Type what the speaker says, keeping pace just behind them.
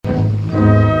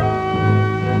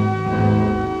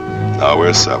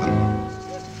we're 7.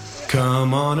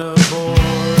 Come on aboard,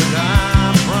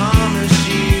 I promise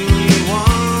you we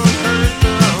won't hurt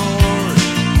the horse.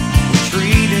 We'll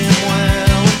treat him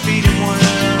well, we'll feed him well.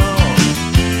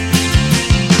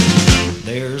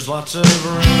 There's lots of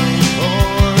room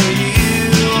for you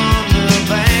on the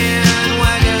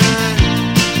bandwagon.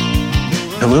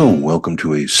 Hello, welcome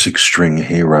to a Six-String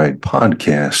Hayride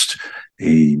podcast,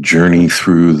 a journey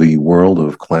through the world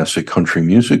of classic country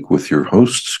music with your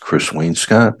hosts, Chris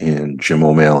Wainscott and Jim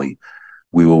O'Malley.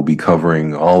 We will be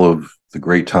covering all of the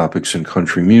great topics in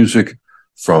country music,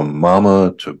 from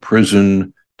mama to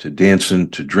prison, to dancing,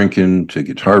 to drinking, to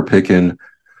guitar picking,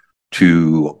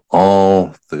 to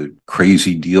all the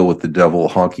crazy deal with the devil,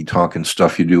 honky-tonkin'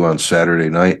 stuff you do on Saturday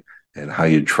night, and how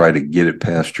you try to get it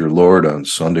past your Lord on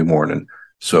Sunday morning.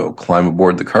 So climb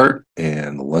aboard the cart,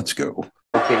 and let's go.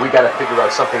 Okay, we gotta figure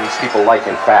out something these people like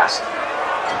and fast.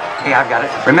 Hey, I've got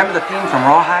it. Remember the theme from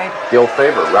Rawhide? The old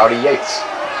favorite, Rowdy Yates.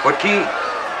 What key?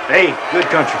 A, good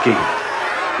country key.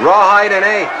 Rawhide and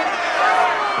A.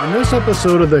 On this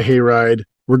episode of The Hayride,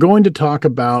 we're going to talk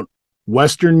about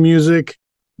Western music,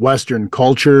 Western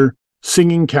culture,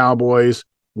 singing cowboys,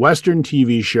 Western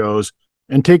TV shows,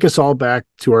 and take us all back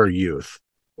to our youth.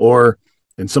 Or,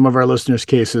 in some of our listeners'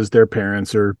 cases, their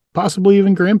parents' or possibly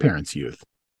even grandparents' youth.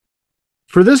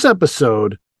 For this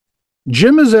episode,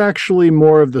 Jim is actually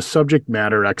more of the subject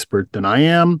matter expert than I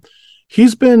am.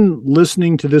 He's been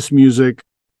listening to this music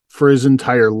for his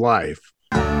entire life.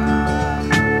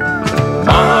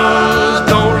 Mamas,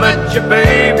 don't let your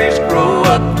babies grow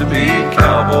up to be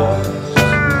cowboys.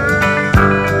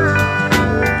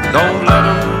 Don't let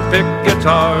them pick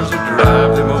guitars or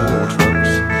drive them old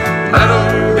trucks. Let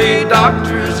them be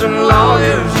doctors and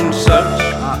lawyers and such.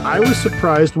 I was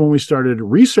surprised when we started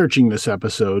researching this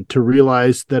episode to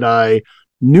realize that I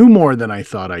knew more than I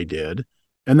thought I did,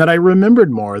 and that I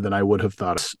remembered more than I would have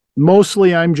thought.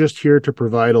 Mostly, I'm just here to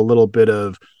provide a little bit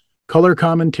of color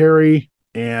commentary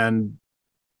and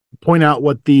point out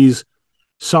what these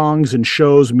songs and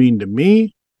shows mean to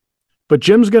me. But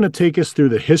Jim's going to take us through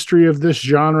the history of this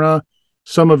genre,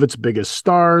 some of its biggest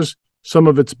stars, some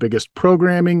of its biggest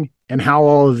programming, and how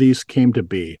all of these came to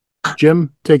be.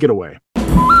 Jim, take it away.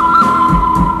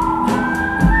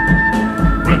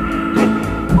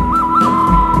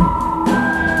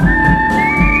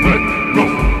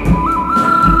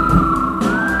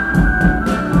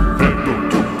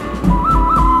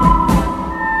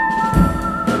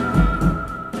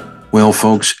 Well,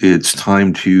 folks, it's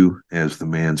time to, as the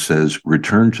man says,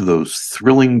 return to those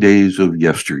thrilling days of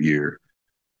yesteryear.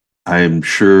 I'm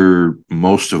sure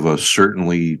most of us,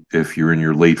 certainly if you're in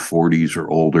your late 40s or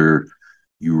older,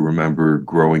 you remember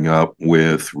growing up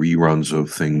with reruns of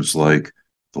things like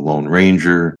The Lone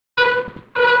Ranger,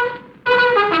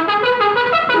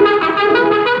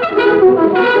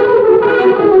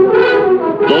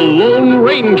 The Lone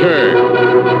Ranger,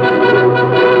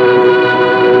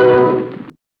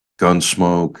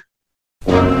 Gunsmoke,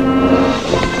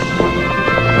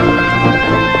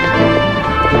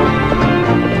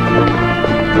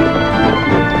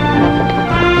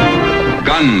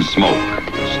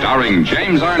 Gunsmoke, starring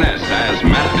James Arness as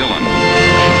Matt Dillon.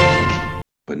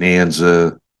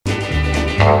 Bonanza,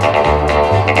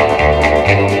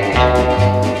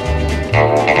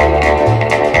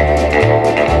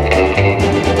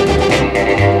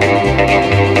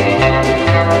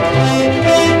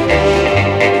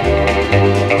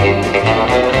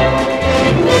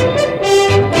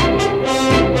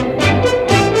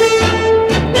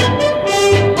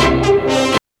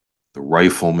 The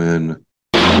Rifleman,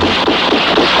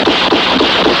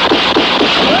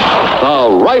 The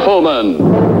Rifleman.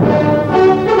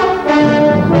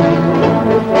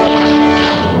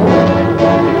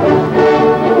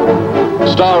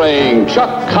 Starring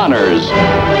Chuck Connors.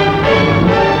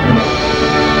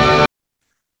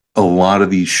 a lot of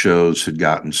these shows had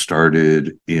gotten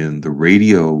started in the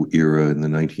radio era in the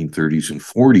 1930s and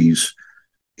 40s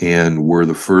and were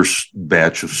the first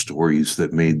batch of stories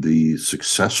that made the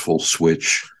successful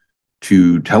switch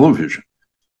to television.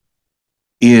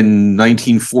 In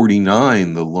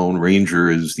 1949, The Lone Ranger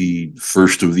is the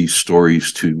first of these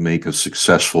stories to make a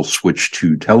successful switch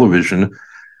to television.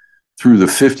 Through the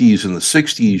 50s and the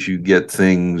 60s, you get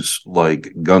things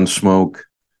like Gunsmoke,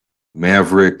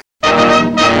 Maverick.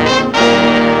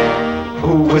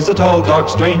 Who is the tall, dark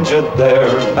stranger there?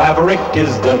 Maverick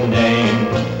is the name.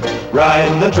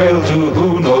 Riding the trail to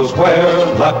who knows where.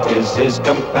 Luck is his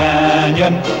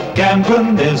companion.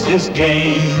 Gambling is his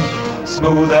game.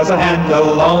 Smooth as a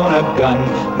handle on a gun.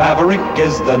 Maverick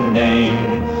is the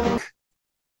name.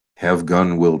 Have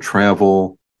Gun Will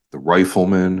Travel, The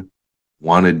Rifleman,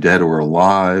 Wanted Dead or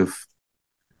Alive,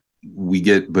 we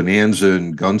get Bonanza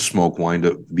and Gunsmoke wind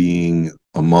up being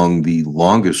among the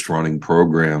longest running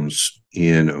programs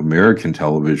in American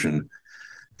television.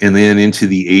 And then into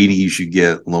the 80s, you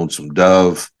get Lonesome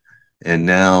Dove. And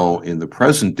now in the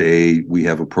present day, we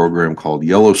have a program called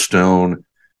Yellowstone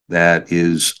that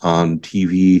is on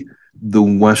TV. The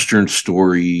Western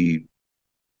story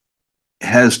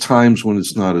has times when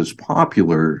it's not as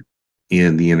popular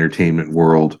in the entertainment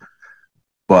world,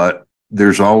 but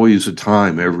there's always a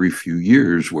time every few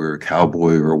years where a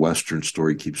cowboy or a Western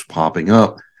story keeps popping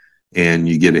up, and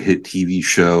you get a hit TV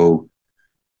show,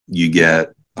 you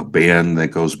get a band that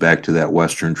goes back to that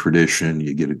Western tradition,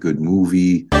 you get a good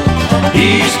movie.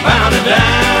 He's bound and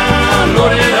down,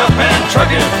 loaded up and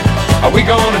trucking. Are we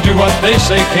gonna do what they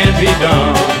say can't be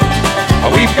done?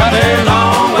 We've got a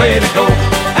long way to go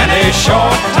and a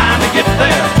short time to get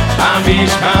there. I'm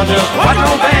eastbound, just watch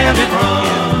no bandit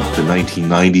run. In the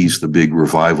 1990s, the big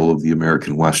revival of the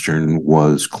American Western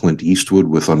was Clint Eastwood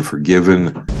with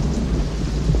Unforgiven.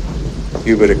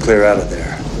 You better clear out of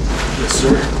there. Yes,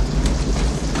 sir.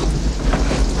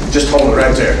 Just hold it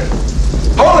right there.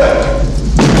 Hold it!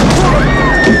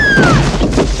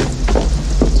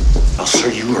 Now, sir,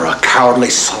 you are a cowardly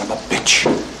son of a bitch.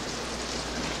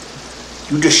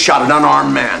 You just shot an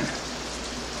unarmed man.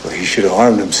 Well, he should have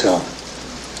armed himself.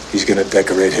 He's going to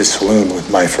decorate his saloon with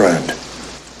my friend.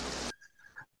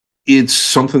 It's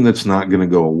something that's not going to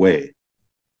go away,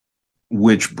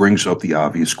 which brings up the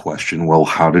obvious question, well,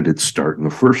 how did it start in the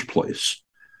first place?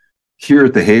 Here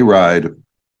at the Hayride,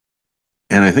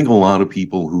 and I think a lot of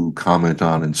people who comment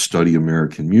on and study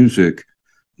American music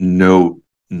note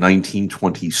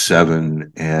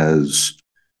 1927 as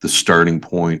the starting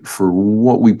point for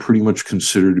what we pretty much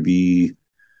consider to be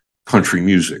country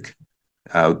music.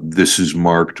 This is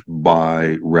marked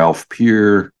by Ralph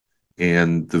Peer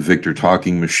and the Victor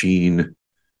Talking Machine,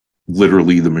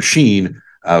 literally the machine,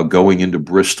 going into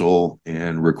Bristol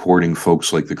and recording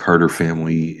folks like the Carter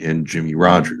Family and Jimmy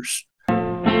Rogers.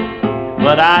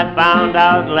 But I found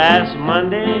out last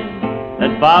Monday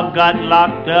that Bob got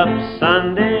locked up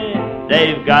Sunday.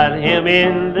 They've got him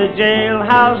in the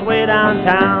jailhouse way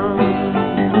downtown.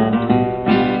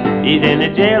 He's in the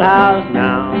jailhouse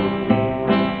now.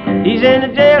 He's in the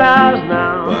jailhouse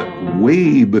now. But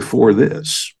way before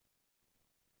this,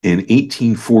 in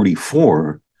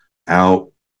 1844,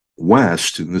 out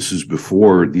west, and this is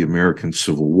before the American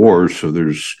Civil War, so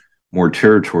there's more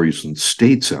territories than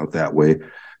states out that way.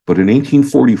 But in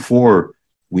 1844,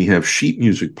 we have sheet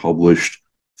music published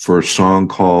for a song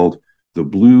called The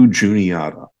Blue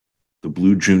Juniata. The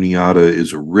Blue Juniata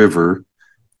is a river.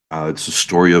 It's a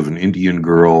story of an Indian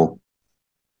girl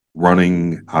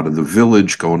running out of the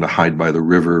village, going to hide by the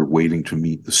river, waiting to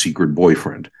meet the secret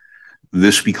boyfriend.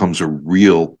 This becomes a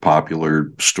real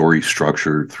popular story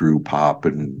structure through pop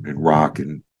and rock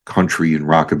and country and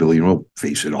rockabilly. You know,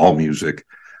 face it, all music.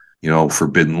 You know,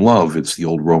 Forbidden Love, it's the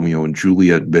old Romeo and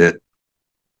Juliet bit.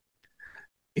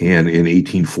 And in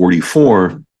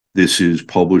 1844, this is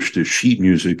published as sheet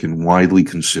music and widely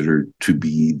considered to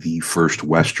be the first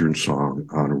Western song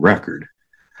on a record.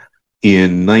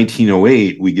 In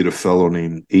 1908, we get a fellow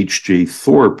named H.J.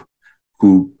 Thorpe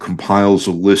who compiles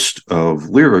a list of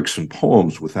lyrics and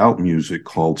poems without music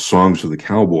called Songs of the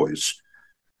Cowboys.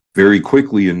 Very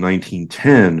quickly in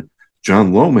 1910,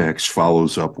 John Lomax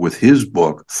follows up with his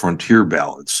book, Frontier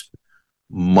Ballads.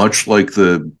 Much like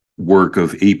the work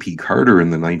of A.P. Carter in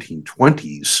the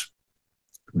 1920s,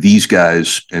 these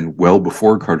guys, and well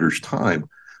before Carter's time,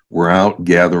 were out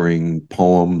gathering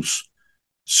poems,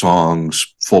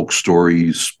 songs, folk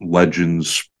stories,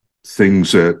 legends,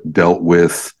 things that dealt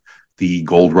with the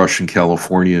gold rush in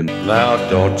California. Now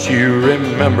don't you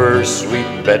remember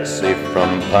sweet Betsy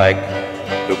from Pike,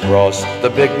 who crossed the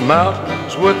big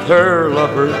mountains with her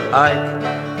lover Ike?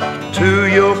 2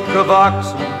 yoke of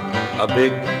oxen, a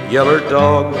big yeller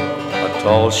dog, a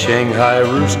tall Shanghai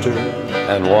rooster,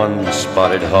 and 1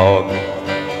 spotted hog.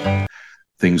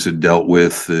 Things that dealt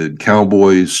with the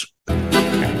cowboys.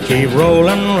 Keep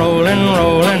rolling, rolling,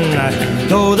 rolling,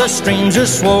 though the streams are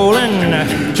swollen.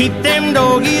 Keep them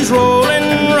doggies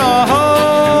rolling,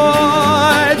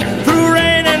 rawhide. Through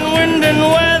rain and wind and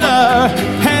weather,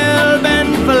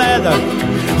 hell-bent for leather,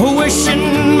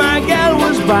 wishing my gal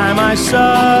was by my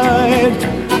side.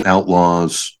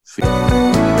 Outlaws.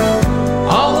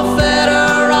 All the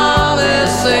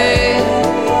federalists say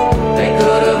they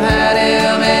could have had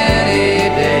him any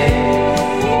day.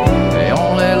 They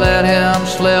only let him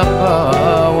slip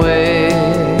away.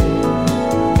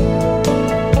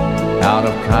 Out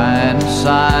of kindness,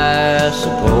 I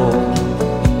suppose.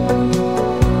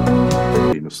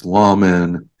 Famous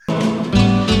lawmen.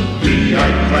 We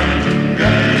are clan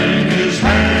gang.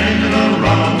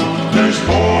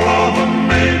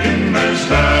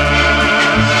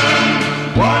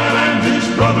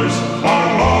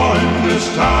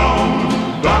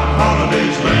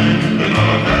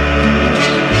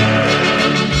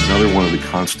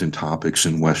 constant topics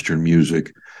in Western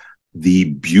music.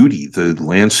 The beauty, the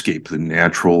landscape, the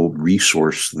natural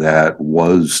resource that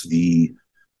was the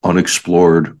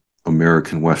unexplored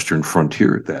American Western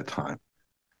frontier at that time.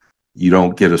 You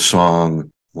don't get a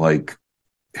song like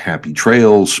Happy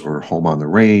Trails or Home on the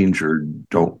Range or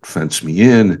Don't Fence Me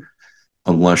In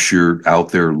unless you're out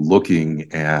there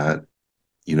looking at,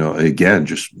 again,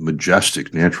 just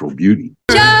majestic natural beauty.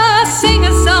 Just sing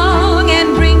a song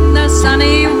and bring the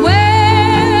sunny weather.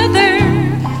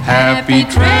 Happy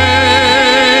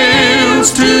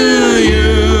trails to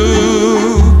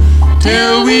you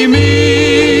till we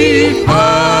meet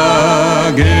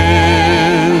again.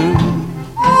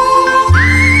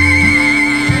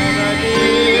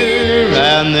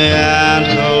 And the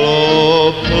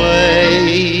antelope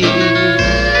play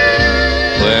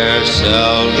where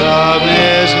seldom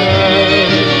is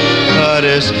heard a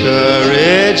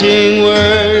discouraging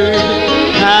word,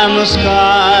 and the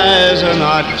skies are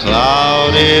not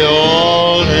cloudy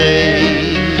all day.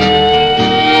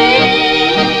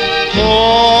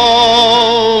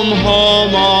 Home,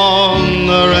 home on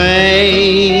the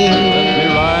range. Let me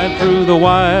ride through the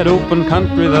wide open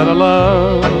country that I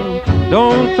love.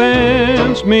 Don't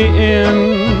fence me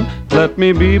in. Let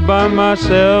me be by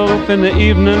myself in the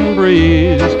evening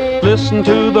breeze. Listen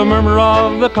to the murmur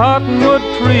of the cottonwood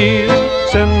trees.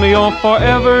 Send me off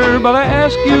forever, but I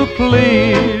ask you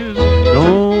please,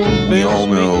 don't We all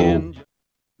know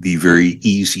the very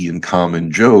easy and common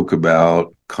joke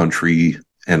about country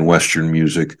and Western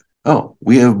music. Oh,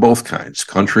 we have both kinds,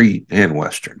 country and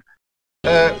Western.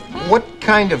 What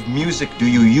kind of music do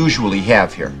you usually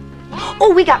have here?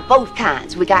 Oh, we got both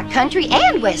kinds. We got country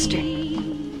and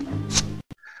Western.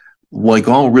 Like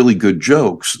all really good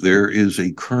jokes, there is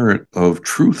a current of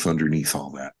truth underneath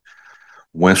all that.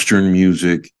 Western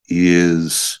music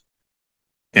is,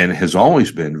 and has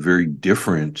always been, very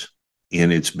different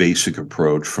in its basic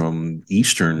approach from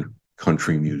Eastern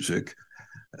country music.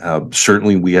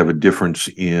 Certainly, we have a difference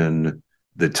in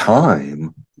the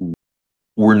time.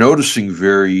 We're noticing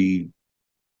very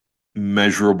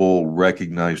measurable,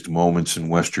 recognized moments in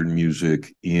Western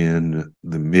music in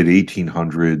the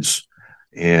mid-1800s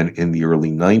and in the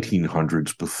early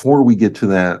 1900s. Before we get to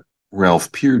that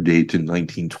Ralph Peer date in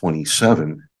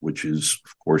 1927, which is,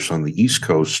 of course, on the East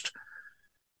Coast,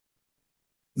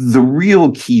 the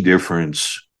real key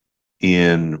difference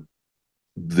in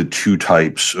the two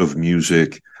types of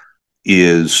music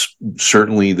is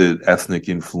certainly the ethnic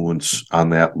influence on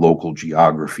that local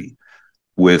geography.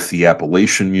 With the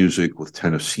Appalachian music, with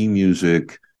Tennessee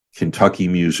music, Kentucky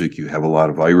music, you have a lot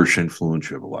of Irish influence,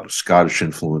 you have a lot of Scottish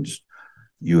influence,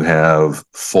 you have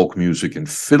folk music and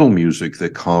fiddle music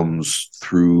that comes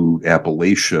through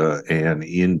Appalachia and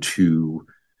into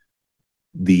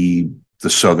the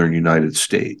southern United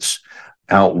States.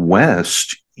 Out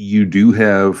west, you do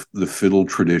have the fiddle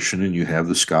tradition and you have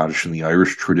the Scottish and the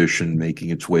Irish tradition making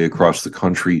its way across the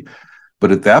country.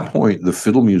 But at that point, the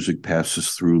fiddle music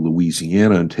passes through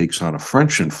Louisiana and takes on a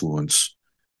French influence.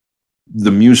 The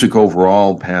music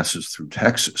overall passes through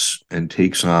Texas and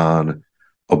takes on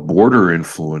a border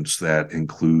influence that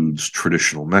includes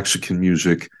traditional Mexican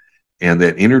music and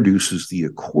that introduces the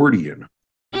accordion.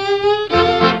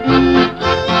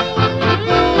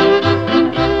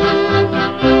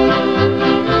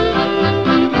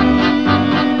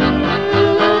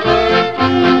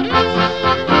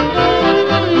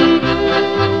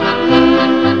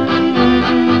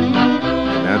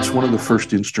 One of the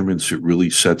first instruments that really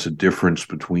sets a difference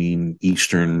between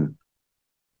Eastern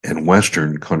and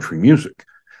Western country music.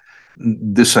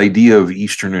 This idea of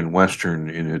Eastern and Western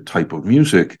in a type of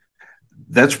music,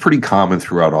 that's pretty common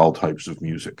throughout all types of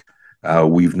music.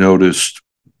 We've noticed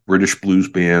British blues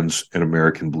bands and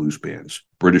American blues bands,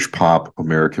 British pop,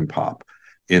 American pop.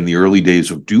 In the early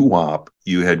days of doo-wop,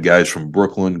 you had guys from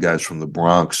Brooklyn, guys from the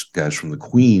Bronx, guys from the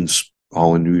Queens,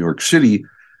 all in New York City,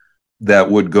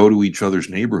 that would go to each other's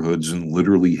neighborhoods and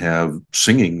literally have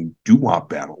singing doo-wop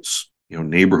battles,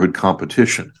 neighborhood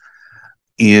competition.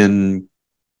 In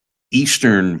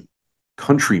Eastern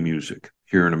country music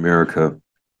here in America,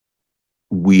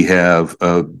 we have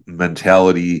a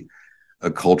mentality,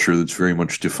 a culture that's very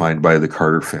much defined by the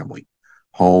Carter family.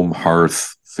 Home,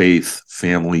 hearth, faith,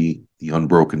 family, the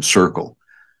unbroken circle.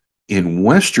 In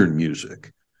Western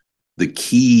music, the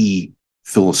key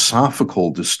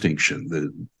philosophical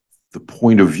distinction, the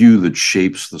point of view that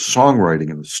shapes the songwriting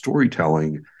and the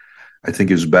storytelling, I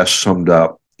think is best summed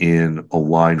up in a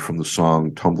line from the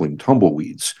song Tumbling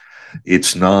Tumbleweeds.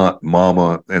 It's not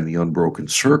Mama and the Unbroken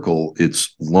Circle,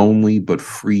 it's lonely but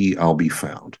free I'll be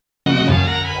found.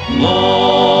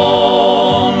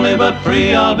 Lonely but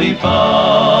free I'll be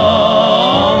found.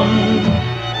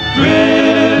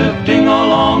 drifting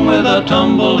along with the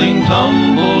tumbling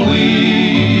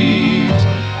tumbleweeds.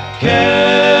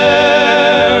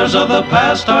 Cares of the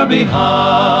past are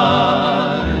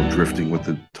behind. Drifting with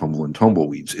the tumbling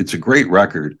tumbleweeds. It's a great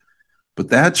record, but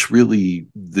that's really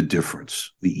the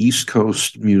difference. The East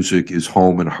Coast music is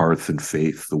home and hearth and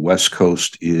faith. The West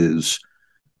Coast is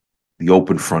the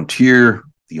open frontier,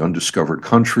 the undiscovered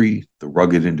country, the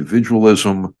rugged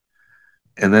individualism.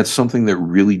 And that's something that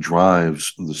really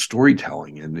drives the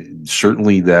storytelling. And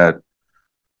certainly that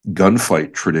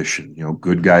gunfight tradition,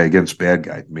 good guy against bad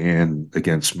guy, man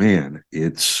against man.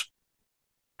 It's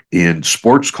in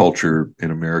sports culture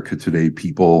in America today,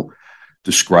 people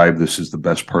describe this as the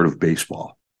best part of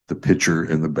baseball, the pitcher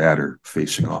and the batter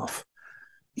facing off.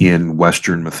 In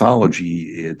Western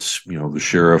mythology, it's, the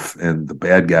sheriff and the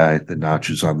bad guy, the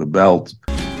notches on the belt.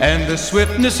 And the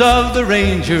swiftness of the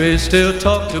Ranger is still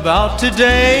talked about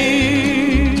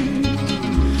today.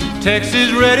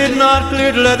 Texas red, not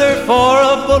cleared leather for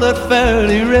a bullet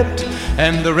fairly ripped.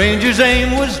 And the Ranger's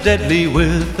aim was deadly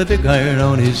with the big iron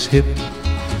on his hip.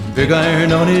 Big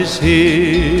iron on his hip.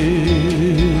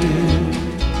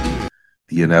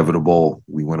 The inevitable,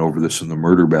 we went over this in the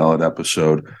Murder Ballad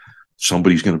episode,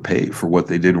 somebody's going to pay for what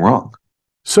they did wrong.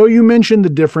 So you mentioned the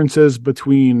differences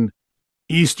between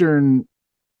Eastern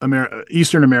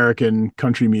American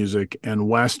country music and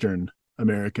Western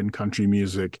American country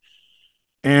music.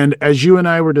 And as you and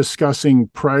I were discussing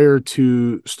prior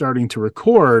to starting to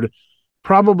record,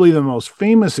 probably the most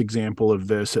famous example of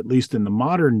this, at least in the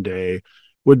modern day,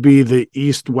 would be the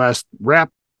East-West rap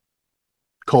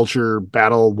culture,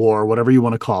 battle, war, whatever you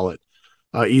want to call it,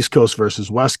 East Coast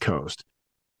versus West Coast.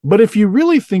 But if you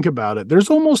really think about it, there's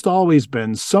almost always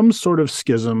been some sort of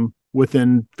schism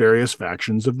within various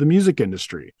factions of the music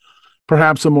industry.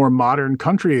 Perhaps a more modern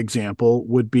country example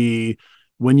would be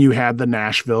when you had the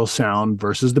Nashville sound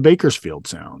versus the Bakersfield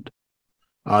sound.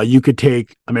 You could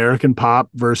take American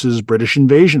pop versus British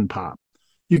invasion pop.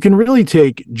 You can really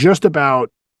take just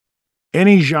about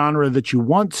any genre that you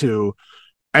want to,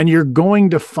 and you're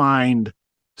going to find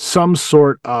some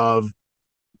sort of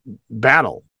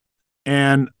battle.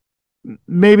 And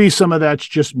maybe some of that's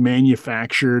just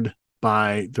manufactured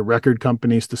by the record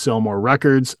companies to sell more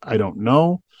records. I don't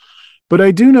know. But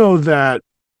I do know that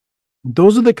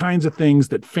those are the kinds of things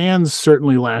that fans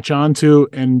certainly latch onto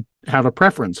and have a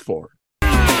preference for.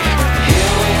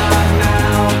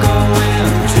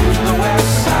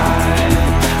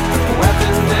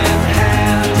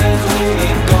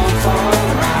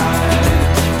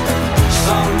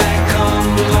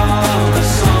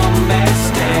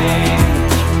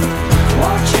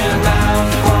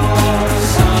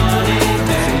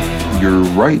 You're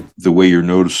right, the way you're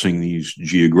noticing these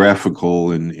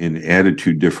geographical and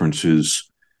attitude differences.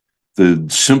 The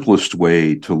simplest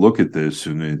way to look at this,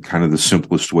 and kind of the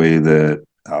simplest way that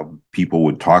people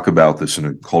would talk about this in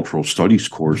a cultural studies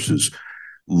course, is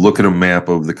look at a map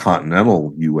of the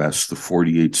continental U.S., the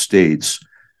 48 states.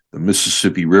 The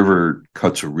Mississippi River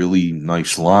cuts a really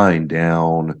nice line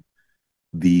down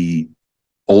the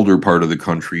older part of the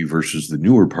country versus the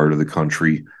newer part of the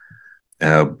country,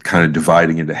 kind of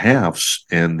dividing into halves.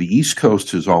 And the East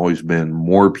Coast has always been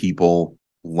more people,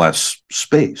 less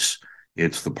space.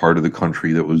 It's the part of the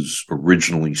country that was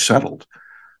originally settled.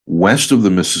 West of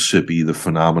the Mississippi, the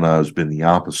phenomena has been the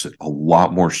opposite. A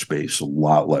lot more space, a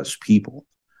lot less people.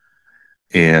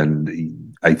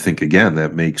 And I think, again,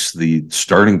 that makes the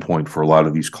starting point for a lot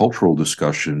of these cultural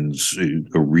discussions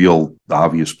a real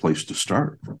obvious place to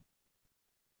start.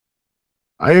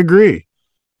 I agree.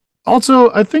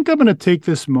 Also, I think I'm going to take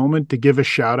this moment to give a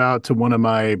shout out to one of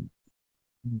my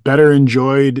better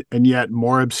enjoyed and yet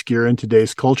more obscure in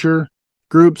today's culture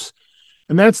groups,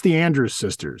 and that's the Andrews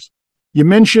Sisters. You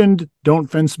mentioned Don't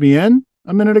Fence Me In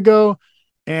a minute ago,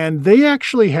 and they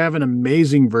actually have an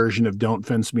amazing version of Don't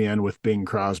Fence Me In with Bing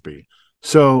Crosby.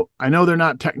 So I know they're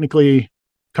not technically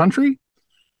country.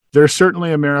 They're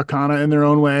certainly Americana in their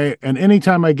own way, and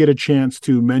anytime I get a chance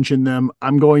to mention them,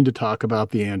 I'm going to talk about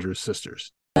the Andrews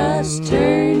Sisters. Just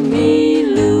turn me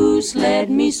loose, let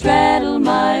me straddle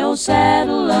my old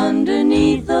saddle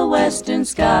underneath the western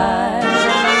sky.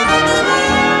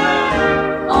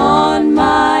 On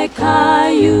my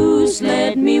cayuse,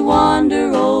 let me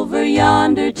wander over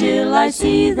yonder till I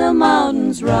see the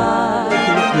mountains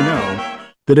rise. You know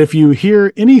that if you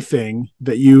hear anything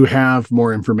that you have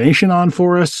more information on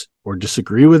for us, or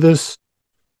disagree with us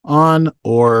on,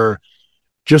 or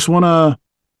just want to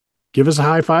give us a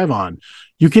high five on,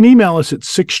 you can email us at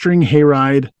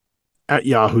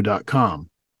sixstringhayride@yahoo.com.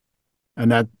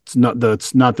 And that's not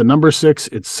the number 6,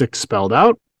 it's 6 spelled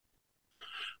out.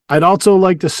 I'd also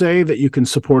like to say that you can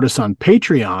support us on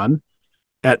Patreon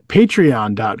at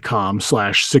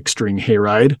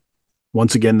patreon.com/sixstringhayride.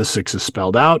 Once again, the 6 is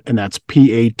spelled out, and that's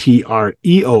patreon.com.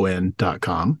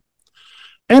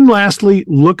 And lastly,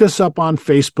 look us up on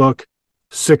Facebook,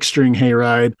 Six String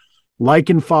Hayride. Like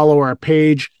and follow our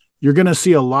page. You're going to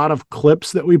see a lot of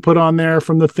clips that we put on there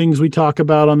from the things we talk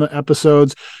about on the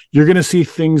episodes. You're going to see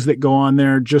things that go on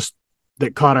there just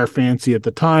that caught our fancy at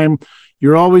the time.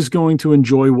 You're always going to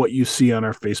enjoy what you see on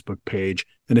our Facebook page.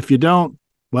 And if you don't,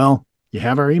 well, you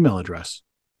have our email address.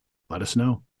 Let us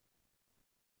know.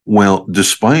 Well,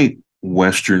 despite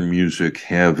Western music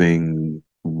having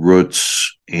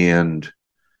roots and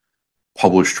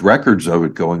published records of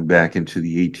it going back into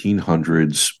the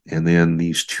 1800s, and then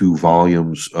these 2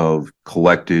 volumes of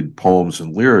collected poems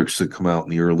and lyrics that come out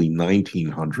in the early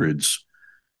 1900s,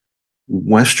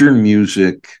 Western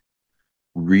music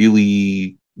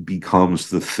really becomes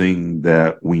the thing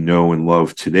that we know and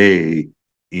love today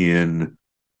in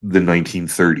the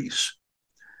 1930s.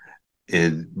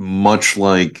 And much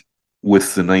like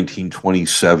with the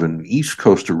 1927 East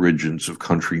Coast origins of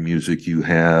country music, you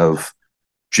have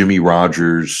Jimmy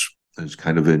Rogers as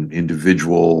kind of an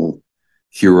individual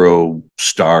hero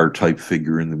star type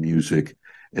figure in the music.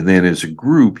 And then as a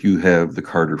group, you have the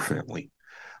Carter family.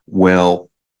 Well,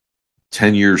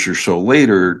 10 years or so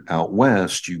later, out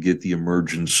west, you get the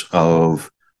emergence of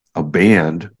a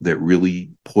band that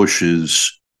really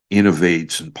pushes,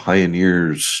 innovates, and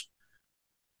pioneers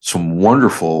some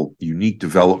wonderful, unique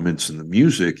developments in the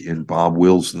music in Bob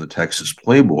Wills and the Texas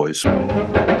Playboys.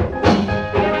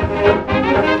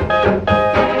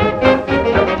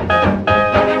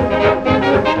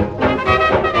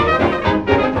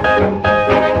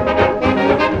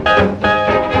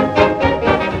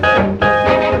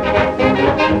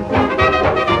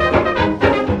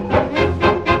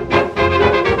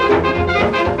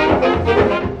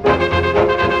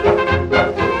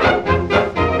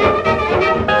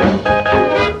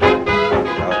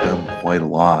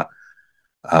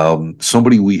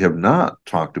 Somebody we have not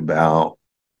talked about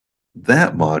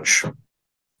that much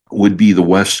would be the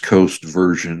West Coast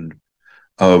version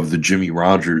of the Jimmy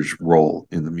Rogers role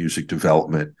in the music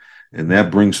development. And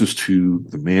that brings us to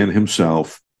the man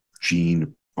himself,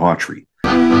 Gene Autry.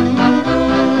 I'm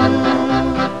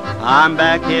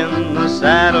back in the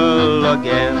saddle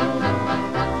again,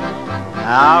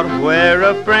 out where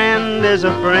a friend is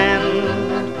a friend,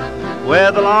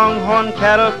 where the longhorn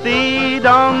cattle feed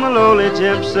on the lowly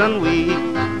Jimson wheat,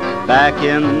 back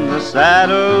in the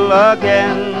saddle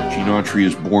again. Gene Autry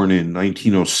is born in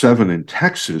 1907 in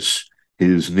Texas.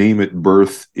 His name at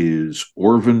birth is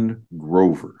Orvin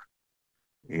Grover.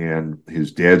 And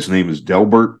his dad's name is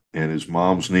Delbert, and his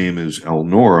mom's name is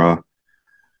Elnora.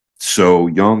 So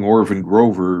young Orvin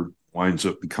Grover winds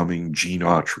up becoming Gene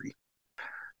Autry.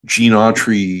 Gene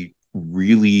Autry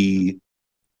really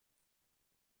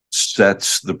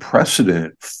sets the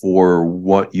precedent for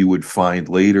what you would find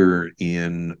later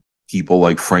in people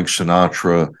like Frank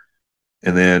Sinatra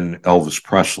and then Elvis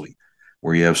Presley,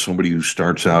 where you have somebody who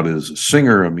starts out as a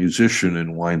singer, a musician,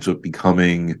 and winds up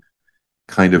becoming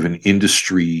kind of an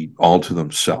industry all to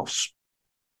themselves.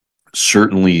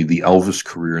 Certainly the Elvis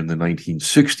career in the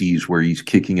 1960s, where he's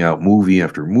kicking out movie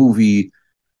after movie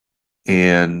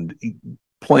and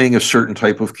playing a certain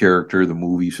type of character. The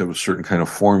movies have a certain kind of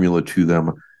formula to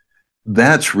them.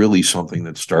 That's really something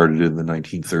that started in the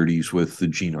 1930s with the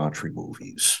Gene Autry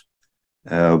movies.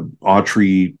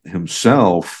 Autry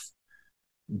himself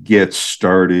gets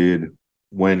started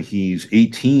when he's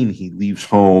 18. He leaves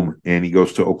home and he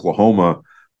goes to Oklahoma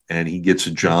and he gets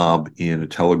a job in a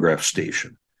telegraph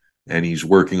station. And he's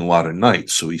working a lot of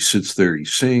nights. So he sits there, he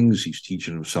sings, he's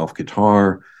teaching himself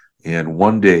guitar. And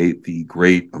one day, the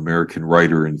great American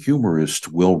writer and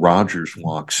humorist Will Rogers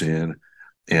walks in,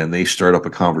 and they start up a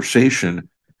conversation.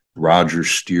 Rogers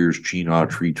steers Gene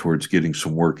Autry towards getting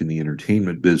some work in the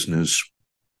entertainment business.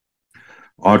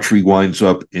 Autry winds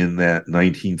up in that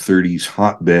 1930s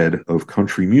hotbed of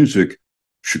country music,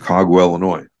 Chicago,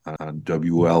 Illinois, on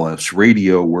WLS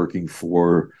radio, working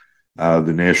for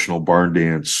the National Barn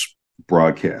Dance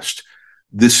broadcast.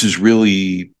 This is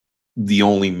really the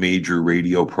only major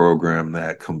radio program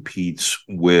that competes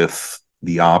with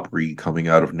the Opry coming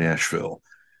out of Nashville.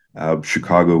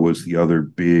 Chicago was the other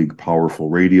big, powerful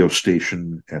radio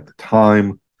station at the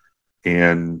time.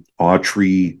 And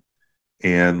Autry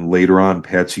and later on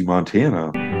Patsy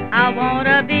Montana. I want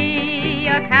to be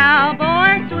a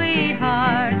cowboy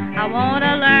sweetheart. I want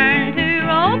to learn to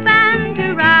rope and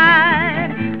to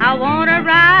ride. I want to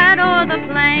ride o'er the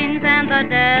plains and the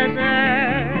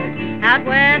desert, out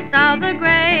west of the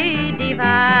Great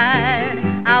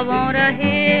Divide. I want to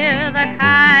hear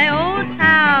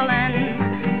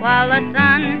while the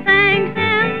sun sinks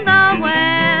in the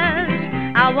west.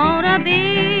 I want to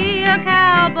be a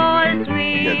cowboy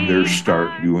sweet. Get their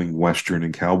start doing Western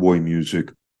and cowboy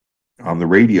music on the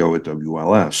radio at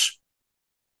WLS.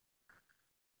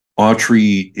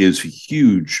 Autry is a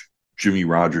huge Jimmy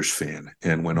Rogers fan,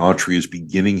 and when Autry is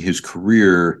beginning his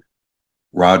career,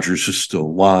 Rogers is still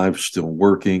alive, still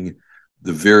working.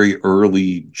 The very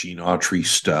early Gene Autry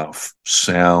stuff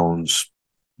sounds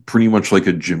pretty much like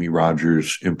a Jimmy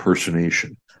Rogers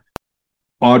impersonation.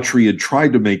 Autry had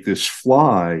tried to make this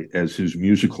fly as his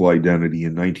musical identity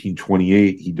in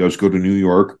 1928. He does go to New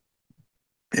York,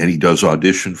 and he does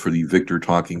audition for the Victor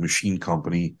Talking Machine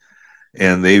Company,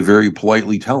 and they very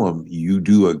politely tell him, you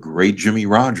do a great Jimmy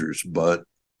Rogers, but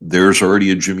there's already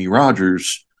a Jimmy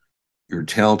Rogers. You're a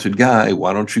talented guy.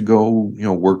 Why don't you go,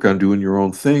 work on doing your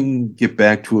own thing? Get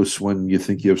back to us when you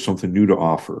think you have something new to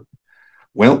offer.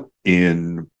 Well,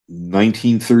 in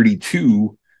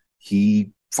 1932,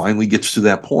 he finally gets to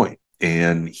that point,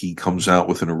 and he comes out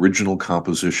with an original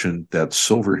composition that's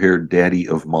Silver-Haired Daddy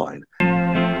of Mine.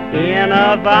 In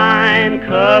a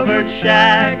vine-covered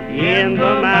shack in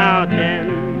the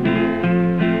mountains,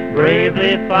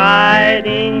 bravely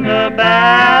fighting the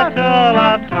battle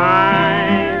of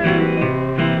time,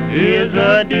 is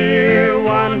a dear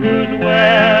one who's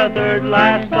weathered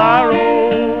life's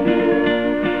sorrow,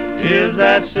 is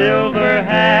that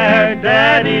silver-haired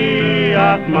daddy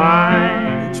of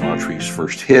mine. It's Autry's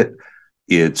first hit.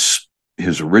 It's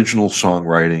his original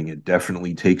songwriting. It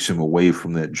definitely takes him away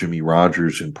from that Jimmy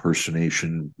Rogers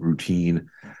impersonation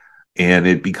routine, and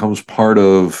it becomes part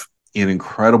of an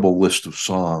incredible list of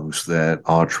songs that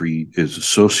Autry is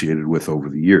associated with over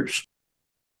the years.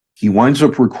 He winds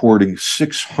up recording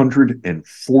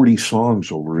 640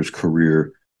 songs over his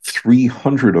career.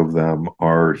 300 of them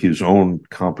are his own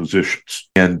compositions.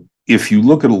 And if you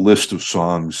look at a list of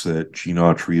songs that Gene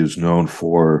Autry is known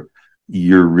for,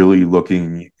 you're really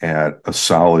looking at a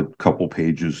solid couple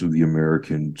pages of the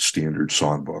American Standard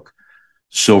Songbook.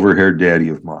 Silver-Haired Daddy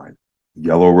of Mine,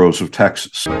 Yellow Rose of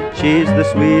Texas. She's the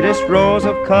sweetest rose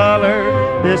of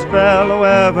color this fellow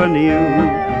ever knew.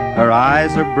 Her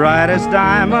eyes are bright as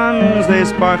diamonds, they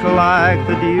sparkle like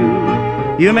the dew.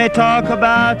 You may talk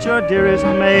about your dearest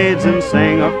maids and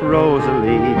sing of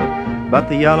Rosalie, but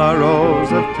the yellow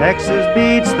rose of Texas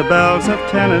beats the bells of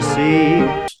Tennessee.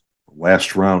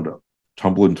 Last Roundup,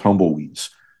 Tumblin'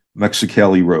 Tumbleweeds,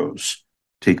 Mexicali Rose,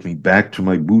 Take Me Back to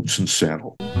My Boots and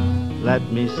Saddle. Let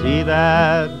me see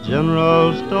that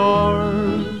general store,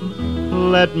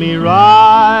 let me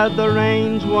ride the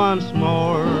range once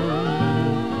more,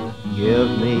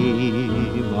 give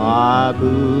me my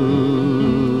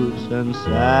boots and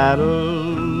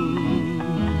saddle.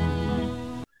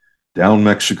 Down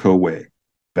Mexico Way,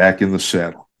 Back in the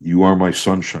Saddle, You Are My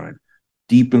Sunshine,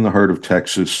 Deep in the Heart of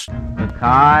Texas. The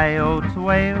coyotes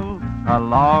wail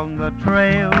along the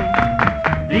trail,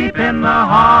 deep in the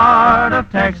heart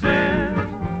of Texas.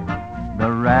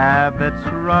 The rabbits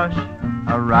rush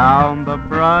around the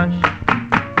brush,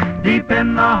 deep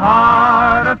in the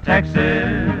heart of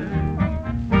Texas.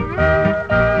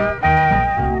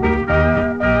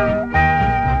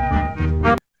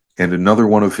 And another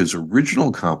one of his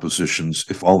original compositions,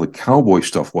 if all the cowboy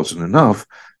stuff wasn't enough,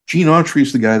 Gene Autry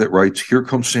is the guy that writes Here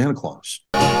Comes Santa Claus.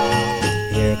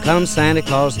 Here comes Santa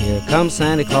Claus,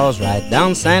 right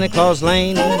down Santa Claus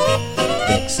Lane.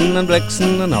 Vixen and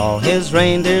Blixen and all his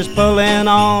reindeers pulling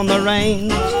on the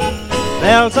reins.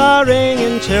 Bells are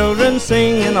ringing, children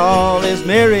singing, all is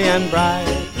merry and bright.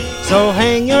 So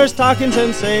hang your stockings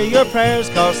and say your prayers,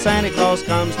 'cause Santa Claus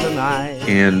comes tonight.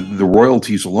 And the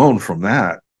royalties alone from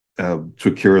that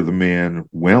took care of the man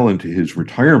well into his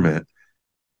retirement.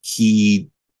 He,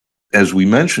 as we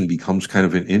mentioned, becomes kind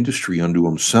of an industry unto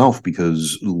himself,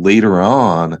 because later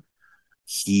on,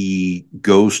 he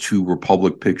goes to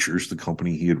Republic Pictures, the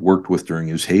company he had worked with during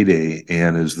his heyday,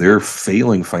 and as they're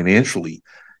failing financially,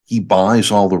 he buys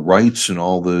all the rights and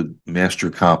all the master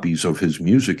copies of his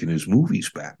music and his movies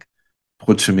back,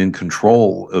 puts him in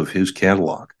control of his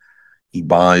catalog. He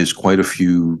buys quite a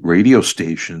few radio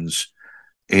stations,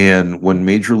 and when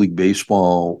Major League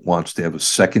Baseball wants to have a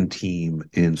second team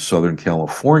in Southern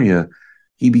California,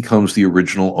 he becomes the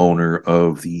original owner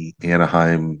of the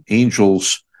Anaheim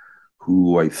Angels,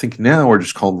 who I think now are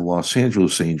just called the Los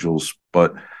Angeles Angels.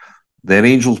 But that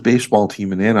Angels baseball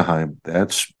team in Anaheim,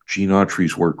 that's Gene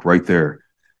Autry's work right there.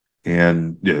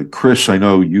 And Chris, I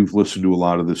know you've listened to a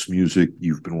lot of this music.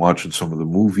 You've been watching some of the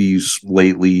movies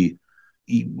lately.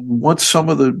 What's some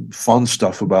of the fun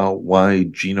stuff about why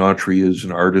Gene Autry is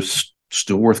an artist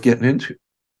still worth getting into?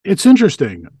 It's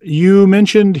interesting. You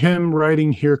mentioned him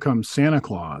writing Here Comes Santa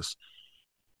Claus.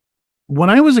 when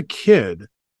I was a kid,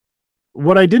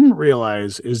 what I didn't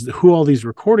realize is who all these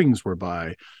recordings were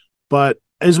by. But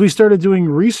as we started doing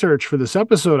research for this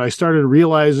episode, I started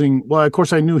realizing, well, of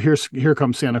course, I knew Here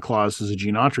Comes Santa Claus is a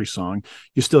Gene Autry song.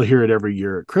 You still hear it every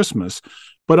year at Christmas.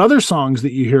 But other songs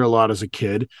that you hear a lot as a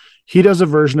kid, he does a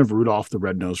version of Rudolph the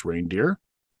Red-Nosed Reindeer.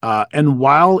 And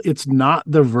while it's not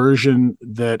the version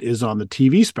that is on the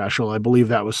TV special, I believe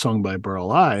that was sung by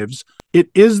Burl Ives, it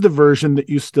is the version that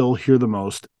you still hear the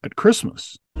most at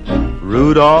Christmas.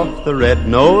 Rudolph the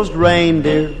red-nosed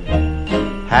reindeer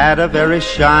had a very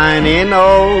shiny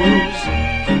nose,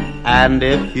 and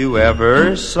if you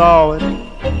ever saw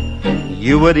it,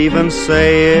 you would even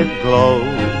say it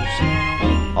glows.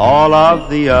 All of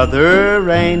the other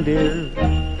reindeer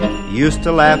used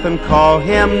to laugh and call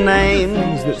him names.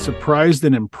 Things that surprised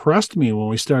and impressed me when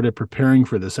we started preparing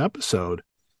for this episode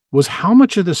was how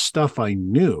much of this stuff I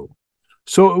knew.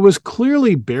 So it was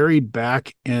clearly buried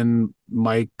back in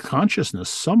my consciousness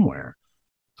somewhere.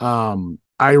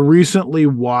 I recently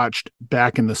watched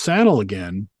Back in the Saddle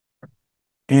again,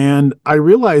 and I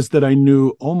realized that I knew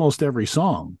almost every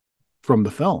song from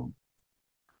the film.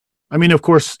 I mean, of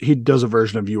course, he does a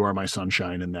version of You Are My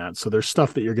Sunshine in that, so there's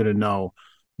stuff that you're going to know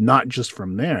not just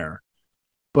from there,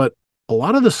 but a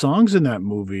lot of the songs in that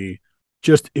movie,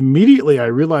 just immediately I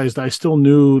realized I still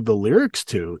knew the lyrics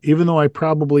to, even though I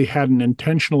probably hadn't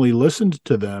intentionally listened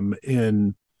to them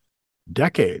in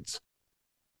decades.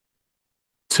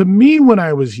 To me, when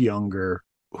I was younger,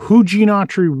 who Gene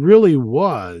Autry really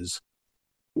was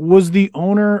the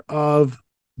owner of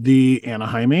the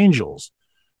Anaheim Angels.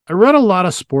 I read a lot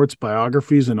of sports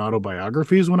biographies and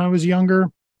autobiographies when I was younger,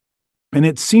 and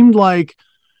it seemed like,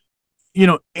 you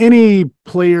know, any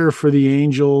player for the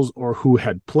Angels or who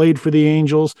had played for the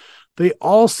Angels, they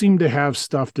all seemed to have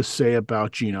stuff to say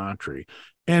about Gene Autry.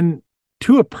 And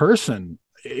to a person,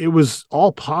 it was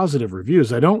all positive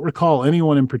reviews. I don't recall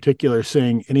anyone in particular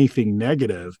saying anything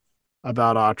negative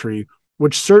about Autry,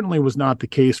 which certainly was not the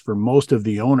case for most of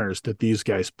the owners that these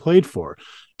guys played for.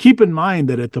 Keep in mind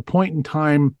that at the point in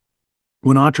time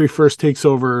when Autry first takes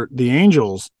over the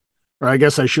Angels, or I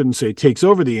guess I shouldn't say takes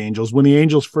over the Angels, when the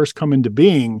Angels first come into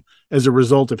being as a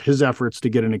result of his efforts to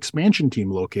get an expansion team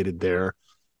located there,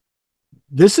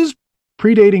 this is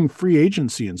predating free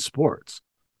agency in sports.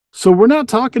 So we're not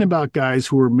talking about guys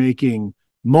who are making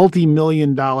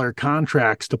multi-million-dollar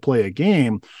contracts to play a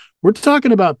game. We're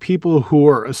talking about people who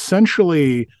are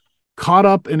essentially caught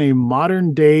up in a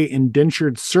modern-day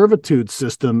indentured servitude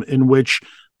system in which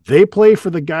they play for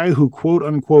the guy who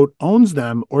quote-unquote owns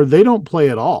them, or they don't play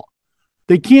at all.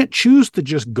 They can't choose to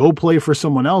just go play for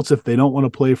someone else if they don't want to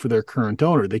play for their current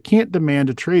owner. They can't demand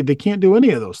a trade. They can't do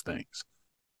any of those things.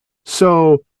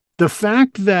 So the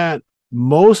fact that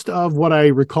most of what I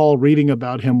recall reading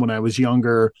about him when I was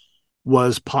younger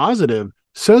was positive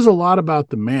says a lot about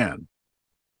the man.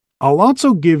 I'll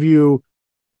also give you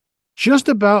just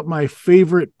about my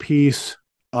favorite piece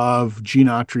of Gene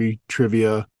Autry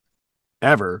trivia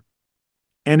ever,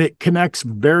 and it connects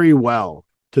very well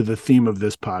to the theme of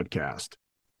this podcast.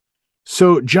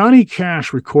 So Johnny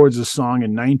Cash records a song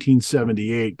in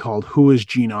 1978 called Who is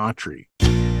Gene Autry?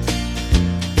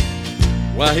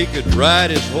 Why, he could ride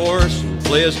his horse and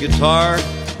play his guitar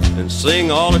and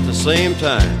sing all at the same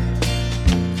time.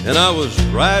 And I was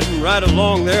riding right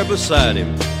along there beside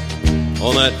him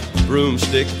on that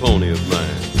broomstick pony of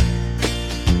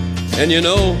mine. And you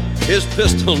know, his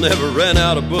pistol never ran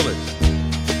out of bullets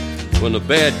when the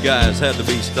bad guys had to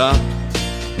be stopped.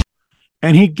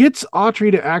 And he gets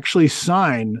Autry to actually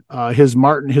sign his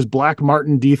Black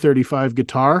Martin D35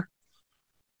 guitar.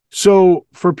 So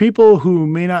for people who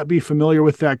may not be familiar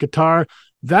with that guitar,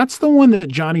 that's the one that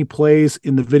Johnny plays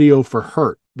in the video for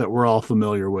Hurt that we're all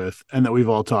familiar with and that we've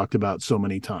all talked about so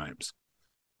many times.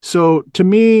 So to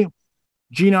me,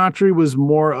 Gene Autry was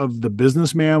more of the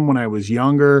businessman when I was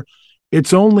younger.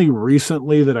 It's only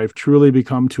recently that I've truly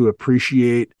become to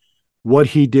appreciate what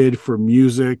he did for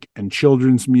music and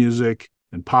children's music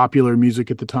and popular music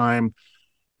at the time.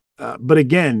 But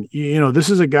again, you know, this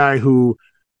is a guy who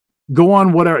go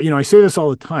on whatever, you know, I say this all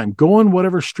the time, go on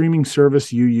whatever streaming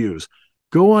service you use,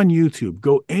 go on YouTube,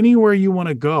 go anywhere you want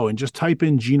to go and just type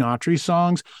in Gene Autry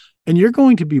songs. And you're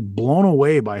going to be blown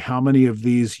away by how many of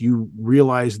these you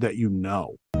realize that you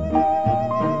know.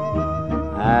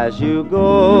 As you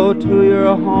go to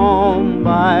your home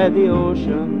by the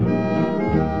ocean,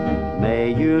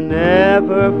 may you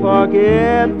never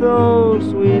forget those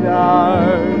sweet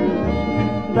hours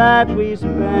that we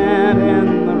spent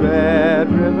in the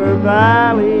Red River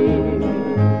Valley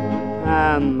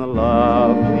and the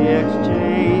love we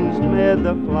exchanged mid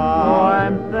the flowers. Oh,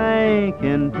 I'm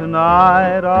thinking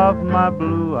tonight of my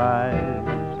blue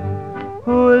eyes,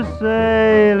 who is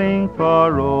sailing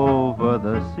far over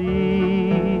the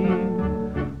sea.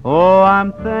 Oh,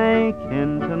 I'm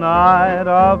thinking tonight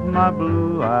of my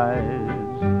blue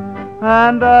eyes,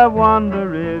 and I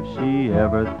wonder if she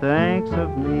ever thinks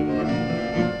of me.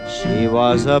 She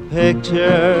was a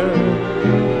picture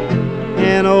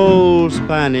in old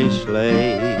Spanish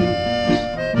lace,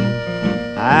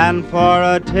 and for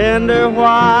a tender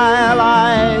while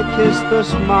I kissed the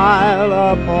smile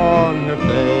upon her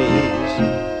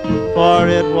face, for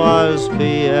it was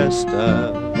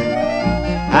fiesta,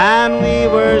 and we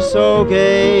were so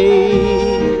gay,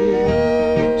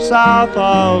 south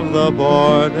of the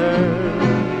border,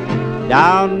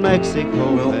 down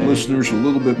Mexico. Well, listeners, a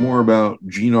little bit more about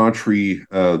Gene Autry,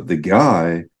 the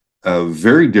guy,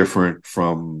 very different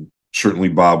from certainly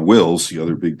Bob Wills, the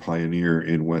other big pioneer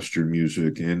in Western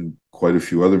music, and quite a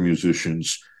few other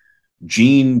musicians.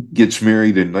 Gene gets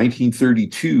married in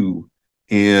 1932,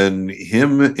 and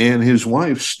him and his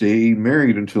wife stay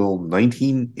married until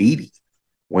 1980,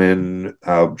 when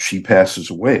she passes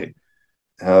away.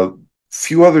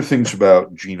 Few other things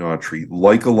about Gene Autry.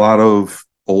 Like a lot of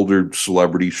older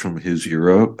celebrities from his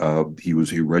era, he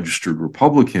was a registered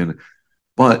Republican,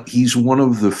 but he's one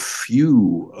of the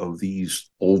few of these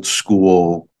old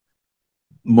school,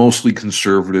 mostly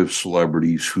conservative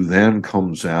celebrities who then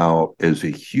comes out as a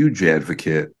huge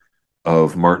advocate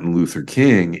of Martin Luther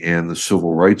King and the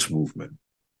civil rights movement.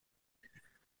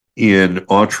 In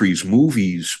Autry's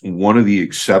movies, one of the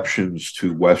exceptions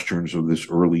to Westerns of this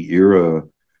early era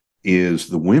is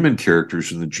the women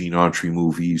characters in the Gene Autry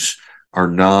movies are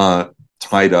not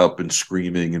tied up and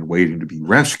screaming and waiting to be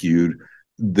rescued.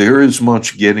 They're as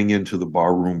much getting into the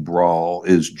barroom brawl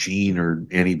as Gene or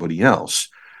anybody else.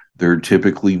 They're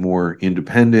typically more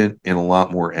independent and a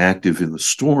lot more active in the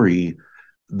story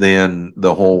than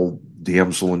the whole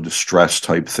damsel in distress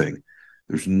type thing.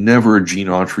 There's never a Gene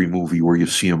Autry movie where you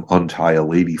see him untie a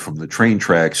lady from the train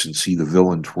tracks and see the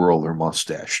villain twirl their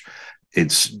mustache.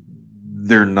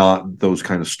 They're not those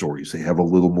kind of stories. They have a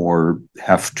little more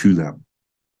heft to them.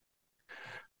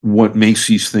 What makes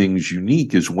these things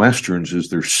unique as Westerns is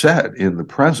they're set in the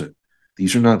present.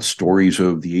 These are not stories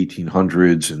of the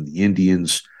 1800s and the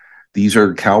Indians. These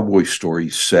are cowboy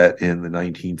stories set in the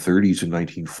 1930s and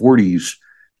 1940s.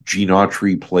 Gene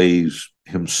Autry plays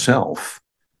himself.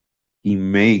 He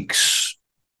makes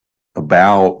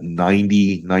about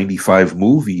 90, 95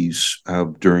 movies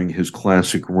during his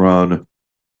classic run.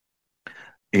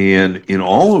 And in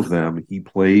all of them, he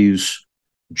plays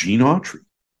Gene Autry.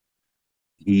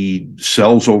 He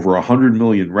sells over 100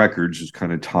 million records as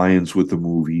kind of tie-ins with the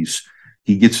movies.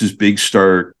 He gets his big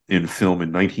start in film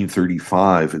in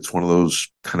 1935. It's one of those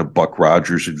kind of Buck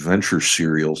Rogers adventure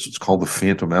serials. It's called The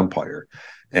Phantom Empire.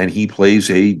 And he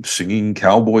plays a singing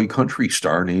cowboy country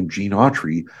star named Gene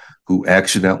Autry, who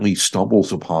accidentally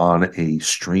stumbles upon a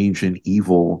strange and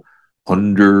evil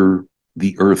under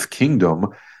the earth kingdom.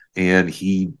 And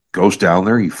he goes down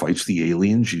there, he fights the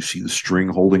aliens. You see the string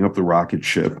holding up the rocket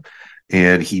ship.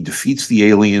 And he defeats the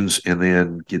aliens and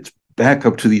then gets back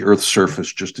up to the Earth's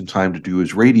surface just in time to do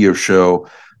his radio show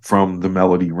from the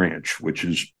Melody Ranch, which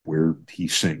is where he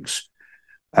sings.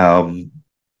 From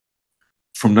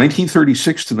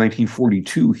 1936 to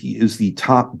 1942, he is the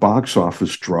top box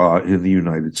office draw in the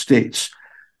United States.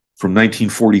 From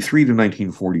 1943 to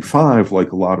 1945,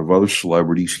 like a lot of other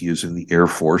celebrities, he is in the Air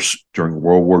Force during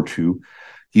World War II.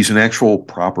 He's an actual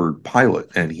proper pilot,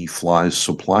 and he flies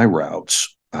supply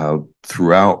routes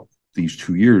throughout these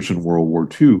 2 years in World War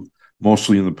II,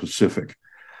 mostly in the Pacific.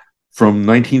 From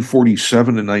 1947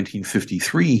 to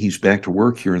 1953, he's back to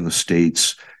work here in the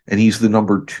States, and he's the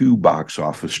number 2 box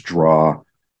office draw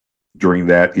during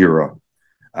that era.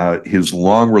 His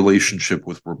long relationship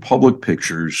with Republic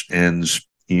Pictures ends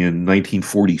in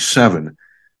 1947.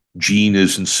 Gene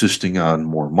is insisting on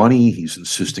more money. He's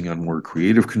insisting on more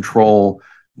creative control,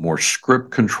 more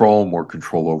script control, more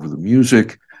control over the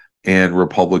music. And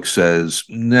Republic says,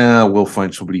 nah, we'll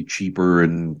find somebody cheaper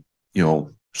and,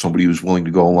 somebody who's willing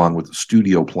to go along with the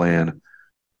studio plan.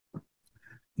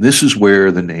 This is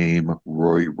where the name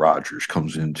Roy Rogers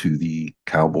comes into the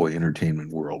cowboy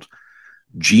entertainment world.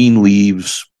 Gene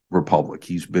leaves Republic.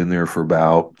 He's been there for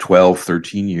about 12,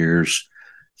 13 years.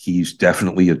 He's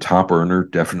definitely a top earner,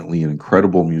 definitely an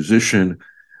incredible musician.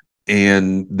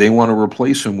 And they want to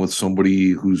replace him with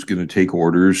somebody who's going to take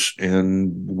orders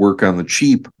and work on the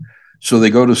cheap. So they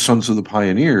go to Sons of the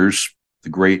Pioneers, the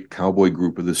great cowboy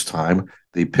group of this time.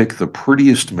 They pick the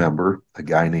prettiest member, a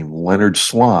guy named Leonard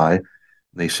Sly.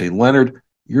 They say, Leonard,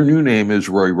 your new name is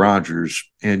Roy Rogers,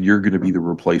 and you're going to be the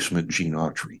replacement Gene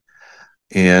Autry.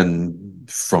 And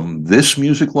from this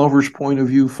music lover's point of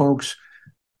view, folks,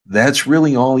 that's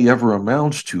really all he ever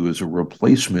amounts to, is a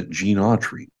replacement Gene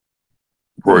Autry.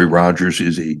 Roy Rogers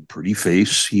is a pretty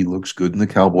face. He looks good in the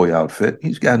cowboy outfit.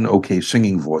 He's got an okay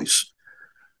singing voice.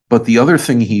 But the other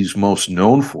thing he's most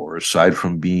known for, aside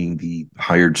from being the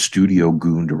hired studio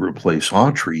goon to replace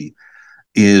Autry,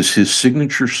 is his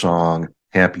signature song,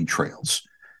 Happy Trails.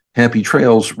 Happy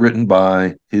Trails, written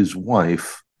by his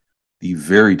wife, the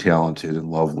very talented and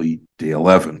lovely Dale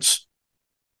Evans.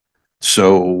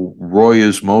 So Roy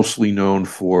is mostly known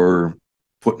for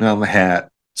putting on the hat,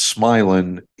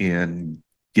 smiling, and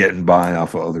getting by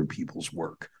off of other people's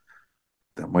work.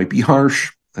 That might be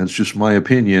harsh. That's just my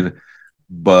opinion.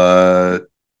 But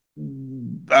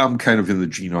I'm kind of in the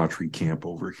Gene Autry camp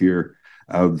over here.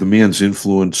 The man's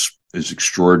influence is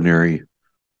extraordinary.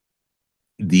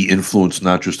 The influence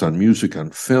not just on music,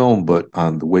 on film, but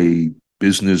on the way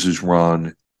business is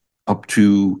run, up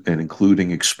to and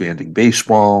including expanding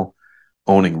baseball,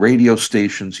 owning radio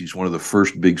stations. He's one of the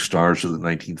first big stars of the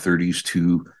 1930s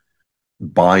to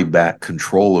buy back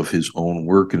control of his own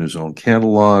work and his own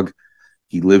catalog.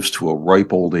 He lives to a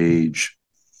ripe old age.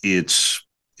 It's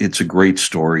a great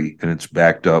story, and it's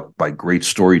backed up by great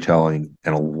storytelling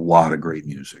and a lot of great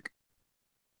music.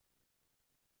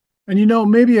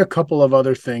 And maybe a couple of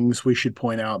other things we should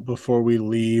point out before we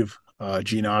leave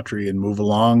Gene Autry and move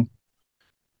along.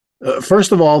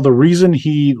 First of all, the reason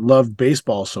he loved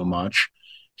baseball so much,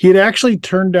 he had actually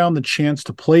turned down the chance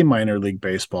to play minor league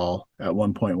baseball at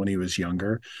one point when he was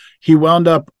younger. He wound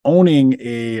up owning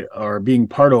being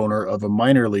part owner of a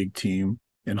minor league team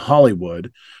in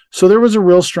Hollywood. So there was a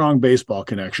real strong baseball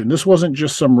connection. This wasn't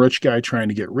just some rich guy trying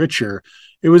to get richer.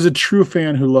 It was a true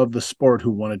fan who loved the sport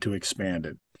who wanted to expand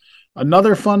it.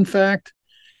 Another fun fact,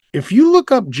 if you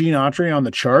look up Gene Autry on the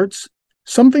charts,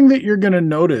 something that you're going to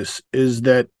notice is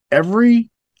that every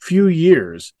few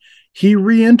years, he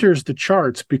re-enters the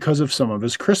charts because of some of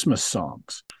his Christmas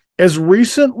songs. As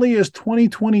recently as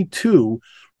 2022,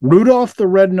 Rudolph the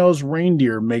Red-Nosed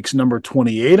Reindeer makes number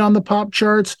 28 on the pop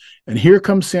charts, and Here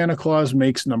Comes Santa Claus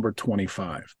makes number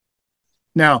 25.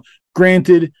 Now,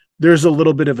 granted, there's a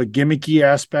little bit of a gimmicky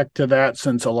aspect to that,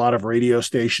 since a lot of radio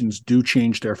stations do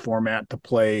change their format to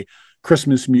play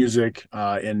Christmas music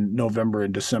in November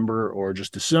and December, or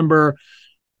just December.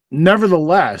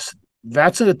 Nevertheless,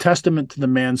 that's a testament to the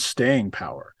man's staying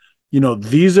power.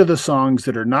 These are the songs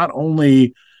that are not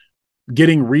only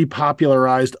getting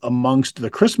repopularized amongst the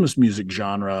Christmas music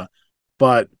genre,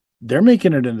 but they're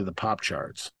making it into the pop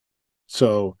charts.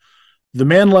 So the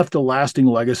man left a lasting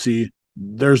legacy.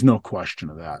 There's no question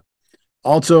of that.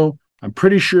 Also, I'm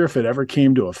pretty sure if it ever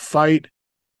came to a fight,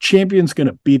 Champion's going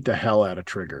to beat the hell out of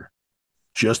Trigger.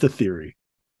 Just a theory.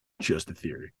 Just a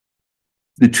theory.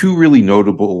 The two really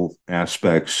notable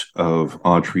aspects of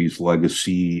Autry's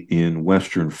legacy in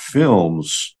Western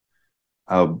films,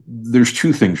 there's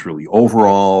two things really.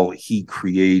 Overall, he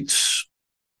creates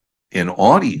an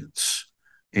audience,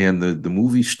 and the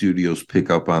movie studios pick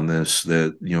up on this,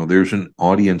 that there's an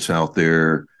audience out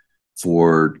there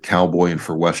for cowboy and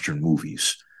for Western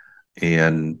movies.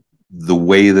 And the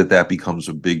way that becomes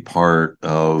a big part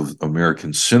of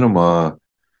American cinema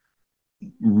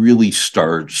really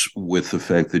starts with the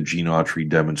fact that Gene Autry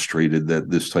demonstrated that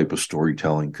this type of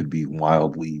storytelling could be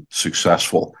wildly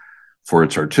successful for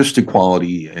its artistic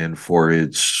quality and for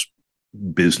its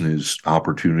business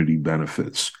opportunity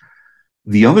benefits.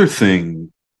 The other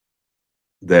thing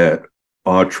that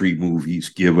Autry movies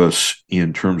give us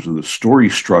in terms of the story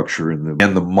structure and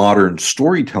the modern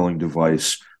storytelling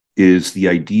device is the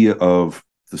idea of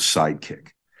the sidekick.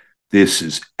 This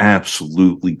is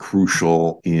absolutely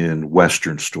crucial in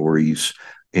Western stories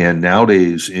and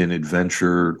nowadays in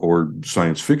adventure or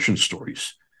science fiction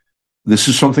stories. This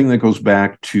is something that goes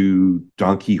back to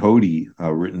Don Quixote,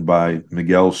 written by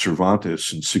Miguel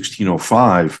Cervantes in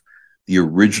 1605. The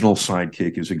original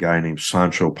sidekick is a guy named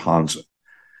Sancho Panza.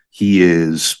 He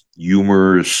is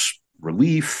humorous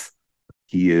relief.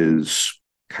 He is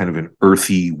kind of an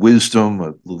earthy wisdom,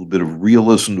 a little bit of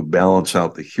realism to balance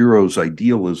out the hero's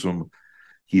idealism.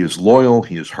 He is loyal.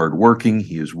 He is hardworking.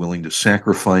 He is willing to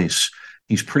sacrifice.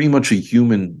 He's pretty much a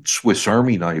human Swiss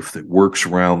Army knife that works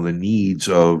around the needs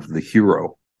of the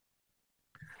hero.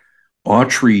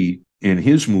 Autry, in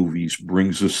his movies,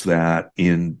 brings us that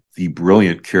in the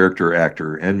brilliant character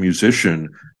actor and musician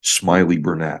Smiley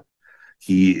Burnett.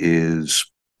 He is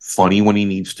funny when he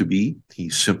needs to be.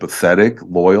 He's sympathetic,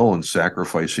 loyal, and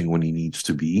sacrificing when he needs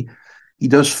to be. He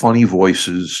does funny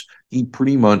voices. He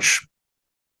pretty much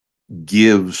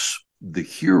gives the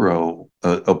hero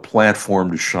a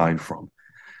platform to shine from.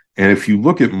 And if you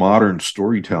look at modern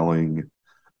storytelling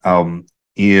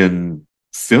in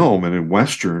film and in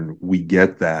Western, we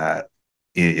get that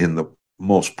in the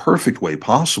most perfect way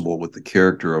possible with the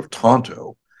character of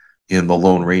Tonto in the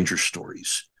Lone Ranger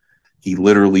stories. He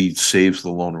literally saves the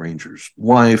Lone Ranger's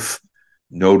life,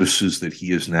 notices that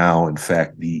he is now, in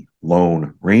fact, the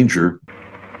Lone Ranger.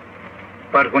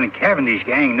 But when Cavendish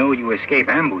gang know you escape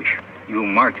ambush, you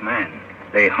marked man.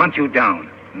 They hunt you down,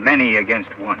 many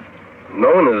against one.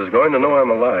 No one is going to know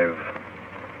I'm alive.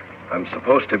 I'm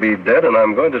supposed to be dead, and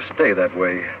I'm going to stay that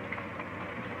way.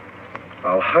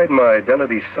 I'll hide my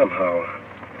identity somehow.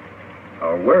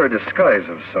 I'll wear a disguise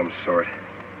of some sort.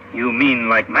 You mean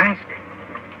like mask?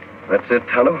 That's it,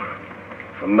 Tonto.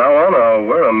 From now on, I'll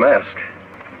wear a mask.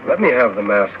 Let me have the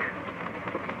mask.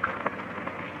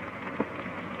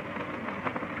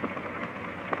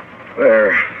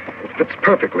 There. It fits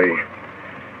perfectly.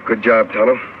 Good job,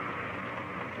 Tonto.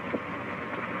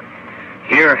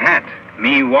 Here hat,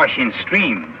 me wash in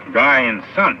stream, dry in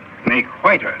sun, make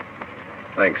whiter.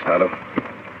 Thanks, Tonto.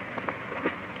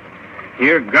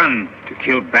 Here gun to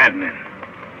kill bad men.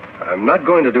 I'm not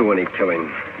going to do any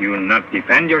killing. You'll not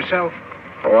defend yourself?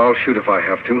 Oh, I'll shoot if I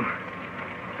have to.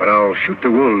 But I'll shoot to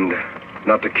wound,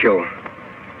 not to kill.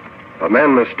 If a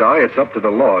man must die, it's up to the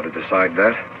law to decide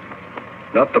that.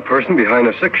 Not the person behind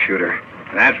a six-shooter.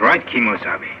 That's right,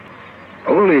 Kimosabe.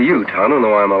 Only you, Tonto,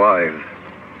 know I'm alive.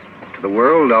 To the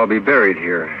world, I'll be buried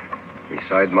here,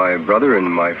 beside my brother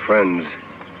and my friends,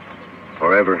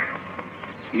 forever.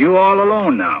 You all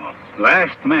alone now,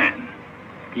 last man.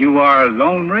 You are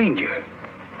Lone Ranger.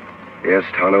 Yes,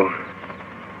 Tonto.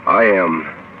 I am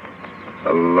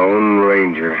a Lone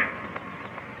Ranger.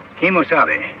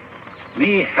 Kimosabe,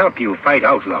 me help you fight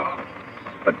outlaw.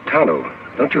 But Tonto,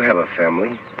 don't you have a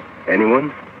family?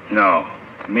 Anyone? No,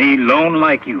 me lone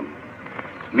like you.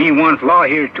 Me want law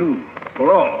here too,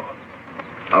 for all.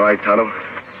 All right, Tonto.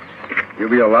 You'll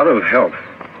be a lot of help.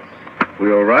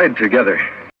 We'll ride together.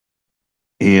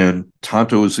 And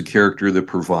Tonto is the character that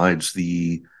provides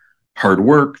the hard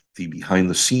work, the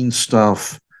behind-the-scenes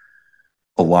stuff,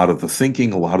 a lot of the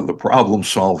thinking, a lot of the problem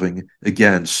solving,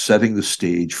 again, setting the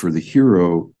stage for the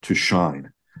hero to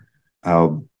shine.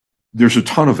 There's a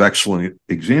ton of excellent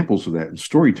examples of that in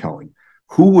storytelling.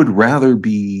 Who would rather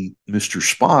be Mr.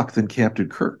 Spock than Captain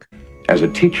Kirk? As a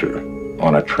teacher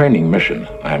on a training mission,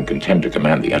 I am content to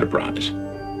command the Enterprise.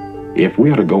 If we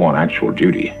are to go on actual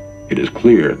duty, it is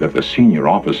clear that the senior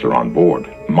officer on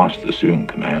board must assume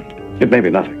command. It may be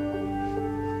nothing.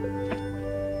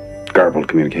 Garbled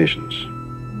communications.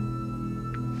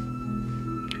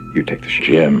 You take the ship.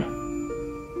 Jim,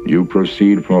 you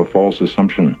proceed from a false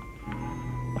assumption.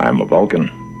 I am a Vulcan.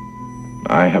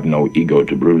 I have no ego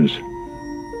to bruise.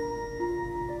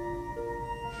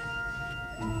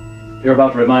 You're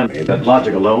about to remind me that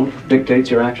logic alone dictates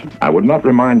your action. I would not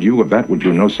remind you of that which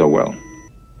you know so well.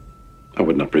 I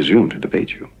would not presume to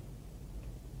debate you.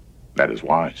 That is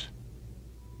wise.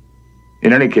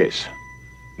 In any case,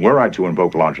 were I to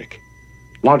invoke logic,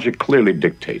 logic clearly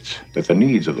dictates that the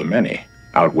needs of the many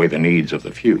outweigh the needs of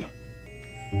the few.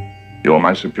 You are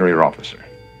my superior officer.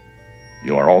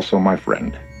 You are also my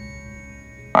friend.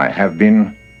 I have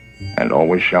been and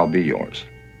always shall be yours.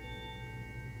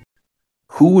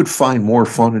 Who would find more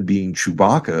fun in being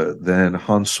Chewbacca than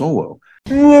Han Solo?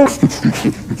 Laugh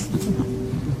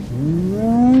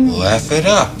it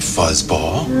up,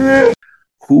 fuzzball.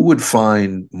 Who would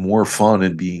find more fun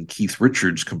in being Keith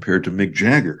Richards compared to Mick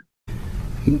Jagger?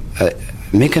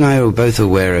 Mick and I were both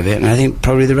aware of it, and I think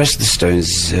probably the rest of the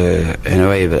Stones in a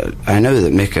way, but I know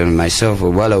that Mick and myself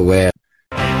were well aware.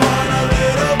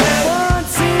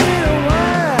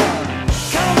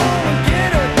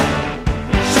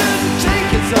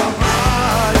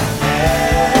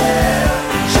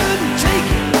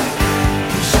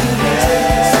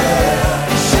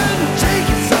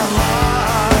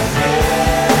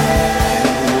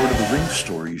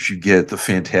 You get the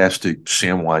fantastic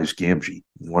Samwise Gamgee,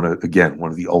 one of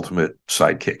the ultimate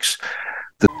sidekicks.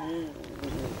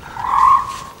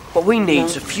 What we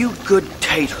need's a few good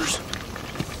taters.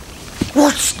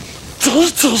 What's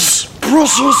taters,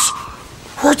 Brussels?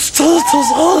 What's taters,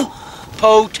 huh?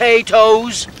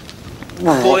 Potatoes.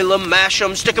 Boil them, mash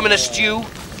them, stick them in a stew.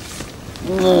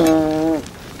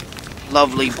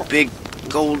 Lovely big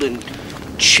golden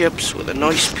chips with a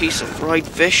nice piece of fried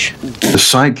fish. The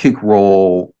sidekick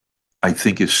role, I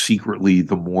think, is secretly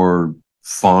the more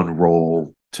fun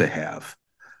role to have.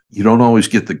 You don't always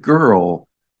get the girl,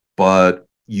 but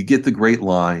you get the great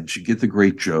lines, you get the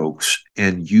great jokes,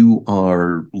 and you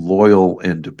are loyal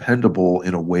and dependable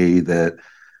in a way that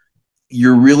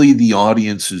you're really the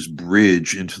audience's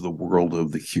bridge into the world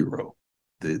of the hero.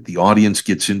 The audience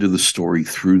gets into the story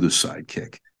through the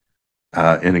sidekick.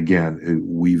 And again,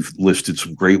 we've listed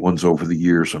some great ones over the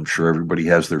years. I'm sure everybody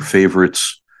has their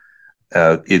favorites.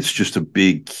 It's just a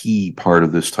big key part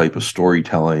of this type of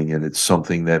storytelling, and it's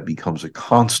something that becomes a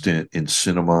constant in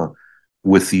cinema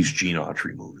with these Gene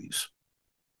Autry movies.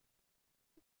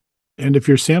 And if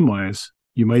you're Samwise,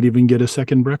 you might even get a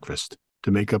second breakfast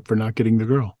to make up for not getting the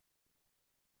girl.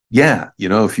 Yeah,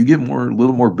 if you get a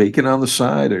little more bacon on the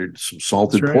side or some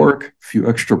salted pork, a few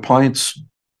extra pints.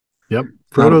 Yep.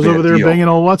 Frodo's over there banging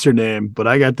on what's her name, but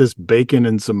I got this bacon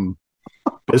and some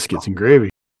biscuits and gravy.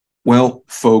 Well,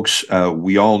 folks,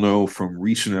 we all know from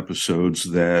recent episodes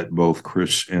that both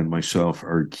Chris and myself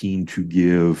are keen to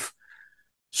give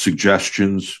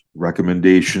suggestions,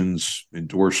 recommendations,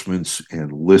 endorsements,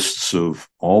 and lists of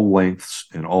all lengths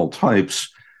and all types.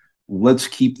 Let's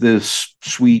keep this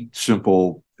sweet,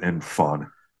 simple, and fun.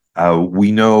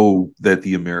 We know that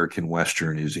the American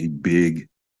Western is a big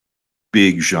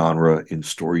genre in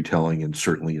storytelling and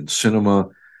certainly in cinema.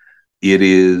 It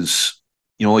is,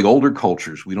 like older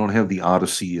cultures, we don't have the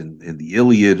Odyssey and the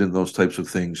Iliad and those types of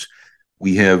things.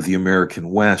 We have the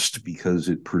American West because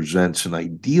it presents an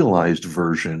idealized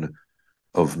version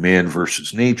of man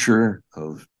versus nature,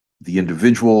 of the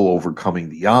individual overcoming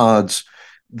the odds,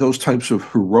 those types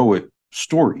of heroic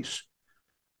stories.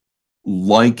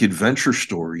 Like adventure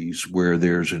stories where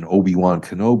there's an Obi-Wan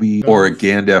Kenobi or a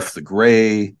Gandalf the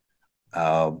Grey.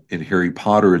 In Harry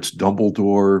Potter, it's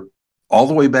Dumbledore. All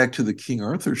the way back to the King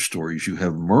Arthur stories, you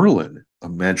have Merlin, a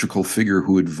magical figure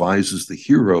who advises the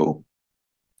hero.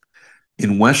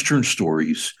 In Western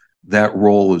stories, that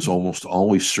role is almost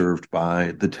always served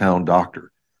by the town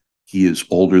doctor. He is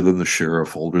older than the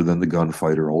sheriff, older than the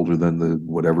gunfighter, older than the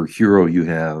whatever hero you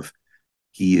have.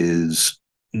 He is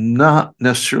not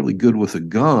necessarily good with a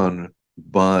gun,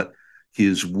 but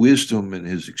his wisdom and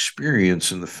his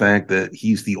experience and the fact that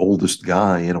he's the oldest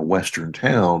guy in a Western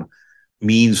town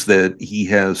means that he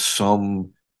has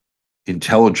some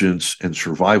intelligence and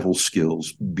survival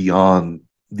skills beyond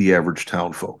the average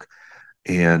townfolk.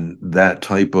 And that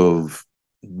type of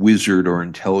wizard or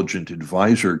intelligent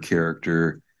advisor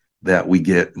character that we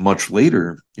get much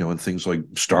later, in things like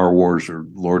Star Wars or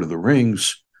Lord of the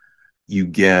Rings, you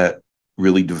get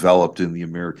really developed in the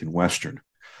American Western.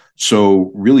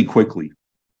 So really quickly,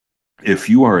 if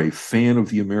you are a fan of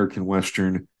the American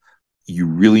Western, you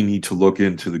really need to look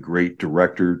into the great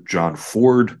director, John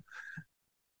Ford.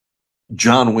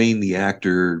 John Wayne, the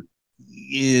actor,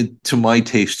 to my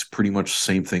taste, pretty much the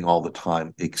same thing all the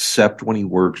time, except when he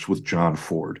works with John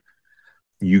Ford.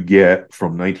 You get,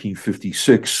 from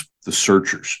 1956, The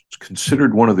Searchers. It's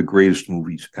considered one of the greatest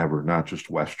movies ever, not just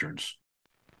Westerns.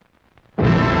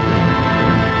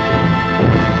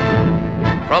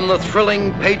 From the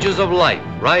thrilling pages of life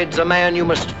rides a man you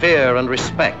must fear and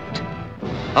respect.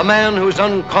 A man whose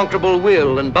unconquerable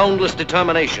will and boundless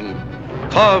determination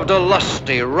carved a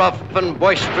lusty, rough, and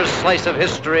boisterous slice of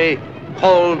history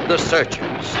called The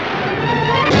Searchers.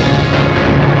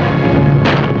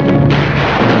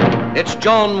 It's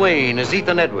John Wayne as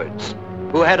Ethan Edwards,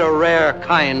 who had a rare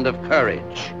kind of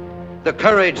courage. The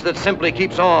courage that simply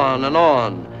keeps on and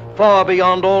on, far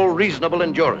beyond all reasonable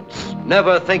endurance,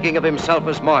 never thinking of himself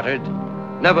as martyred,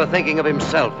 never thinking of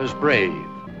himself as brave.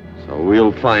 So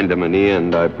we'll find him in the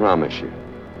end, I promise you.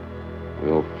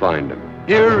 We'll find him.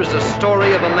 Here is a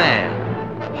story of a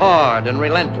man, hard and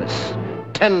relentless,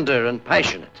 tender and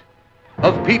passionate,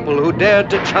 of people who dared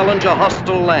to challenge a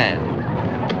hostile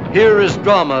land. Here is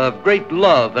drama of great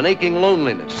love and aching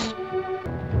loneliness.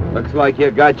 Looks like you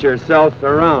got yourself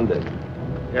surrounded.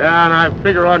 Yeah, and I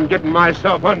figure on getting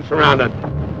myself unsurrounded.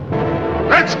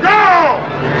 Let's go!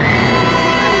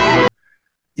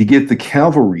 You get the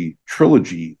Cavalry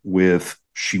trilogy with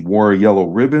She Wore a Yellow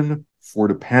Ribbon,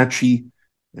 Fort Apache,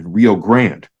 and Rio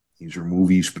Grande. These are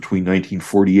movies between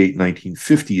 1948 and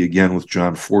 1950, again with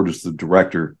John Ford as the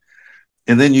director.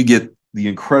 And then you get the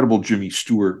incredible Jimmy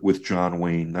Stewart with John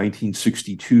Wayne,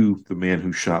 1962, The Man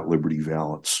Who Shot Liberty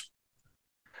Valance.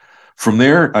 From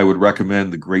there, I would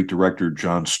recommend the great director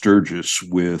John Sturges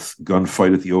with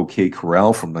Gunfight at the OK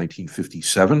Corral from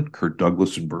 1957, Kirk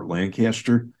Douglas and Burt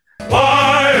Lancaster.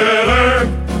 Wyatt,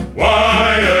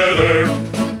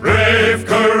 brave,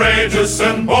 courageous,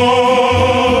 and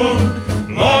bold.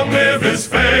 Long live his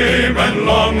fame, and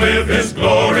long live his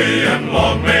glory, and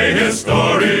long may his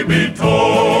story be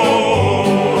told.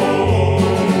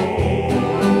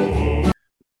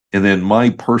 And then my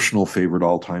personal favorite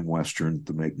all-time Western,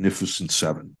 The Magnificent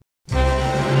Seven.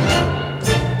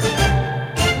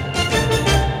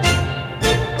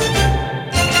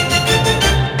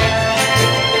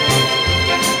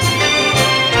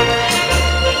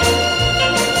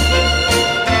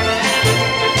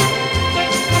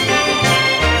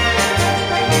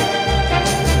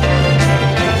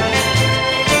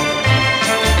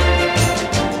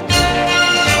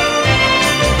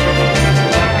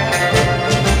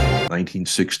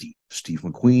 1960. Steve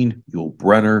McQueen, Yul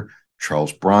Brynner,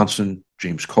 Charles Bronson,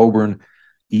 James Coburn.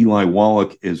 Eli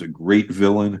Wallach is a great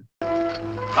villain.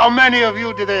 How many of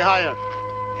you did they hire?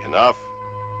 Enough.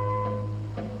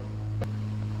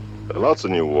 There are lots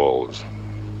of new walls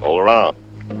all around.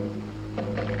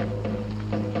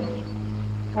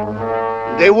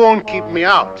 They won't keep me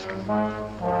out.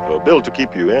 They're built to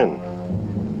keep you in.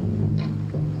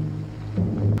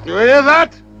 You hear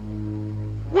that?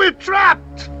 We're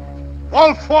trapped!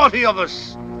 All 40 of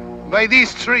us, by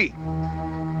these 3.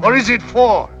 Or is it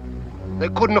 4? They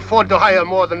couldn't afford to hire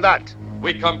more than that.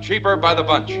 We come cheaper by the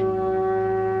bunch.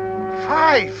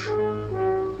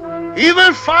 5.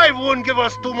 Even 5 wouldn't give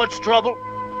us too much trouble.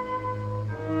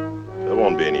 There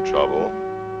won't be any trouble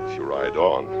if you ride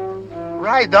on.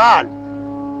 Ride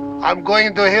on. I'm going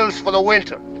into the hills for the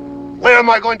winter. Where am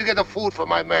I going to get the food for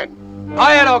my men?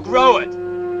 Hire or grow it.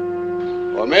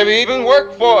 Or maybe even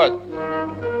work for it.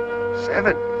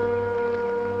 7.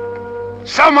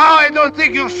 Somehow I don't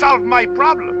think you've solved my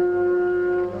problem.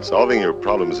 Solving your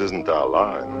problems isn't our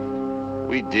line.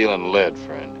 We deal in lead,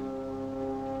 friend.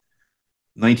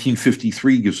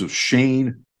 1953 gives us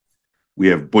Shane. We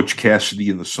have Butch Cassidy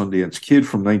and the Sundance Kid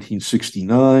from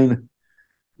 1969.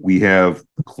 We have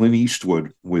Clint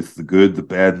Eastwood with The Good, the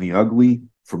Bad, and the Ugly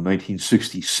from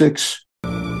 1966.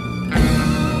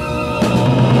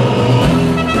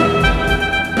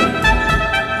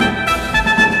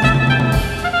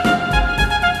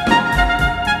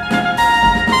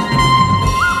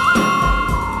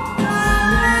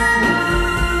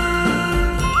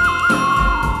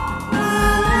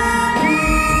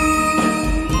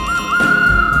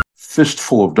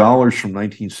 Fistful of Dollars from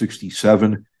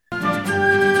 1967.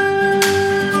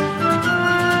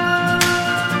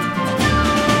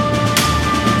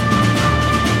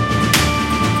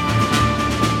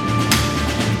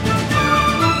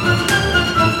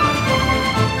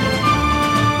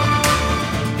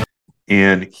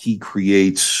 And he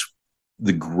creates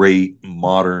the great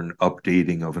modern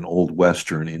updating of an old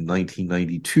Western in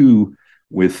 1992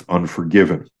 with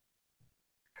Unforgiven.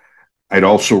 I'd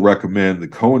also recommend the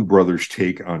Coen brothers'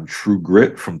 take on True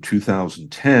Grit from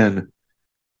 2010,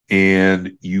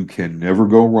 and You Can Never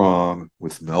Go Wrong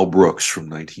with Mel Brooks from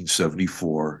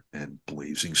 1974 and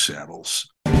Blazing Saddles.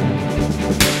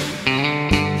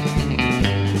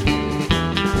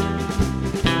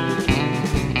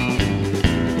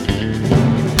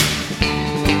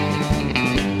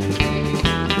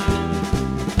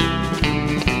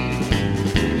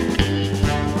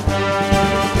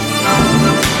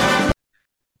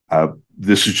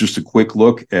 This is just a quick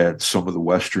look at some of the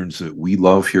Westerns that we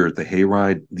love here at the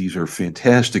Hayride. These are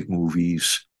fantastic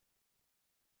movies.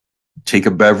 Take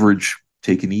a beverage,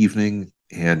 take an evening,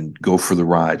 and go for the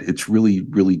ride. It's really,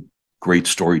 really great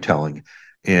storytelling.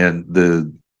 And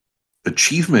the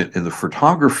achievement in the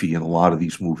photography in a lot of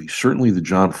these movies, certainly the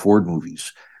John Ford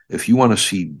movies, if you want to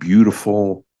see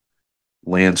beautiful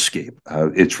landscape,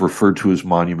 it's referred to as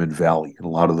Monument Valley. And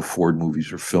a lot of the Ford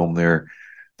movies are filmed there.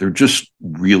 They're just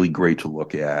really great to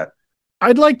look at.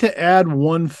 I'd like to add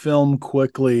one film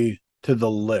quickly to the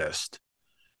list,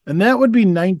 and that would be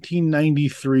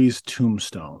 1993's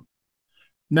Tombstone.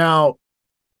 Now,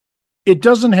 it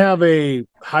doesn't have a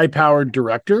high-powered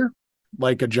director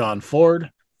like a John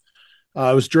Ford.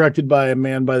 It was directed by a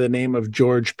man by the name of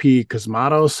George P.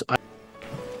 Cosmatos.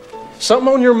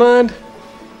 Something on your mind?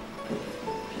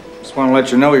 Just want to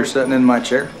let you know you're sitting in my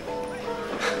chair.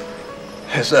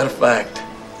 Is that a fact?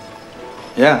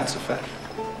 Yeah, it's a fact.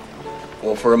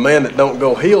 Well, for a man that don't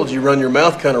go heeled, you run your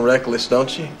mouth kind of reckless,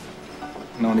 don't you?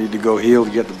 No need to go heeled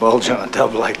to get the bulge on a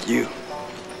tub like you.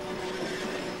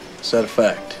 Is that a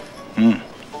fact?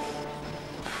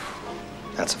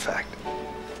 That's a fact.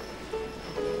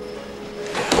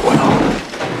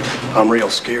 Well, I'm real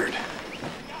scared.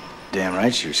 Damn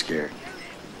right you're scared.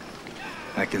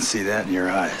 I can see that in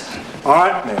your eyes. All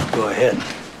right, now. Go ahead.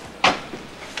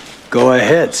 Go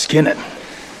ahead, skin it.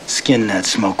 Skin that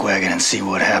smoke wagon and see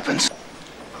what happens.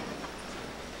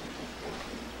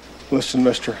 Listen,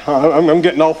 mister, I'm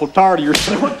getting awful tired of your...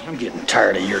 I'm getting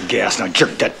tired of your gas. Now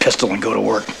jerk that pistol and go to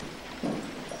work.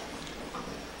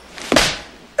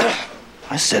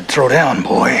 I said throw down,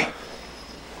 boy.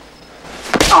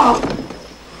 Oh.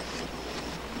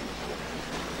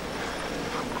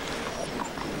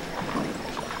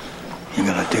 You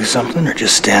gonna do something or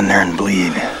just stand there and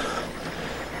bleed?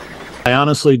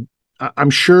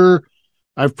 I'm sure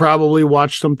I've probably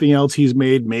watched something else he's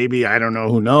made. Maybe, I don't know,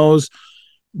 who knows.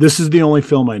 This is the only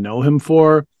film I know him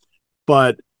for,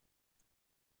 but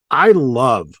I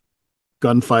love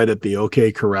Gunfight at the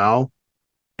OK Corral,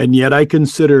 and yet I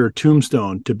consider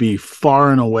Tombstone to be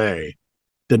far and away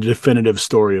the definitive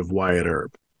story of Wyatt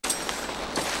Earp.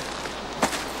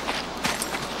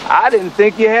 I didn't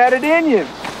think you had it in you.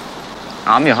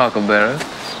 I'm your huckleberry.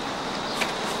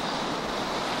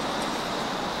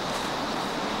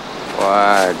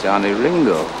 Why, Johnny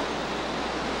Ringo,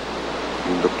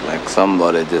 you look like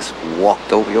somebody just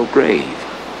walked over your grave.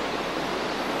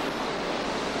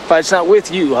 Fight's not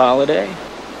with you, Holiday.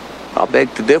 I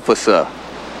beg to differ, sir.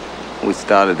 We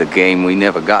started a game we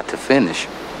never got to finish.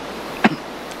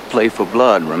 Play for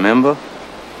blood, remember?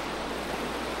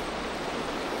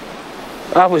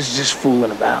 I was just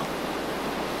fooling about.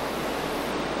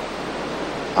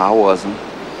 I wasn't.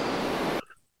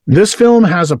 This film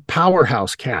has a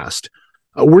powerhouse cast.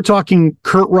 We're talking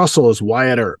Kurt Russell as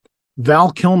Wyatt Earp,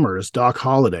 Val Kilmer as Doc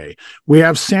Holliday. We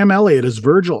have Sam Elliott as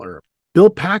Virgil Earp, Bill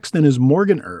Paxton as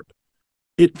Morgan Earp.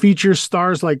 It features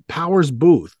stars like Powers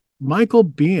Booth, Michael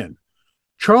Biehn.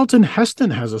 Charlton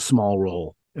Heston has a small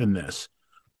role in this.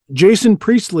 Jason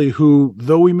Priestley, who,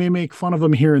 though we may make fun of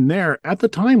him here and there, at the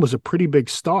time was a pretty big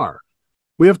star.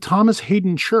 We have Thomas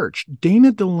Hayden Church,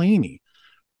 Dana Delaney,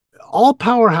 all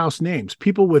powerhouse names,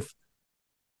 people with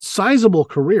sizable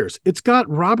careers. It's got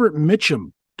Robert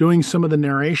Mitchum doing some of the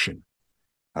narration.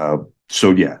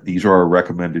 So yeah, these are our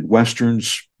recommended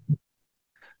Westerns.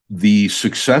 The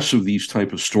success of these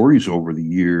type of stories over the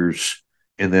years,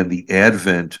 and then the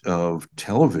advent of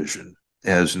television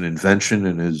as an invention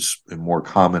and as a more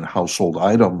common household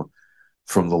item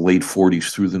from the late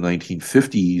 40s through the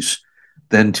 1950s,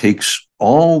 then takes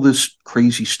all this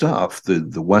crazy stuff, the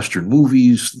Western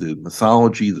movies, the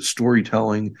mythology, the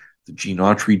storytelling, the Gene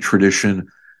Autry tradition,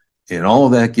 and all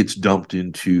of that gets dumped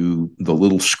into the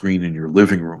little screen in your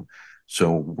living room.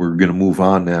 So we're going to move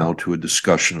on now to a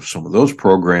discussion of some of those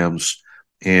programs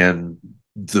and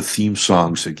the theme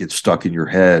songs that get stuck in your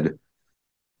head,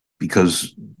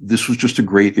 because this was just a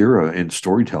great era in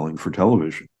storytelling for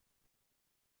television.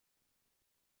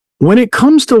 When it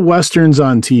comes to Westerns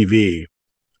on TV,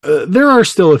 there are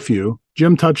still a few.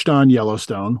 Jim touched on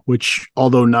Yellowstone, which,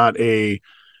 although not a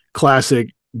classic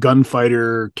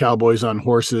gunfighter, cowboys on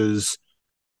horses,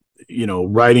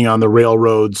 riding on the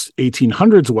railroads,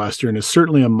 1800s Western, is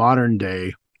certainly a modern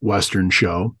day Western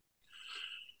show.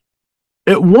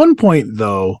 At one point,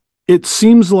 though, it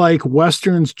seems like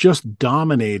Westerns just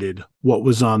dominated what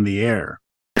was on the air.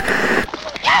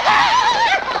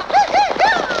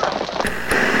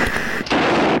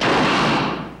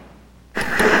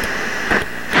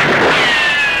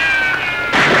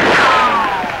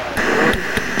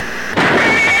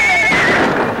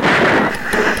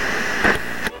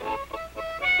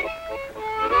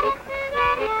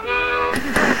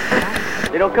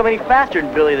 They don't come any faster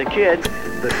than Billy the Kid.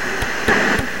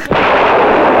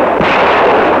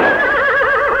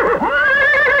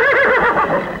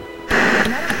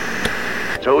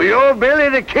 So you're Billy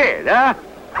the Kid, huh?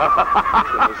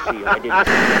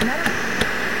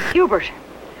 Hubert,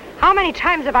 how many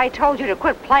times have I told you to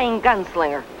quit playing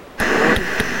gunslinger?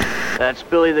 That's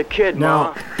Billy the Kid, Now, Ma.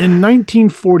 in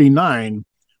 1949,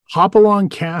 Hopalong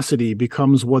Cassidy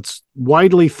becomes what's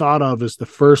widely thought of as the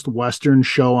first Western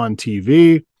show on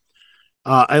TV.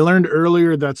 I learned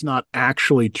earlier that's not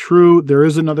actually true. There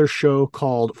is another show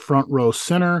called Front Row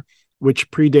Center, which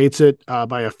predates it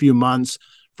by a few months.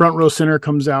 Front Row Center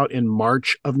comes out in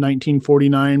March of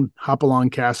 1949, Hopalong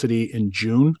Cassidy in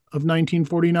June of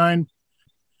 1949.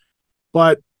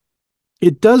 But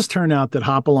it does turn out that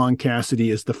Hopalong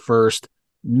Cassidy is the first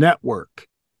network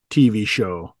TV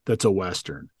show that's a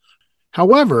Western.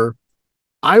 However,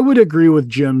 I would agree with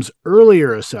Jim's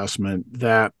earlier assessment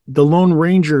that The Lone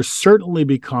Ranger certainly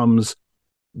becomes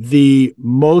the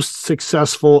most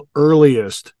successful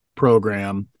earliest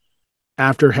program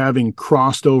after having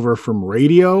crossed over from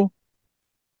radio.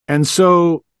 And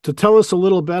so, to tell us a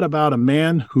little bit about a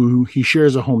man who he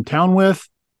shares a hometown with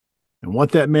and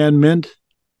what that man meant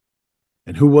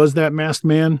and who was that masked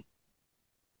man,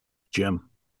 Jim.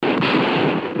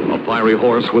 A fiery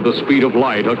horse with the speed of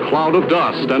light, a cloud of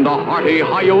dust, and a hearty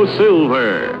hi-yo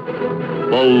silver.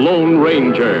 The Lone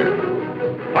Ranger.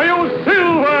 Hi-yo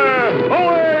silver!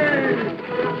 Away!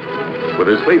 With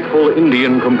his faithful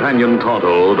Indian companion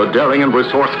Tonto, the daring and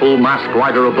resourceful masked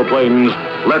rider of the plains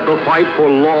led the fight for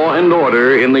law and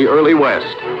order in the early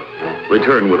West.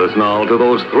 Return with us now to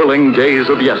those thrilling days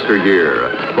of yesteryear.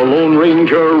 The Lone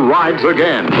Ranger rides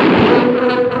again.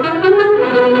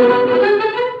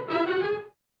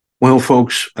 Well,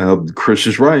 folks, Chris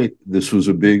is right. This was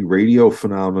a big radio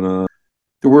phenomenon.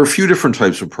 There were a few different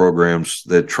types of programs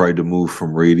that tried to move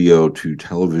from radio to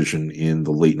television in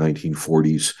the late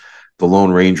 1940s. The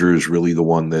Lone Ranger is really the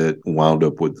one that wound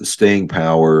up with the staying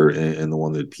power and the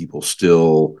one that people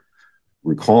still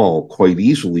recall quite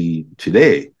easily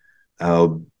today.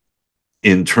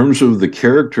 In terms of the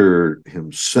character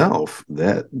himself,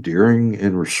 that daring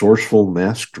and resourceful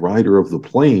masked rider of the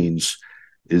plains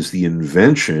is the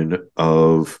invention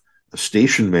of a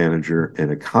station manager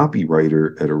and a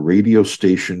copywriter at a radio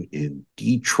station in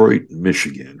Detroit,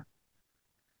 Michigan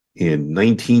in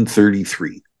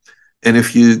 1933. And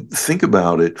if you think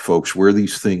about it, folks, where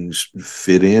these things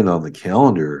fit in on the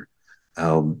calendar,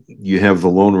 you have the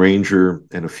Lone Ranger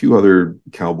and a few other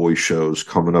cowboy shows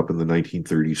coming up in the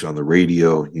 1930s on the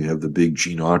radio. You have the big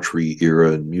Gene Autry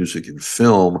era in music and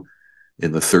film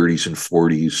in the 30s and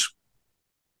 40s.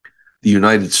 The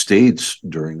United States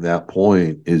during that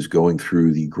point is going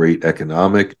through the Great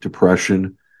Economic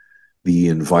Depression, the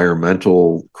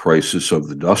environmental crisis of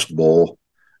the Dust Bowl,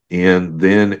 and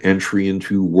then entry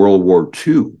into World War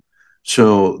II.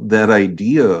 So that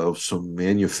idea of some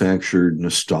manufactured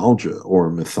nostalgia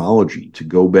or mythology to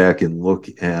go back and look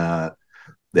at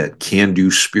that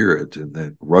can-do spirit and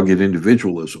that rugged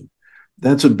individualism,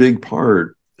 that's a big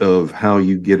part of how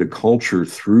you get a culture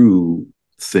through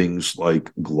things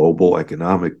like global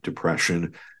economic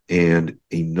depression and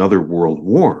another world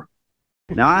war.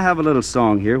 Now, I have a little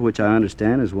song here, which I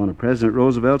understand is one of President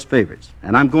Roosevelt's favorites,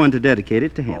 and I'm going to dedicate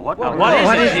it to him. What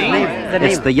is the name?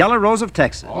 It's The Yellow Rose of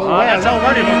Texas.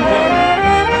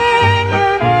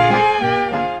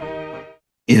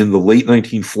 In the late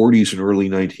 1940s and early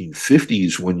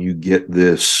 1950s, when you get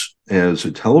this as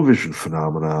a television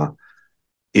phenomena,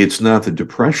 it's not the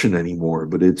Depression anymore,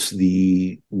 but it's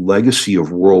the legacy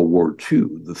of World War II,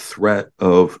 the threat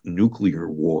of nuclear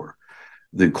war,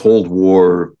 the Cold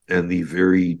War, and the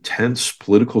very tense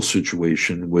political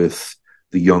situation with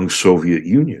the young Soviet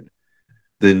Union.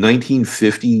 The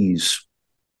 1950s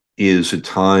is a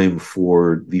time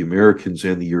for the Americans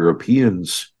and the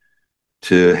Europeans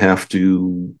to have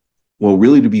to, well,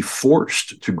 really to be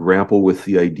forced to grapple with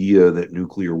the idea that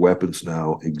nuclear weapons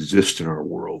now exist in our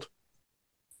world.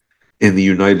 In the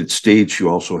United States, you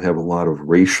also have a lot of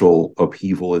racial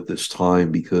upheaval at this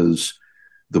time because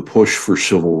the push for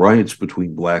civil rights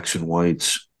between blacks and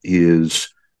whites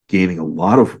is gaining a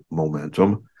lot of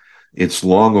momentum. It's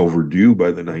long overdue by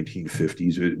the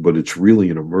 1950s, but it's really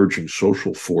an emerging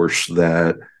social force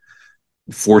that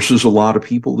forces a lot of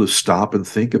people to stop and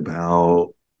think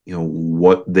about, you know,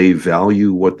 what they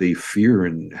value, what they fear,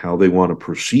 and how they want to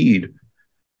proceed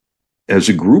as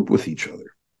a group with each other.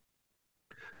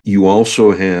 You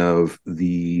also have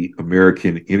the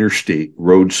American interstate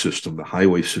road system, the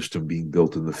highway system being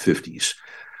built in the 50s.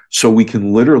 So we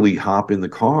can literally hop in the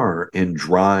car and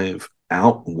drive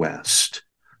out west,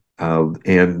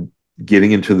 and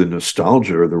getting into the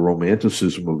nostalgia or the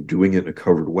romanticism of doing it in a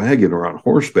covered wagon or on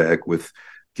horseback with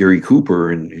Gary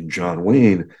Cooper and John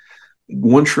Wayne.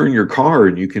 Once you're in your car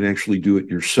and you can actually do it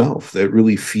yourself, that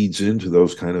really feeds into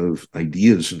those kind of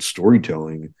ideas and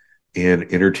storytelling and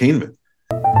entertainment.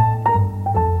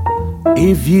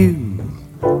 If you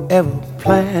ever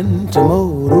plan to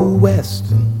motor west,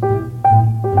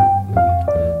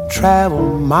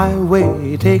 travel my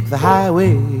way, take the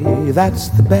highway, that's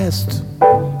the best.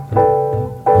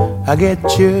 I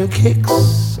get your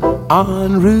kicks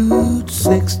on Route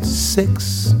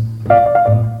 66.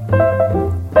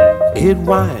 It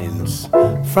winds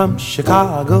from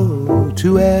Chicago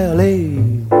to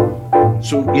LA.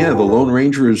 So, yeah, the Lone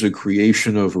Ranger is a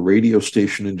creation of a radio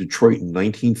station in Detroit in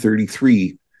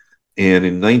 1933. And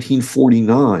in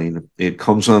 1949, it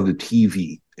comes onto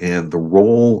TV. And the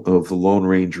role of the Lone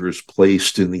Ranger is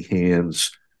placed in the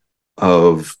hands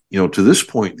of, you know, to this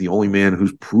point, the only man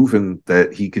who's proven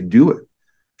that he could do it.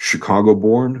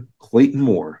 Chicago-born Clayton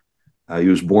Moore. He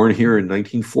was born here in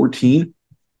 1914.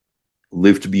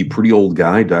 Lived to be a pretty old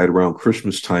guy, died around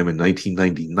Christmas time in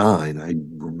 1999. I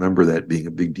remember that being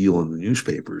a big deal in the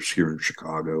newspapers here in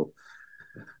Chicago.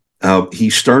 He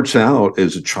starts out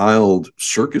as a child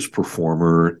circus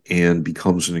performer and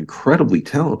becomes an incredibly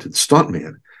talented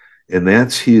stuntman. And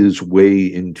that's his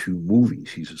way into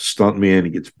movies. He's a stuntman. He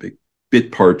gets big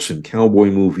bit parts in cowboy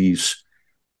movies.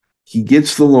 He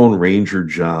gets the Lone Ranger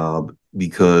job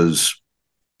because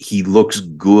he looks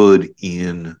good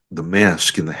in the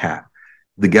mask and the hat.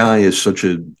 The guy is such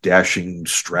a dashing,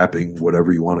 strapping,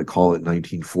 whatever you want to call it,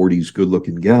 1940s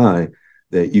good-looking guy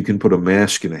that you can put a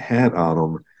mask and a hat on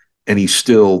him, and he's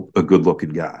still a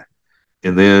good-looking guy.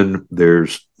 And then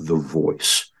there's the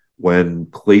voice. When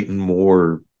Clayton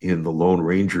Moore in the Lone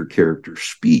Ranger character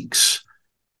speaks,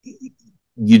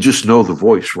 you just know the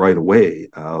voice right away.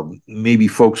 Maybe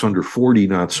folks under 40,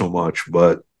 not so much,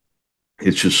 but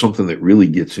it's just something that really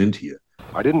gets into you.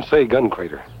 I didn't say gun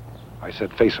crater. I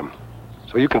said face him.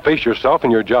 So you can face yourself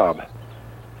and your job.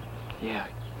 Yeah.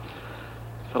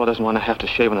 Fellow doesn't want to have to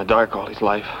shave in the dark all his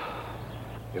life.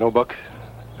 You know, Buck,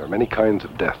 there are many kinds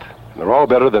of death, and they're all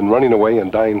better than running away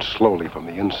and dying slowly from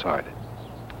the inside.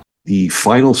 The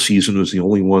final season was the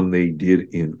only one they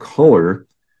did in color,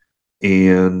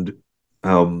 and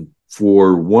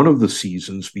for one of the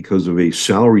seasons, because of a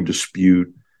salary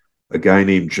dispute, a guy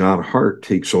named John Hart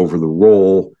takes over the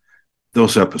role.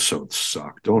 Those episodes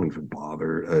suck. Don't even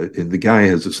bother. And the guy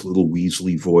has this little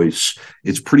Weasley voice.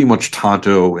 It's pretty much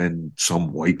Tonto and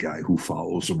some white guy who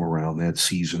follows him around that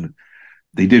season.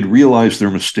 They did realize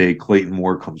their mistake. Clayton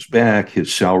Moore comes back.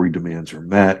 His salary demands are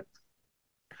met.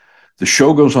 The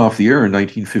show goes off the air in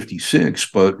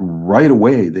 1956, but right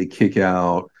away they kick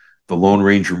out the Lone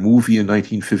Ranger movie in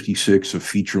 1956, a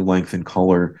feature length in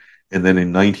color. And then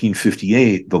in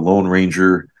 1958, the Lone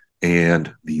Ranger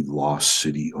and the Lost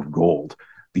City of Gold.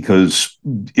 Because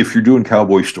if you're doing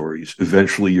cowboy stories,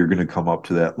 eventually you're going to come up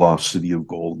to that Lost City of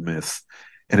Gold myth,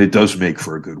 and it does make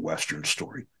for a good Western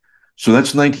story. So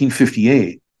that's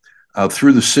 1958.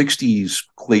 Through the 60s,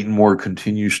 Clayton Moore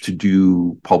continues to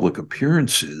do public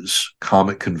appearances,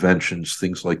 comic conventions,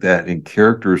 things like that, in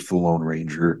characters the Lone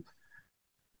Ranger.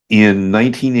 In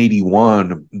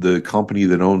 1981, the company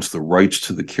that owns the rights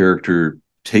to the character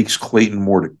takes Clayton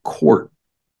Moore to court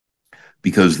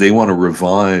because they want to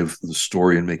revive the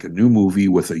story and make a new movie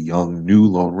with a young, new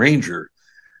Lone Ranger.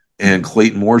 And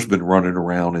Clayton Moore's been running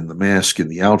around in the mask and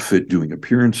the outfit doing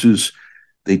appearances.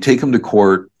 They take him to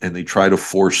court and they try to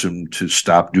force him to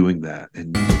stop doing that.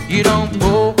 And you don't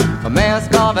pull a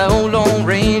mask off an old Lone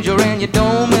Ranger, and you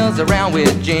don't mess around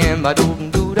with Jim. Give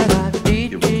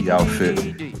him the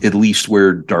outfit, at least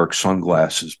wear dark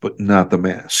sunglasses, but not the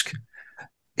mask.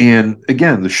 And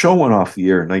again, the show went off the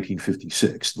air in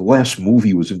 1956. The last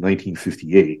movie was in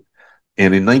 1958.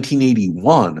 And in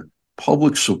 1981,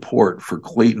 public support for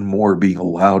Clayton Moore being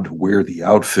allowed to wear the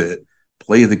outfit,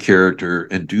 play the character,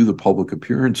 and do the public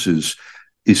appearances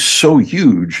is so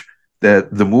huge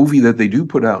that the movie that they do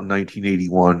put out in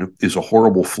 1981 is a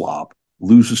horrible flop,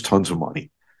 loses tons of money.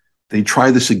 They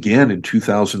try this again in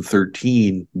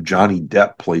 2013. Johnny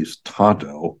Depp plays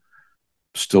Tonto.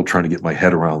 Still trying to get my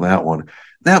head around that one.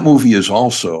 That movie is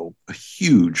also a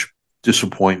huge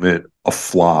disappointment, a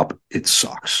flop. It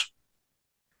sucks.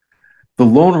 The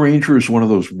Lone Ranger is one of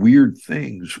those weird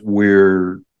things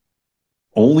where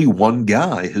only one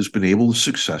guy has been able to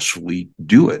successfully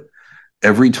do it.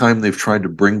 Every time they've tried to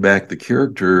bring back the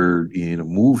character in a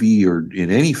movie or in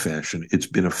any fashion, it's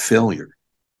been a failure.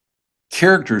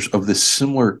 Characters of this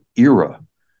similar era,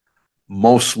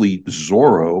 mostly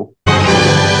Zorro.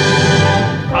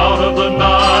 Out of the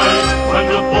night, when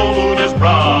the full moon is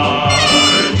bright,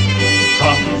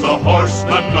 comes a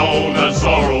horseman known as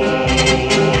Zorro.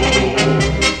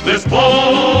 This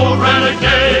bold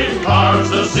renegade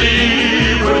carves the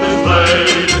sea with his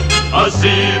blade, a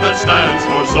sea that stands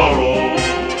for Zorro.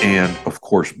 And, of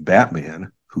course,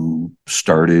 Batman, who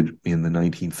started in the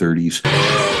 1930s.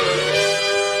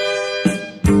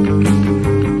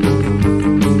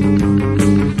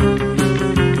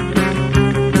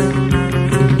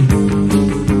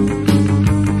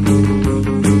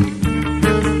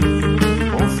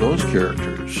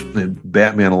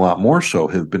 Batman a lot more so,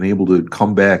 have been able to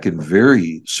come back in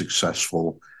very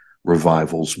successful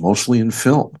revivals, mostly in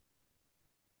film.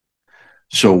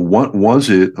 So what was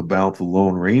it about the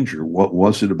Lone Ranger? What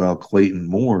was it about Clayton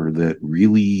Moore that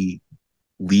really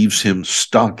leaves him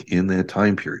stuck in that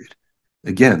time period?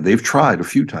 Again, they've tried a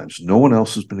few times. No one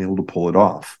else has been able to pull it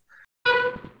off.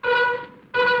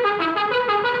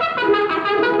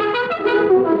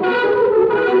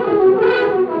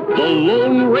 The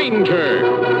Lone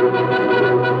Ranger.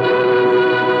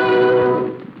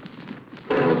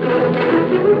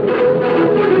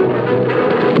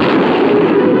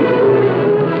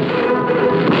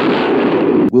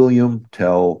 William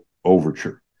Tell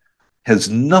Overture has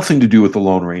nothing to do with the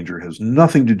Lone Ranger, has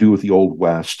nothing to do with the Old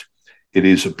West. It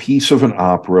is a piece of an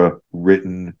opera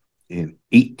written in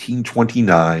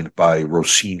 1829 by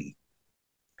Rossini.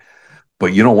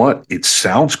 But you know what? It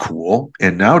sounds cool.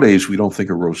 And nowadays we don't think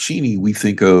of Rossini. We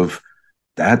think of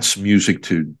that's music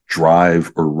to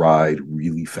drive or ride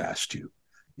really fast to.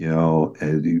 You know,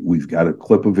 and we've got a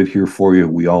clip of it here for you.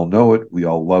 We all know it. We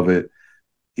all love it.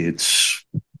 It's,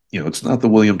 you know, it's not the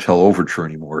William Tell Overture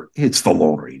anymore. It's the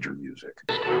Lone Ranger music.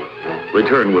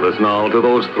 Return with us now to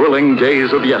those thrilling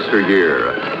days of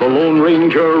yesteryear. The Lone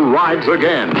Ranger rides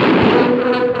again.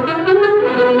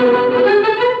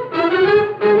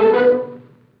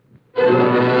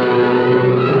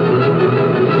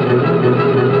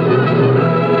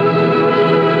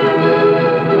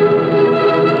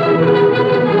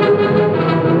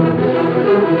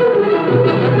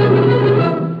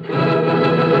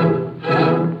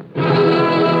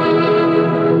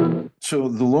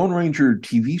 Ranger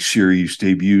TV series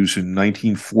debuts in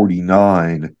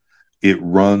 1949. It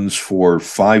runs for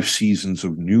 5 seasons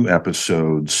of new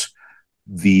episodes.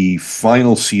 The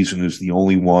final season is the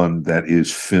only one that is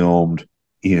filmed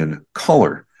in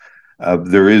color.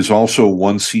 There is also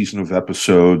one season of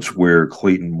episodes where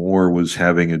Clayton Moore was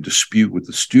having a dispute with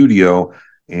the studio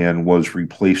and was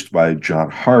replaced by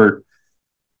John Hart.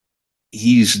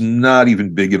 He's not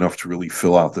even big enough to really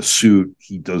fill out the suit.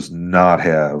 He does not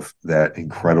have that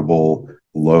incredible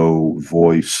low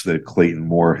voice that Clayton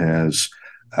Moore has.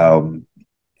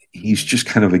 He's just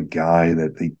kind of a guy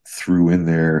that they threw in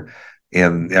there.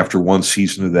 And after one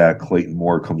season of that, Clayton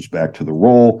Moore comes back to the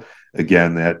role.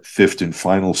 Again, that 5th and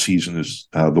final season is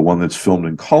the one that's filmed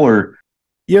in color.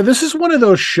 Yeah, this is one of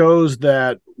those shows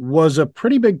that was a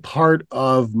pretty big part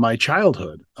of my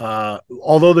childhood.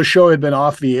 Although the show had been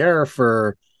off the air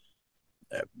for,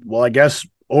 well, I guess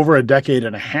over a decade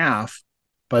and a half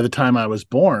by the time I was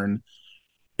born,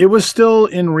 it was still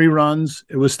in reruns.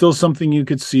 It was still something you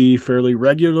could see fairly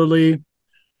regularly.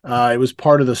 It was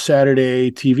part of the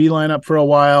Saturday TV lineup for a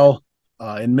while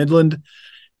in Midland.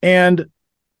 And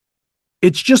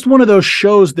it's just one of those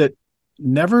shows that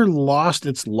never lost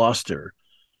its luster.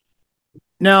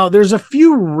 Now, there's a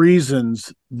few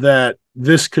reasons that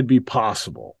this could be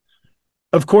possible.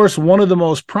 Of course, one of the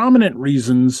most prominent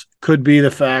reasons could be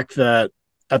the fact that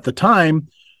at the time,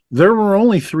 there were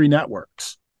only 3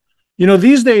 networks. You know,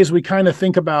 these days we kind of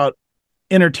think about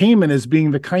entertainment as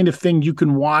being the kind of thing you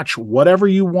can watch whatever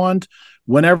you want,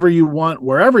 whenever you want,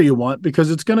 wherever you want, because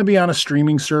it's going to be on a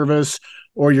streaming service,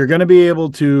 or you're going to be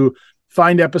able to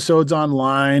find episodes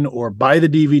online or buy the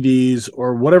DVDs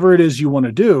or whatever it is you want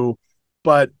to do.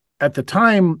 But at the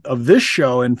time of this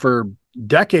show and for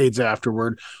decades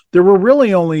afterward, there were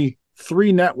really only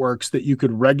 3 networks that you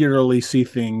could regularly see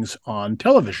things on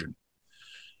television.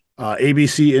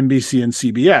 ABC, NBC, and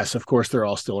CBS. Of course, they're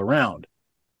all still around.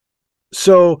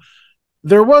 So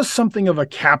there was something of a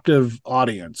captive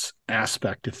audience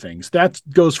aspect to things. That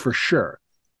goes for sure.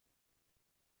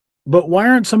 But why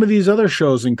aren't some of these other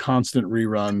shows in constant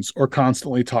reruns or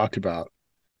constantly talked about?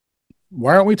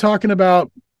 Why aren't we talking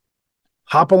about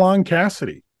Hopalong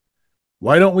Cassidy?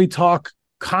 Why don't we talk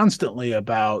constantly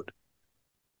about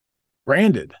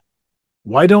Branded?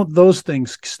 Why don't those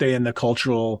things stay in the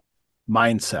cultural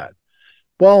mindset?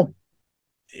 Well,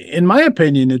 in my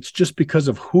opinion, it's just because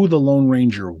of who the Lone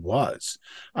Ranger was.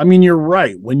 I mean, you're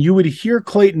right. When you would hear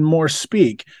Clayton Moore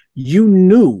speak, you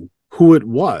knew who it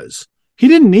was. He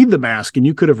didn't need the mask, and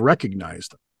you could have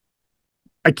recognized him.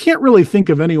 I can't really think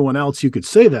of anyone else you could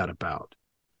say that about.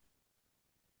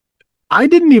 I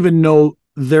didn't even know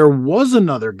there was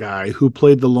another guy who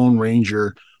played the Lone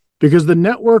Ranger, because the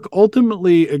network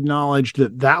ultimately acknowledged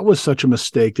that that was such a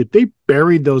mistake that they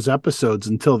buried those episodes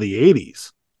until the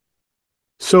 80s.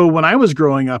 So when I was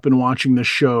growing up and watching this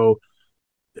show,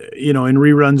 you know, in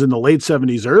reruns in the late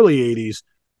 70s, early 80s,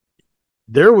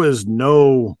 there was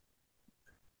no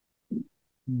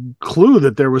clue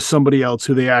that there was somebody else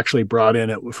who they actually brought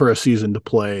in for a season to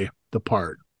play the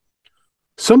part.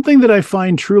 Something that I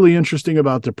find truly interesting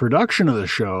about the production of the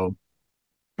show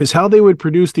is how they would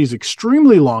produce these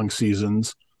extremely long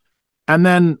seasons and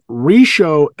then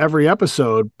re-show every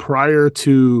episode prior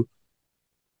to,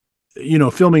 you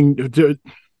know, filming.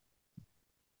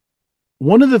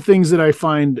 One of the things that I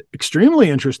find extremely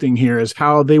interesting here is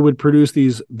how they would produce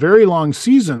these very long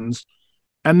seasons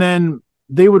and then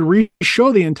they would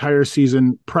re-show the entire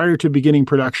season prior to beginning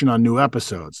production on new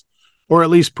episodes, or at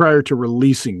least prior to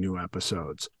releasing new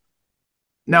episodes.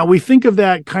 Now, we think of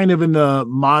that kind of in the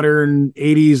modern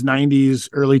 80s, 90s,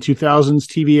 early 2000s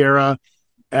TV era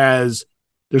as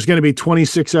there's going to be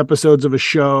 26 episodes of a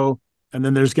show, and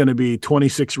then there's going to be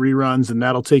 26 reruns, and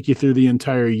that'll take you through the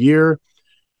entire year.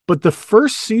 But the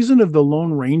first season of The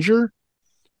Lone Ranger,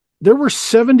 there were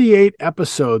 78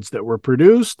 episodes that were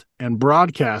produced and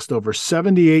broadcast over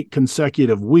 78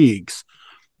 consecutive weeks.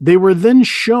 They were then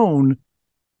shown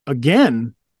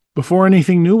again before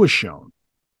anything new was shown.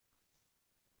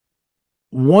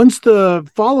 Once the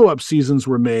follow-up seasons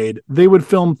were made, they would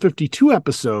film 52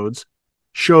 episodes,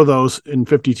 show those in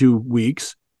 52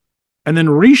 weeks, and then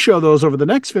re-show those over the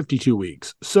next 52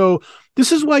 weeks. So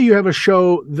this is why you have a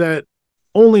show that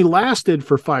only lasted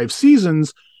for 5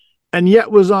 seasons and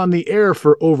yet was on the air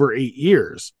for over 8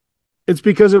 years. It's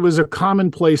because it was a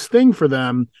commonplace thing for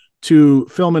them to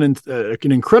film an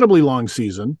incredibly long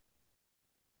season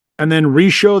and then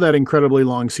re-show that incredibly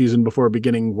long season before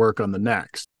beginning work on the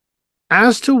next.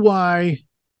 As to why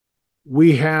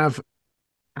we have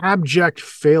abject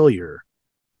failure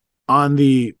on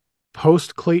the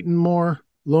post-Clayton Moore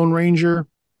Lone Ranger,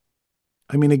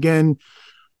 I mean, again,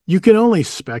 you can only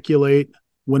speculate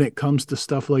when it comes to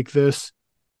stuff like this.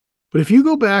 But if you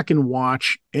go back and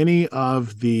watch any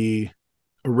of the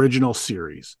original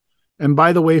series, and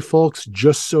by the way, folks,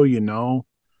 just so you know,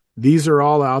 these are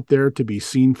all out there to be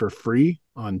seen for free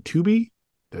on Tubi.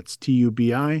 That's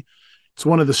Tubi. It's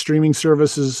one of the streaming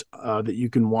services that you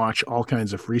can watch all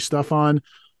kinds of free stuff on.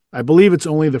 I believe it's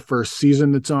only the first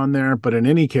season that's on there, but in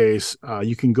any case,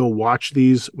 you can go watch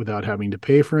these without having to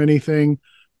pay for anything.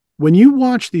 When you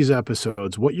watch these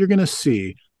episodes, what you're going to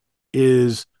see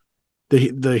is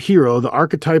the hero, the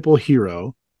archetypal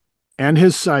hero, and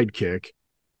his sidekick.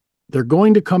 They're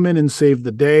going to come in and save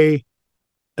the day,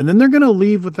 and then they're going to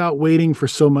leave without waiting for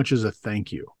so much as a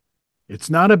thank you. It's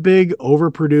not a big,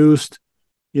 overproduced,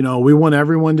 we want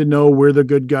everyone to know we're the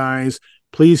good guys.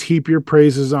 Please heap your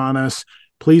praises on us.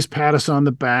 Please pat us on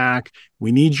the back.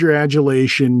 We need your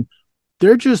adulation.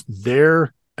 They're just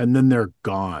there, and then they're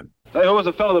gone. Say, who was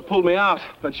the fellow that pulled me out?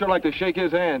 I'd sure like to shake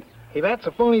his hand. Hey, that's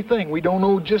a funny thing. We don't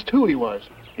know just who he was.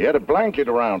 He had a blanket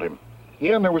around him.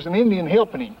 Yeah, and there was an Indian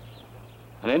helping him.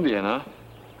 An Indian, huh?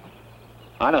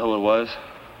 I know who it was.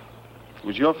 It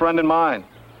was your friend and mine.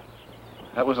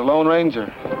 That was the Lone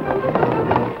Ranger.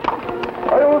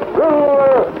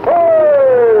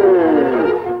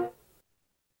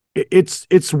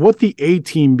 It's what the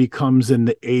A-Team becomes in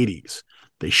the 80s.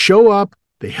 They show up,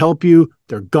 they help you,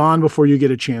 they're gone before you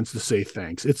get a chance to say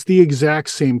thanks. It's the exact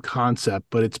same concept,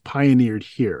 but it's pioneered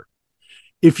here.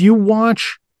 If you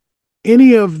watch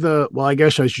any of I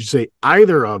guess I should say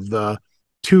either of the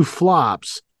two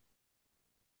flops,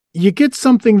 you get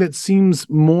something that seems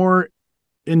more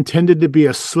intended to be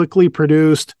a slickly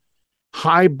produced,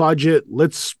 high budget,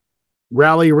 let's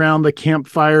rally around the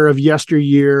campfire of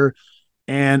yesteryear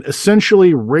and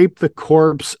essentially rape the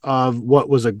corpse of what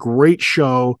was a great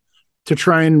show to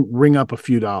try and ring up a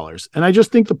few dollars. And I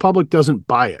just think the public doesn't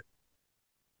buy it.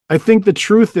 I think the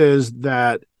truth is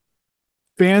that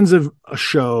fans of a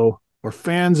show or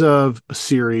fans of a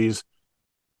series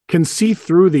can see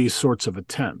through these sorts of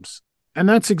attempts. And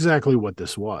that's exactly what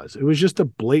this was. It was just a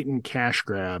blatant cash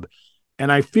grab. And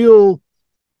I feel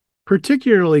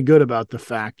particularly good about the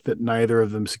fact that neither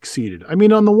of them succeeded. I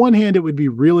mean, on the one hand, it would be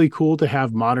really cool to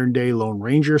have modern day Lone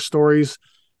Ranger stories,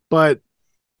 but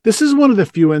this is one of the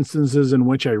few instances in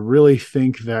which I really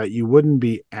think that you wouldn't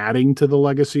be adding to the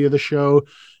legacy of the show.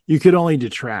 You could only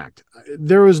detract.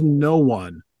 There was no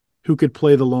one who could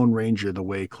play the Lone Ranger the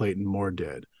way Clayton Moore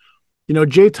did.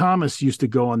 Jay Thomas used to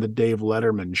go on the Dave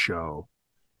Letterman show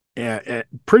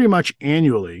pretty much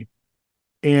annually,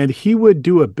 and he would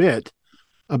do a bit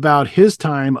about his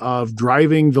time of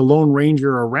driving the Lone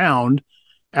Ranger around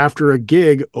after a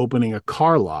gig opening a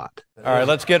car lot. All right,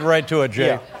 let's get right to it, Jay.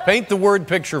 Yeah. Paint the word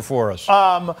picture for us.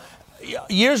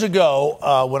 Years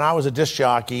ago, when I was a disc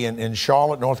jockey in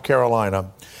Charlotte, North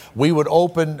Carolina, we would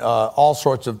open all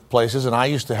sorts of places, and I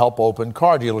used to help open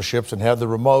car dealerships and have the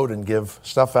remote and give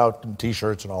stuff out and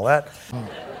T-shirts and all that.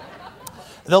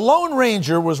 The Lone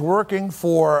Ranger was working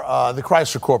for the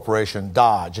Chrysler Corporation,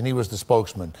 Dodge, and he was the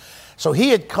spokesman. So he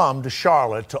had come to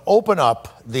Charlotte to open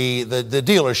up the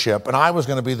dealership, and I was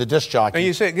going to be the disc jockey. And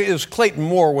you say it was Clayton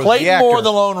Moore was Clayton the actor. Moore,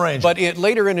 the Lone Ranger. But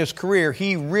later in his career,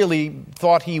 he really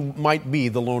thought he might be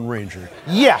the Lone Ranger.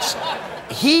 Yes.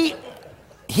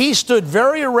 He stood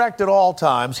very erect at all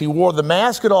times. He wore the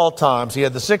mask at all times. He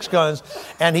had the 6 guns,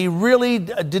 and he really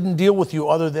didn't deal with you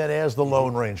other than as the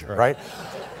Lone Ranger, right?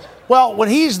 Well, when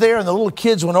he's there and the little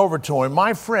kids went over to him,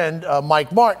 my friend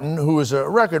Mike Martin, who is a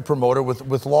record promoter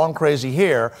with long, crazy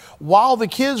hair, while the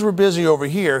kids were busy over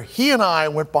here, he and I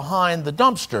went behind the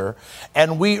dumpster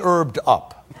and we herbed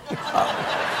up.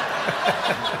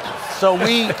 So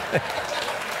we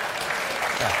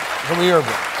herbed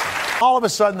up. All of a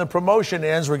sudden, the promotion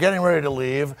ends, we're getting ready to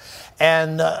leave,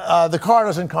 and the car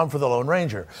doesn't come for the Lone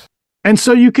Ranger. And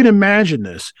so you can imagine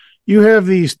this. You have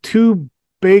these two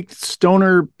baked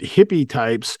stoner hippie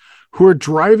types who are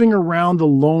driving around the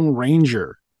Lone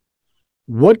Ranger.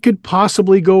 What could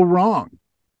possibly go wrong?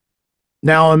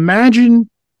 Now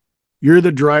imagine you're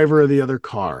the driver of the other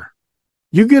car.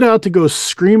 You get out to go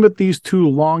scream at these two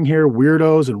long-haired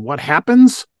weirdos, and what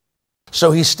happens?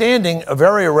 So he's standing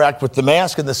very erect with the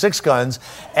mask and the 6 guns,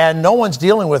 and no one's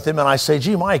dealing with him. And I say,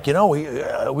 gee, Mike,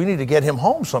 we need to get him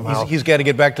home somehow. He's got to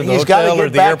get back to the hotel or the airport. He's got to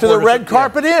get back to the Red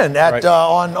Carpet Inn at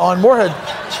on Moorhead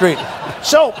Street.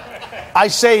 So I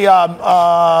say,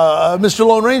 Mr.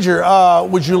 Lone Ranger,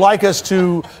 would you like us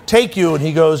to take you? And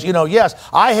he goes, yes,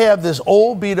 I have this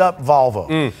old beat-up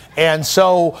Volvo. And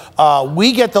so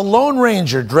we get the Lone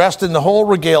Ranger dressed in the whole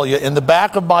regalia in the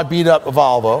back of my beat-up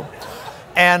Volvo.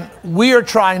 And we are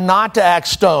trying not to act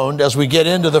stoned as we get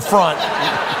into the front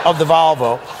of the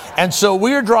Volvo. And so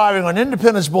we're driving on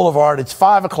Independence Boulevard. It's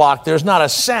 5 o'clock. There's not a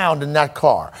sound in that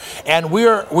car. And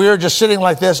we're just sitting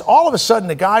like this. All of a sudden,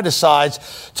 the guy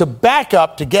decides to back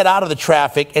up to get out of the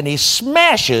traffic, and he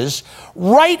smashes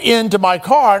right into my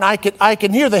car, and I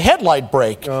can hear the headlight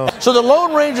break. So the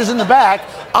Lone Ranger's in the back.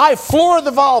 I floor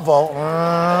the Volvo.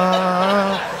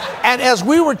 And as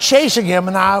we were chasing him,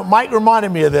 and Mike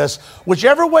reminded me of this,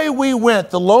 whichever way we went,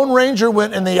 the Lone Ranger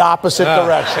went in the opposite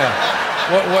direction.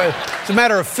 It's a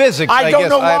matter of physics, I don't guess.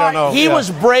 know why. I don't know. He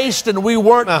was braced and we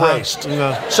weren't braced.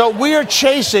 So we are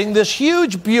chasing this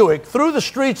huge Buick through the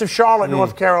streets of Charlotte,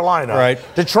 North Carolina,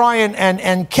 to try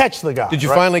and catch the guy. Did you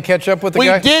finally catch up with the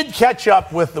guy? We did catch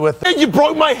up with You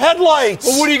broke my headlights.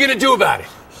 Well, what are you going to do about it?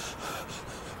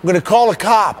 I'm going to call the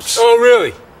cops. Oh,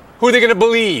 really? Who are they going to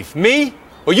believe? Me?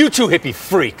 Or you two hippie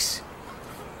freaks?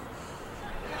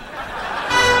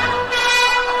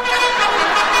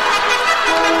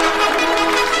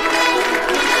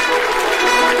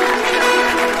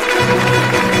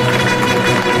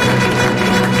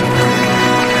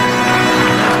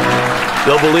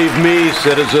 They'll believe me,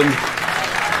 citizen.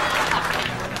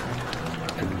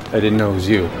 I didn't know it was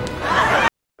you.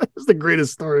 That's the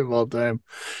greatest story of all time.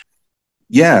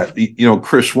 Yeah,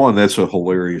 Chris, one, that's a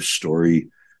hilarious story.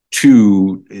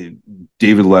 Two,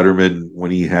 David Letterman,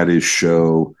 when he had his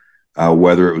show,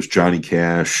 whether it was Johnny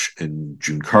Cash and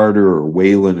June Carter or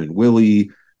Waylon and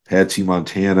Willie, Patsy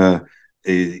Montana,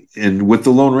 and with the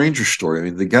Lone Ranger story, I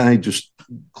mean, the guy just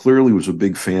clearly was a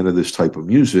big fan of this type of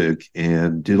music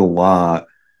and did a lot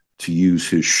to use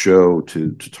his show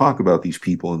to talk about these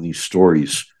people and these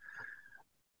stories.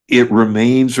 It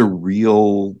remains a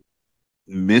real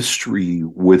mystery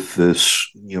with this,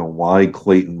 why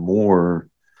Clayton Moore,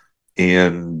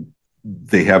 and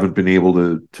they haven't been able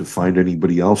to find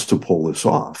anybody else to pull this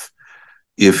off.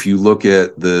 If you look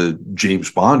at the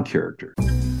James Bond character,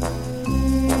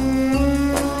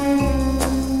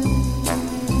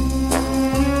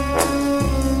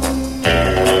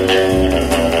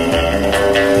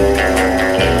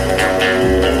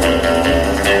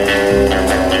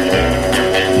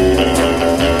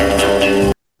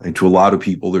 and to a lot of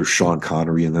people, there's Sean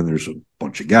Connery, and then there's a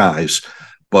bunch of guys.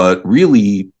 But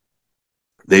really,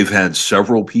 they've had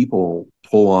several people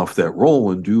pull off that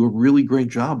role and do a really great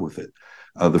job with it.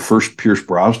 The first Pierce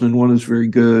Brosnan one is very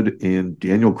good, and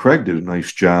Daniel Craig did a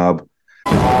nice job.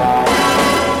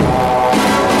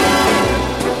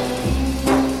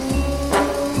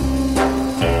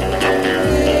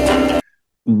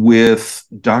 With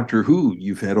Doctor Who,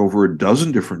 you've had over a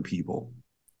dozen different people.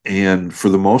 And for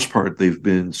the most part, they've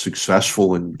been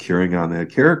successful in carrying on that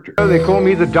character. They call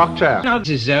me the Doctor. No, this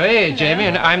is Zoe, Jamie,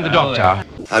 and I'm the Doctor.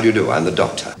 How do you do? I'm the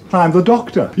Doctor. I'm the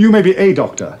Doctor. You may be a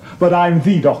doctor, but I'm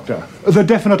the Doctor. The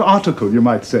definite article, you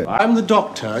might say. I'm the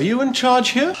Doctor. Are you in charge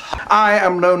here? I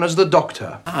am known as the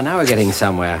Doctor. Oh, now we're getting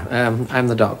somewhere. I'm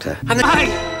the Doctor. I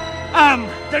am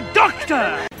the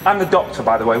Doctor. I'm the Doctor,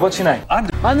 by the way. What's your name?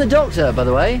 I'm the Doctor, by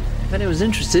the way, if anyone's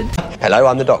interested. Hello,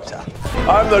 I'm the Doctor.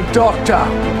 I'm the Doctor,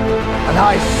 and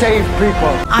I save people.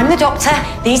 I'm the Doctor.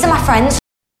 These are my friends.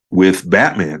 With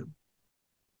Batman,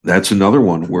 that's another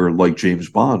one where, like James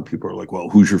Bond, people are like, well,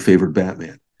 who's your favorite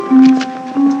Batman?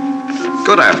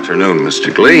 Good afternoon,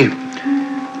 Mr. Glee.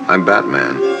 I'm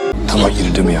Batman. I want you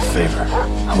to do me a favor.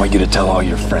 I want you to tell all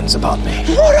your friends about me.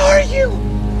 What are you?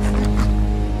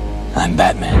 I'm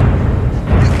Batman.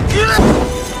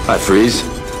 Hi, Freeze.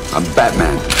 I'm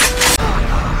Batman.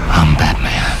 I'm Batman.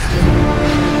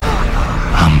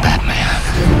 I'm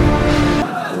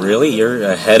Batman. Really? You're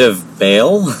ahead of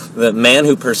Bale? The man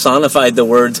who personified the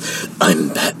words, I'm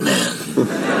Batman.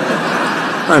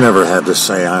 I never had to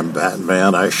say I'm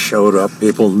Batman. I showed up.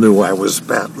 People knew I was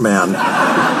Batman.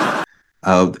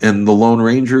 And the Lone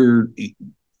Ranger,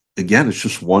 again, it's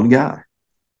just one guy.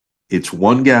 It's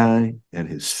one guy and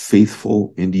his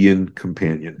faithful Indian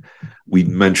companion. We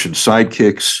mentioned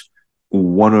sidekicks.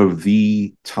 One of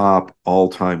the top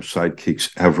all-time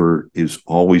sidekicks ever is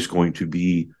always going to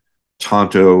be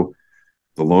Tonto,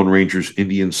 the Lone Ranger's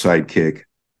Indian sidekick,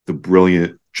 the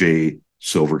brilliant Jay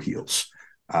Silverheels.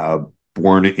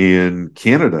 Born in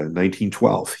Canada in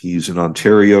 1912. He's an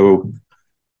Ontario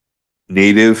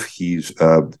native. He's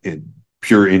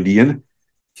pure Indian.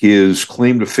 His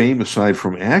claim to fame, aside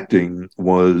from acting,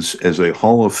 was as a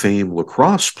Hall of Fame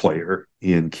lacrosse player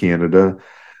in Canada,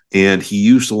 and he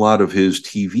used a lot of his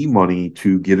TV money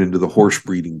to get into the horse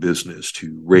breeding business,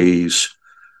 to raise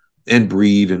and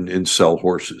breed and sell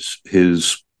horses.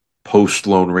 His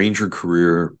post-Lone Ranger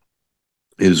career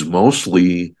is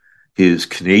mostly his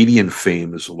Canadian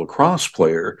fame as a lacrosse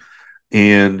player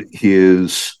and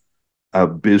his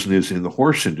business in the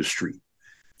horse industry.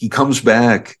 he comes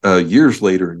back years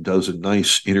later and does a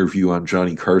nice interview on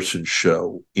Johnny Carson's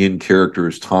show in character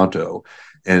as Tonto.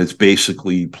 And it's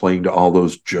basically playing to all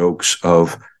those jokes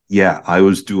of, yeah, I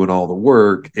was doing all the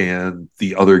work and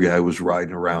the other guy was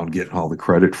riding around getting all the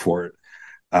credit for it.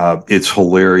 It's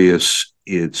hilarious.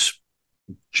 It's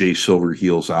Jay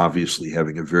Silverheels obviously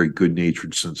having a very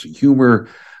good-natured sense of humor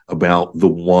about the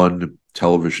one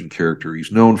television character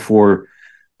he's known for,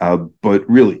 but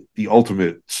really the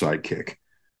ultimate sidekick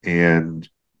and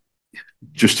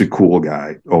just a cool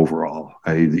guy overall.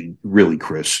 Really,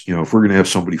 Chris, if we're going to have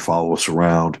somebody follow us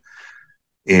around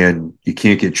and you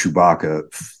can't get Chewbacca,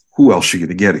 who else are you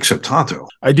going to get except Tonto?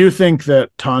 I do think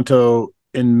that Tonto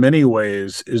in many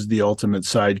ways is the ultimate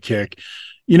sidekick.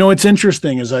 It's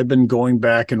interesting as I've been going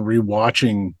back and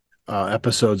rewatching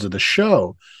episodes of the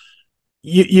show,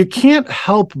 you can't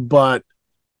help but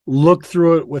look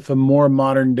through it with a more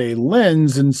modern day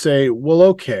lens and say, well,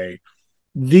 okay,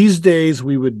 these days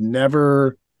we would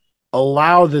never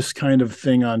allow this kind of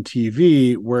thing on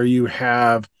TV where you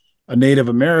have a Native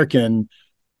American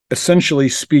essentially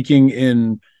speaking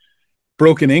in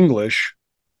broken English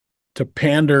to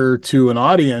pander to an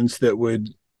audience that would,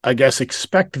 I guess,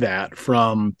 expect that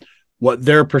from what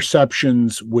their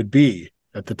perceptions would be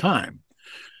at the time.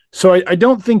 So I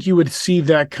don't think you would see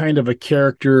that kind of a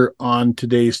character on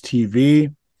today's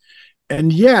TV.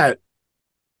 And yet,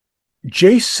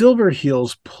 Jay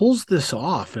Silverheels pulls this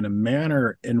off in a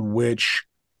manner in which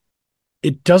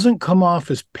it doesn't come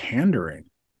off as pandering.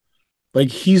 Like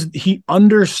he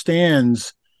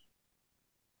understands,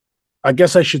 I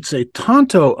guess I should say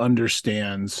Tonto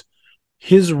understands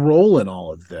his role in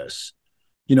all of this.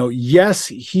 Yes,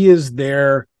 he is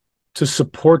there to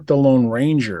support the Lone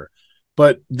Ranger,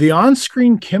 but the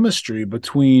on-screen chemistry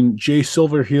between Jay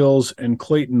Silverheels and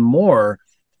Clayton Moore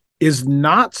is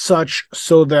not such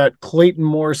so that Clayton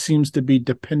Moore seems to be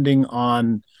depending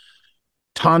on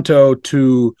Tonto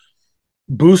to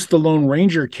boost the Lone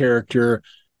Ranger character.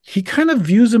 He kind of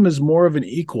views him as more of an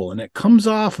equal, and it comes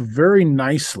off very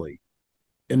nicely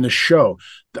in the show.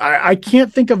 I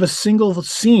can't think of a single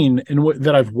scene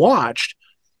that I've watched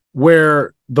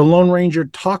where the Lone Ranger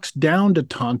talks down to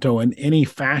Tonto in any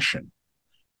fashion.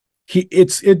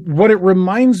 What it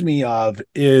reminds me of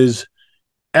is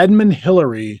Edmund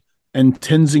Hillary and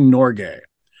Tenzing Norgay.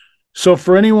 So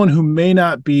for anyone who may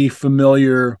not be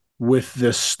familiar with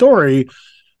this story,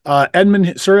 Sir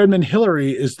Edmund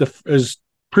Hillary is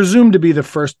presumed to be the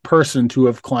first person to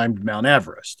have climbed Mount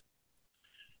Everest.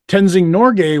 Tenzing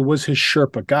Norgay was his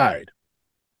Sherpa guide.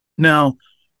 Now,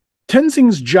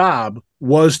 Tenzing's job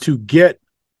was to get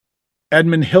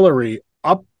Edmund Hillary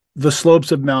up the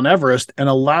slopes of Mount Everest and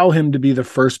allow him to be the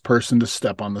first person to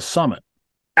step on the summit.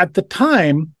 At the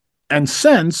time and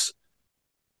since,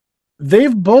 they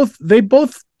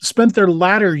both spent their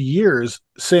latter years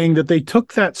saying that they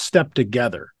took that step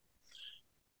together.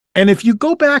 And if you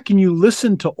go back and you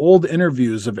listen to old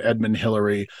interviews of Edmund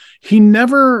Hillary, he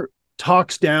never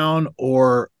talks down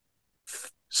or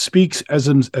speaks as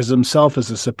himself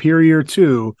as a superior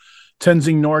to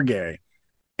Tenzing Norgay.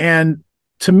 And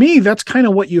to me, that's kind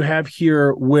of what you have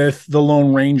here with the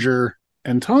Lone Ranger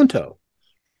and Tonto.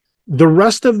 The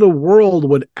rest of the world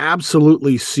would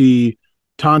absolutely see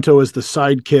Tonto as the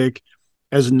sidekick,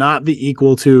 as not the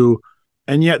equal to,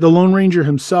 and yet the Lone Ranger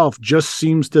himself just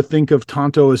seems to think of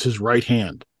Tonto as his right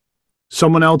hand,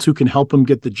 someone else who can help him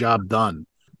get the job done.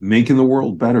 Making the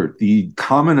world better. The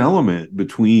common element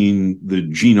between the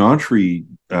Gene Autry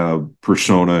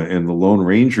persona and the Lone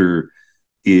Ranger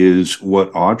is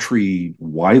what Autry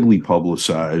widely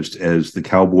publicized as the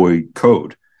Cowboy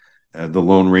Code. The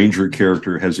Lone Ranger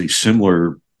character has a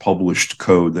similar published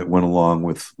code that went along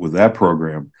with that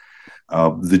program.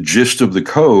 The gist of the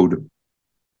code,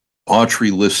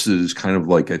 Autry listed as kind of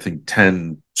like, I think,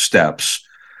 10 steps.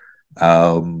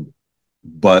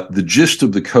 But the gist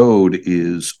of the code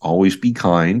is always be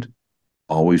kind,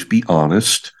 always be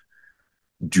honest,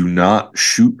 do not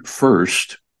shoot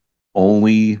first.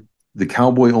 The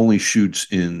cowboy only shoots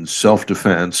in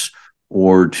self-defense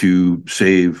or to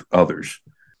save others.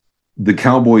 The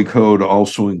Cowboy Code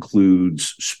also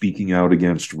includes speaking out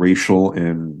against racial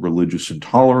and religious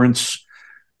intolerance.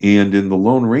 And in the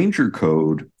Lone Ranger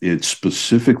Code, it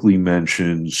specifically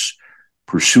mentions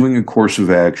pursuing a course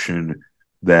of action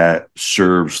that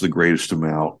serves the greatest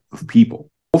amount of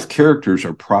people. Both characters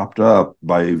are propped up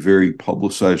by a very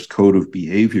publicized code of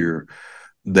behavior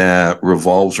that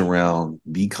revolves around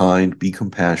be kind, be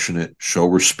compassionate, show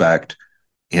respect,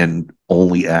 and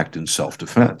only act in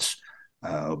self-defense.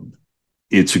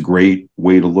 It's a great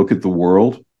way to look at the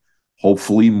world.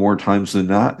 Hopefully, more times than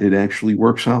not, it actually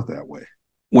works out that way.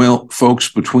 Well,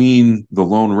 folks, between The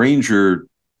Lone Ranger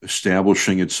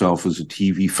establishing itself as a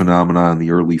TV phenomenon in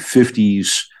the early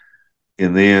 50s,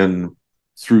 and then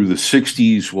through the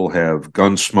 60s, we'll have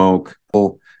Gunsmoke.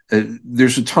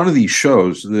 There's a ton of these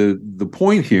shows. The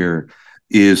point here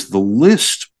is the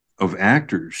list of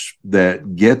actors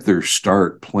that get their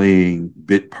start playing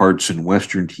bit parts in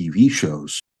Western TV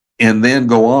shows and then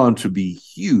go on to be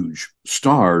huge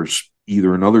stars,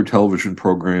 either in other television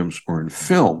programs or in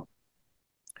film.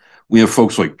 We have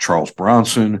folks like Charles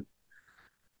Bronson,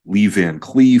 Lee Van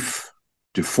Cleef,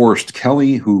 DeForest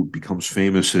Kelley, who becomes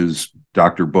famous as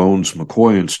Dr. Bones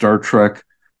McCoy in Star Trek,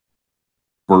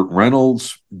 Burt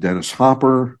Reynolds, Dennis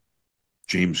Hopper,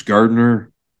 James Gardner,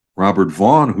 Robert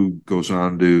Vaughn, who goes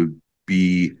on to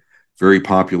be very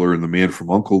popular in the Man from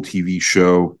U.N.C.L.E. TV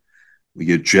show. We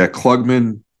get Jack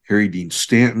Klugman, Harry Dean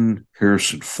Stanton,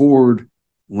 Harrison Ford,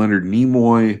 Leonard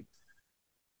Nimoy,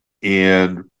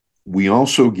 and we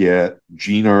also get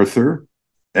Gene Arthur,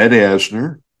 Ed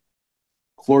Asner,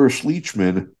 Cloris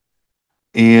Leachman,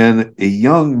 and a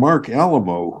young Mark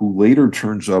Alamo, who later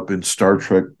turns up in Star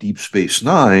Trek Deep Space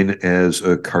Nine as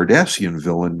a Cardassian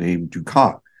villain named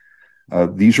Dukat.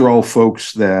 These are all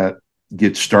folks that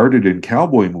get started in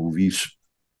cowboy movies,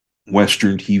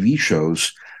 Western TV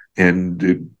shows,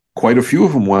 and quite a few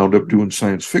of them wound up doing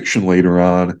science fiction later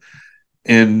on.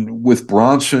 And with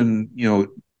Bronson,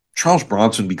 Charles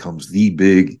Bronson becomes the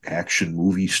big action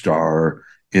movie star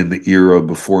in the era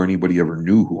before anybody ever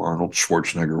knew who Arnold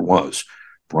Schwarzenegger was.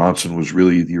 Bronson was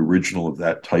really the original of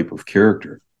that type of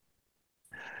character.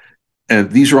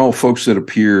 And these are all folks that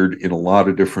appeared in a lot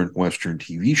of different Western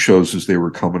TV shows as they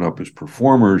were coming up as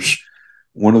performers.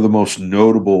 One of the most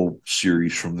notable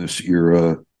series from this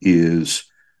era is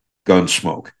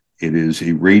Gunsmoke. It is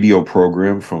a radio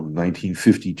program from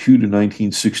 1952 to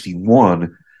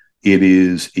 1961. It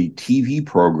is a TV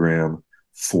program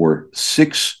for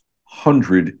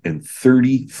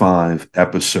 635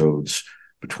 episodes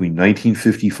between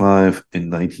 1955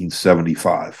 and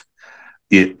 1975.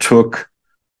 It took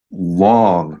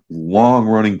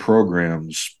long-running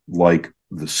programs like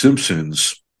The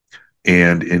Simpsons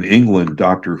and in England,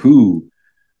 Doctor Who,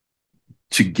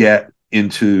 to get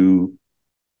into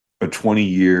a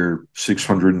 20-year,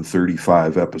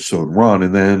 635 episode run,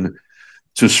 and then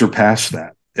to surpass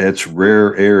that. It's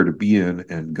rare air to be in,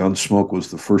 and Gunsmoke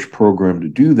was the first program to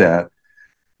do that.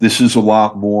 This is a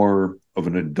lot more of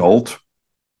an adult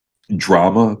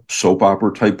drama, soap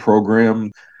opera type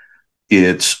program.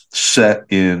 It's set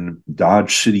in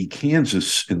Dodge City,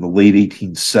 Kansas in the late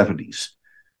 1870s.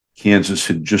 Kansas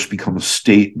had just become a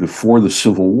state before the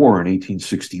Civil War in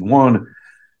 1861.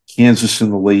 Kansas in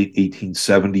the late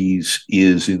 1870s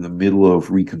is in the middle of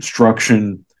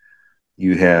Reconstruction.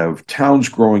 You have towns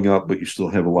growing up, but you still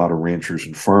have a lot of ranchers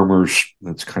and farmers.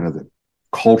 That's kind of the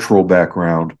cultural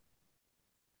background.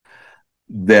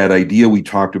 That idea we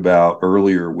talked about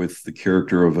earlier with the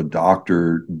character of a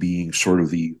doctor being sort of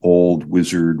the old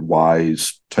wizard,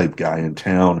 wise type guy in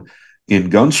town. In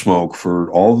Gunsmoke,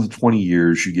 for all the 20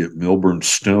 years, you get Milburn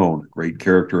Stone, great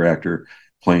character actor,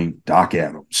 playing Doc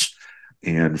Adams.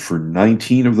 And for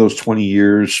 19 of those 20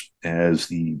 years, as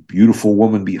the beautiful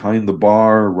woman behind the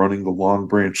bar running the Long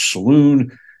Branch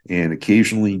Saloon and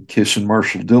occasionally kissing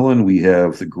Marshall Dillon, we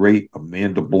have the great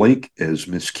Amanda Blake as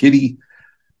Miss Kitty.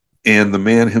 And the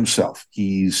man himself,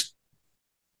 he's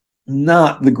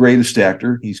not the greatest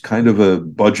actor. He's kind of a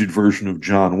budget version of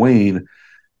John Wayne,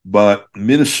 but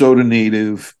Minnesota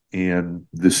native, and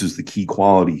this is the key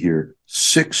quality here,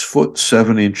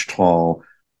 6'7" tall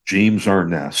James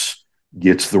Arness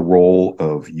gets the role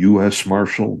of U.S.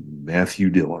 Marshal Matthew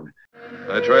Dillon.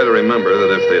 I try to remember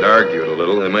that if they'd argued a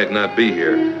little, they might not be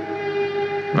here.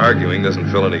 Arguing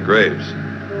doesn't fill any graves.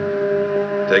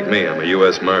 Take me, I'm a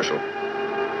U.S. Marshal.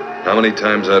 How many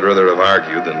times I'd rather have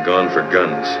argued than gone for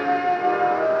guns.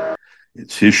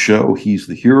 It's his show. He's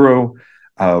the hero.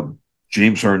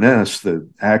 James Arness, the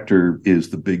actor, is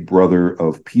the big brother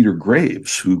of Peter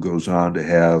Graves, who goes on to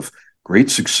have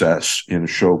great success in a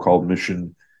show called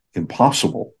Mission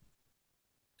Impossible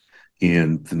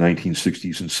in the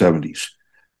 1960s and 70s.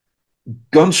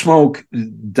 Gunsmoke,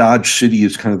 Dodge City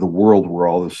is kind of the world where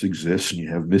all this exists, and you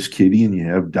have Miss Kitty and you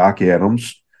have Doc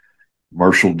Adams.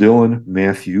 Marshall Dillon,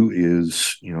 Matthew,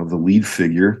 is, the lead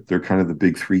figure. They're kind of the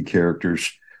big three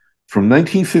characters. From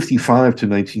 1955 to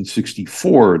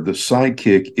 1964, the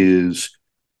sidekick is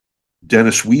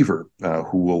Dennis Weaver,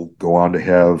 who will go on to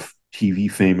have TV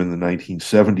fame in the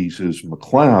 1970s as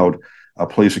McLeod,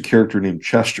 plays a character named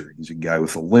Chester. He's a guy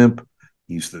with a limp.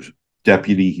 He's the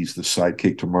deputy. He's the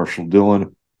sidekick to Marshall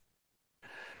Dillon.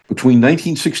 Between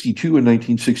 1962 and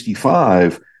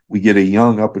 1965, We get a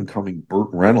young up-and-coming Burt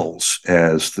Reynolds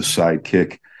as the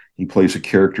sidekick. He plays a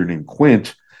character named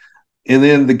Quint. And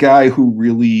then the guy who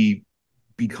really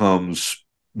becomes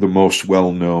the most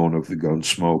well-known of the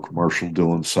Gunsmoke, Marshall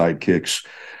Dillon sidekicks,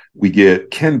 we get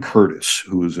Ken Curtis,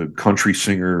 who is a country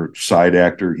singer, side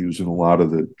actor. He was in a lot of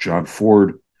the John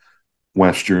Ford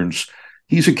Westerns.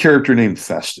 He's a character named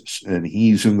Festus, and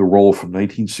he's in the role from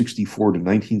 1964 to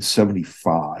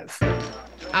 1975.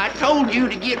 I told you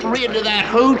to get rid of that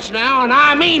hooch now, and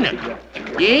I mean it.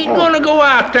 You ain't gonna go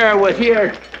out there with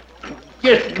your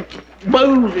just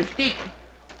booze and stick.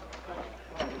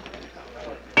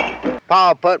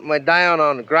 Pa put me down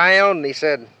on the ground, and he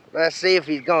said, let's see if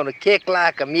he's gonna kick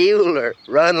like a mule or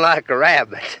run like a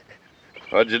rabbit.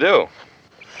 What'd you do?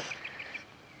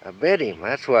 I bit him,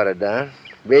 that's what I done.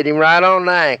 Bit him right on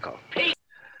the ankle.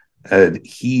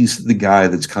 He's the guy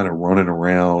that's kind of running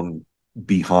around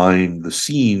behind the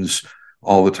scenes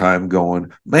all the time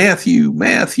going, Matthew,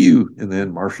 Matthew. And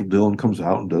then Marshall Dillon comes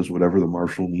out and does whatever the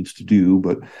marshal needs to do.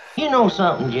 But You know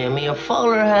something, Jimmy? A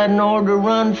feller hadn't ought to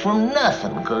run from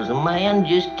nothing, 'cause a man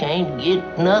just can't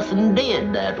get nothing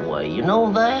did that way. You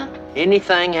know that?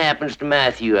 Anything happens to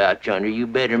Matthew out yonder, you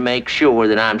better make sure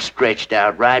that I'm stretched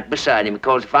out right beside him,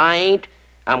 because if I ain't,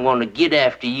 I'm going to get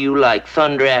after you like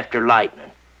thunder after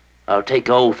lightning. I'll take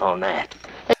an oath on that.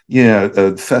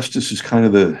 yeah, Festus is kind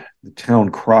of the town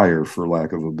crier, for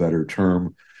lack of a better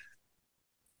term.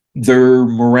 They're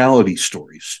morality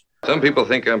stories. Some people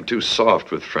think I'm too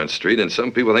soft with Front Street, and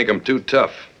some people think I'm too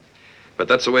tough. But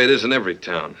that's the way it is in every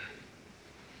town.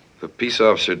 If a peace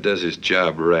officer does his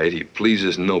job right, he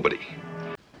pleases nobody.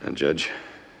 And, Judge,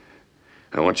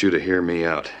 I want you to hear me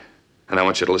out. And I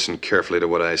want you to listen carefully to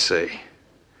what I say.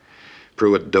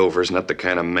 Pruitt Dover's not the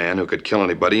kind of man who could kill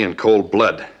anybody in cold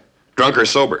blood, drunk or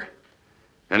sober.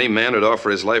 Any man who'd offer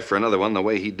his life for another one the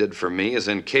way he did for me is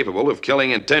incapable of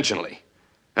killing intentionally,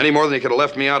 any more than he could have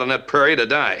left me out on that prairie to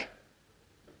die.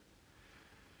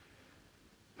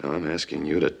 Now I'm asking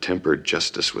you to temper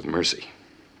justice with mercy.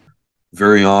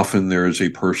 Very often there is a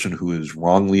person who is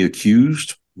wrongly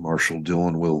accused. Marshall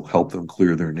Dillon will help them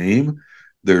clear their name.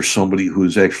 There's somebody who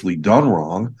has actually done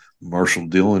wrong. Marshall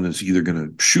Dillon is either going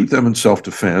to shoot them in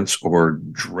self-defense or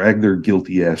drag their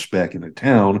guilty ass back into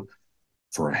town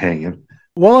for a hanging.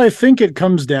 Well, I think it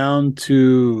comes down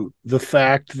to the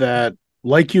fact that,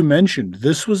 like you mentioned,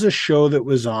 this was a show that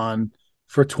was on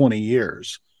for 20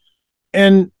 years.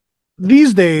 And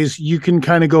these days, you can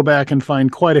kind of go back and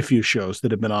find quite a few shows that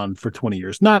have been on for 20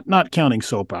 years, not counting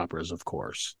soap operas, of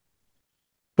course.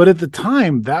 But at the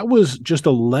time, that was just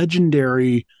a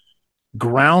legendary,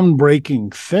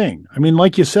 groundbreaking thing. I mean,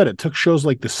 like you said, it took shows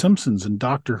like The Simpsons and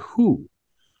Doctor Who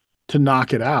to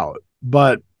knock it out.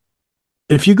 But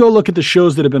if you go look at the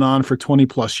shows that have been on for 20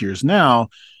 plus years now,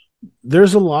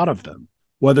 there's a lot of them,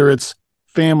 whether it's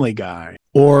Family Guy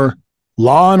or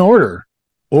Law and Order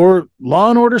or Law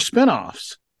and Order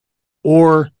spinoffs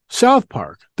or South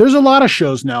Park. There's a lot of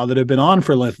shows now that have been on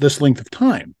for this length of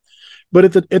time. But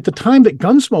at the time that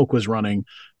Gunsmoke was running,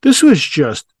 this was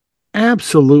just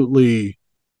absolutely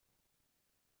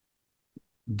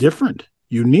different,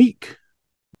 unique.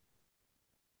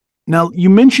 Now, you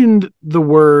mentioned the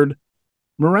word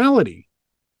morality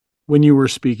when you were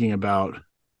speaking about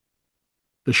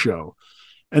the show,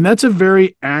 and that's a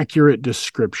very accurate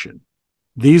description.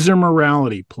 These are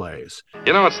morality plays.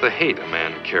 You know, it's the hate a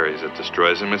man carries that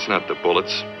destroys him. It's not the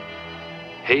bullets.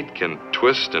 Hate can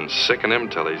twist and sicken him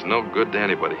till he's no good to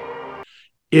anybody.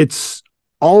 It's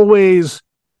always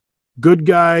good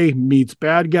guy meets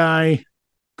bad guy.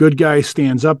 Good guy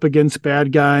stands up against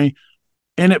bad guy.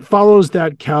 And it follows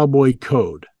that cowboy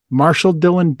code. Marshall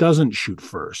Dillon doesn't shoot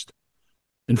first.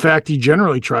 In fact, he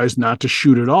generally tries not to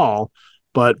shoot at all.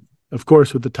 But, of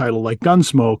course, with the title like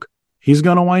Gunsmoke, he's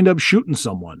going to wind up shooting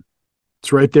someone.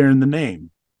 It's right there in the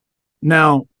name.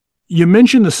 Now, you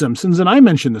mentioned The Simpsons, and I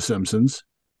mentioned The Simpsons.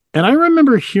 And I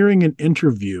remember hearing an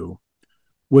interview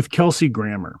with Kelsey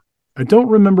Grammer. I don't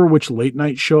remember which late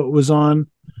night show it was on,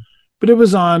 but it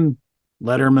was on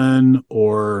Letterman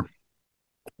or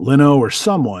Leno or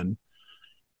someone.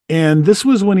 And this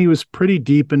was when he was pretty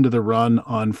deep into the run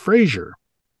on Frasier.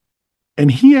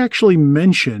 And he actually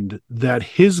mentioned that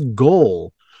his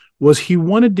goal was he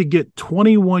wanted to get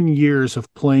 21 years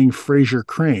of playing Frasier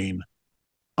Crane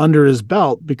under his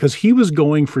belt because he was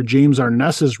going for James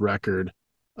Arness's record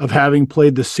of having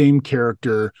played the same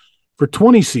character for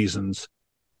 20 seasons,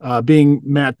 being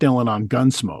Matt Dillon on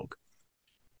Gunsmoke.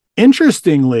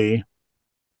 Interestingly,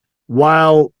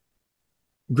 while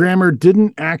Grammer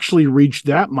didn't actually reach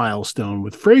that milestone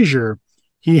with Frasier,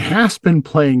 he has been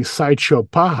playing Sideshow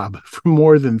Bob for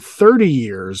more than 30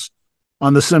 years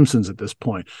on The Simpsons at this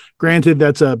point. Granted,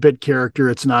 that's a bit character.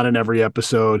 It's not in every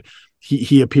episode.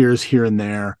 He appears here and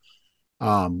there.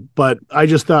 But I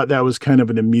just thought that was kind of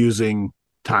an amusing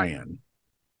tie-in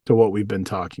to what we've been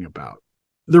talking about.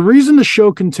 The reason the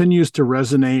show continues to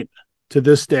resonate to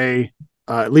this day,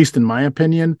 at least in my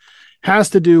opinion, has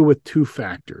to do with two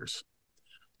factors.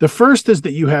 The first is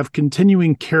that you have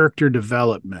continuing character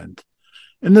development.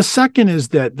 And the second is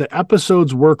that the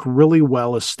episodes work really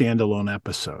well as standalone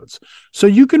episodes. So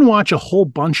you can watch a whole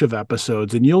bunch of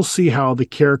episodes and you'll see how the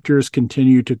characters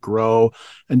continue to grow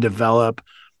and develop,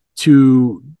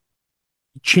 to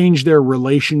change their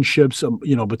relationships,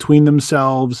 between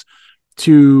themselves,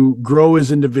 to grow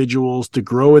as individuals, to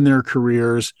grow in their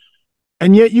careers.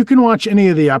 And yet you can watch any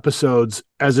of the episodes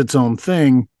as its own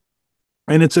thing,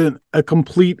 and it's a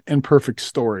complete and perfect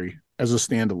story as a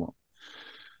standalone.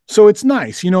 So it's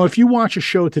nice. If you watch a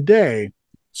show today,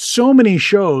 so many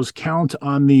shows count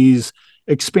on these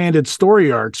expanded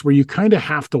story arcs where you kind of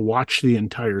have to watch the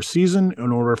entire season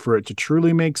in order for it to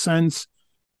truly make sense.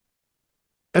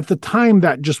 At the time,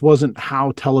 that just wasn't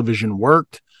how television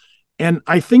worked. And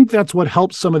I think that's what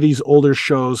helped some of these older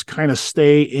shows kind of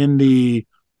stay in the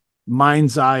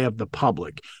mind's eye of the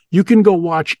public. You can go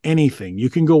watch anything. You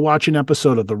can go watch an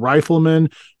episode of The Rifleman.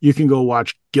 You can go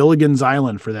watch Gilligan's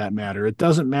Island, for that matter. It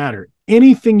doesn't matter.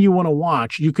 Anything you want to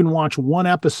watch, you can watch one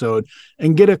episode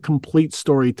and get a complete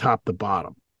story top to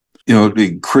bottom.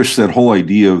 Chris, that whole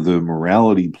idea of the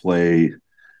morality play,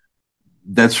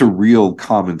 that's a real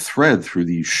common thread through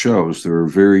these shows. There are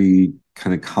very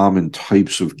kind of common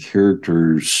types of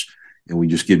characters, and we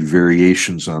just get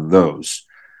variations on those.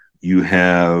 You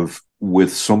have,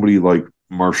 with somebody like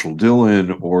Marshall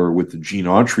Dillon or with the Gene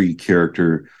Autry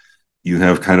character, you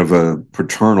have kind of a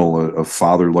paternal, a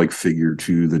father-like figure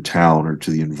to the town or to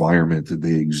the environment that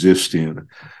they exist in.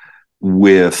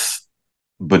 With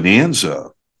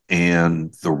Bonanza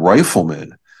and the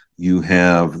Rifleman, you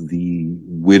have the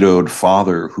widowed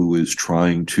father who is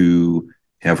trying to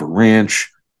have a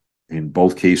ranch, in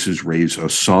both cases raise a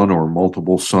son or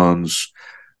multiple sons,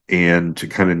 and to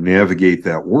kind of navigate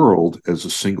that world as a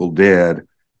single dad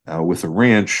with a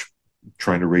ranch,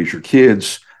 trying to raise your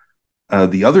kids.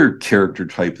 The other character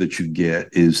type that you get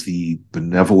is the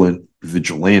benevolent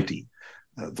vigilante,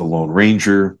 the Lone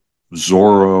Ranger,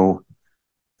 Zorro.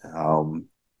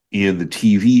 In the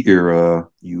TV era,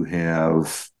 you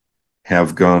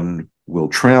have Gun, Will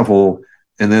Travel,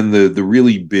 and then the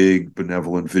really big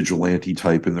benevolent vigilante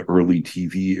type in the early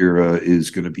TV era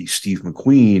is going to be Steve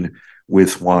McQueen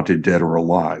with Wanted Dead or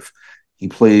Alive. He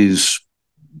plays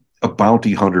a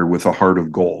bounty hunter with a heart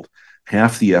of gold.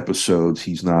 Half the episodes,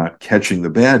 he's not catching the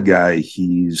bad guy,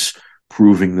 he's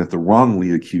proving that the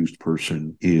wrongly accused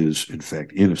person is, in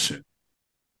fact, innocent.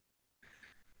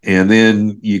 And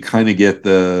then you kind of get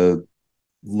the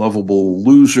lovable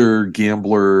loser,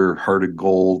 gambler, heart of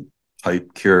gold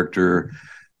type character.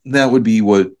 That would be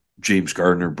what James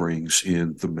Gardner brings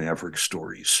in the Maverick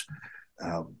stories.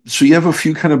 So you have a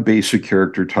few kind of basic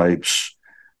character types.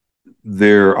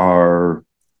 There are,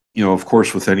 of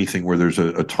course, with anything where there's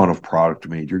a ton of product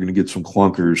made, you're going to get some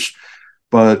clunkers.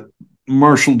 But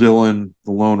Marshall Dillon,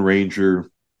 the Lone Ranger,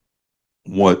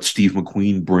 what Steve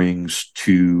McQueen brings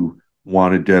to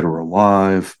Wanted Dead or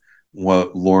Alive,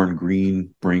 what Lorne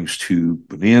Greene brings to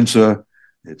Bonanza,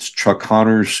 it's Chuck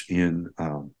Connors in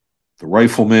The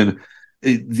Rifleman.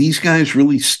 These guys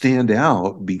really stand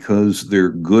out because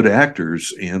they're good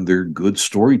actors and they're good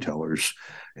storytellers,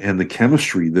 and the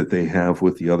chemistry that they have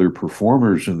with the other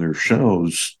performers in their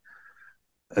shows.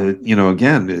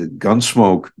 Again,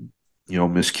 Gunsmoke,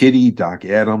 Miss Kitty, Doc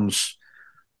Adams,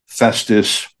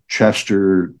 Festus,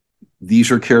 Chester.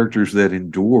 These are characters that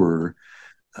endure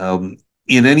in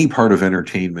any part of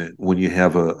entertainment when you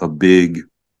have a big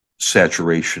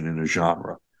saturation in a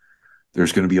genre.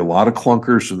 There's going to be a lot of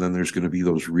clunkers, and then there's going to be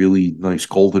those really nice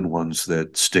golden ones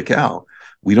that stick out.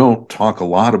 We don't talk a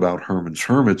lot about Herman's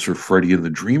Hermits or Freddie and the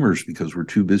Dreamers because we're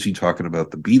too busy talking about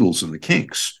the Beatles and the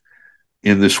Kinks.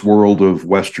 In this world of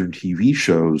Western TV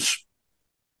shows,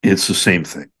 it's the same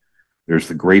thing. There's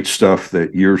the great stuff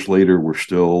that years later we're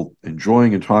still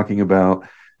enjoying and talking about,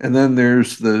 and then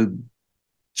there's the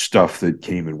stuff that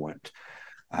came and went.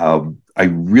 I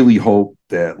really hope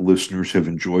that listeners have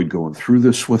enjoyed going through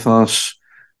this with us.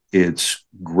 It's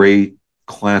great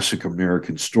classic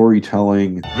American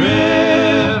storytelling.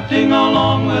 Drifting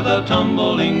along with a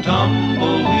tumbling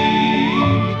tumbleweed,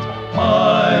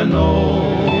 I know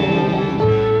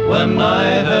when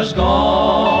night has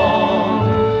gone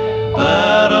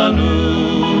that a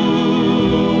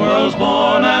new world's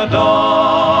born at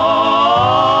dawn.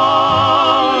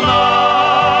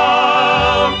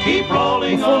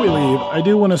 Before we leave, I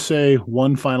do want to say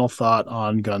one final thought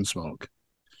on Gunsmoke.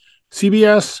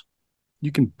 CBS,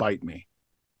 you can bite me.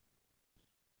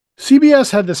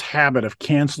 CBS had this habit of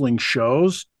canceling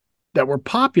shows that were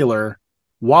popular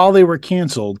while they were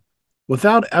canceled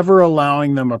without ever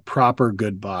allowing them a proper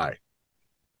goodbye.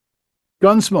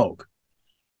 Gunsmoke,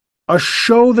 a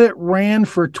show that ran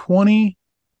for 20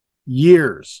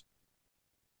 years,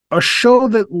 a show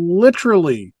that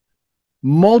literally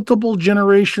multiple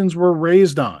generations were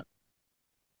raised on,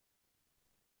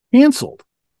 canceled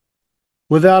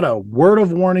without a word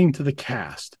of warning to the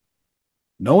cast.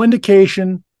 No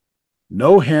indication,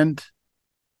 no hint,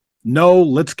 no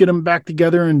let's get them back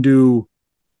together and do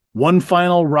one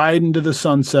final ride into the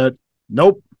sunset.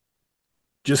 Nope,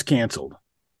 just canceled.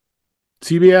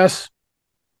 CBS,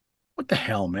 what the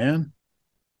hell, man?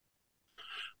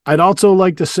 I'd also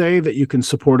like to say that you can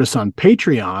support us on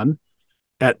Patreon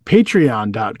at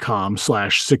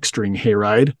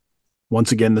patreon.com/sixstringhayride.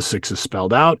 Once again, the 6 is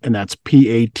spelled out, and that's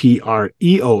patreon.com.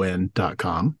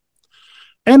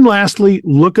 And lastly,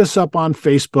 look us up on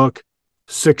Facebook,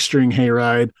 Six String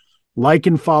Hayride. Like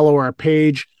and follow our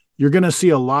page. You're going to see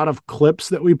a lot of clips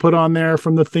that we put on there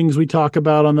from the things we talk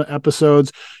about on the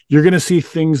episodes. You're going to see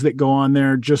things that go on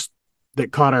there just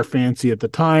that caught our fancy at the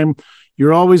time.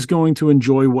 You're always going to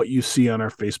enjoy what you see on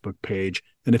our Facebook page.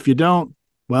 And if you don't,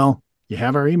 well, you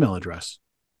have our email address.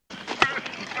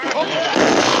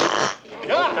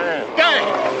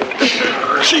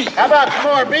 How about some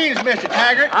more beans, Mr.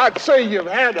 Taggart? I'd say you've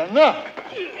had enough.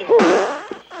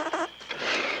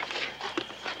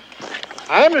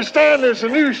 I understand there's a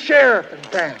new sheriff in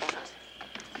town.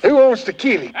 Who wants to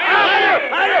kill him?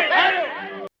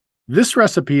 This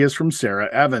recipe is from Sarah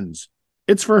Evans.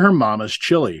 It's for her mama's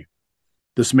chili.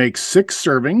 This makes 6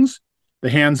 servings. The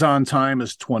hands-on time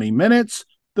is 20 minutes.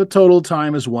 The total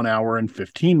time is 1 hour and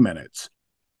 15 minutes.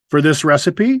 For this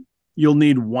recipe, you'll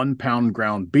need 1 pound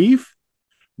ground beef,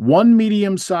 1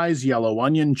 medium-sized yellow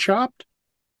onion chopped,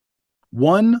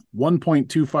 1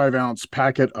 1.25 ounce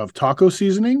packet of taco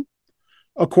seasoning,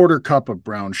 a 1/4 cup of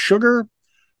brown sugar,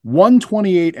 1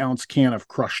 28 ounce can of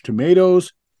crushed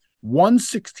tomatoes, 1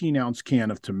 16 ounce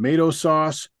can of tomato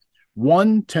sauce,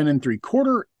 1 10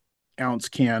 3/4 ounce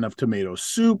can of tomato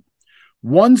soup,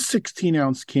 1 16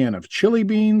 ounce can of chili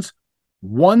beans,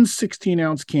 1 16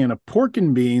 ounce can of pork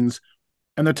and beans,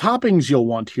 and the toppings you'll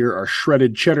want here are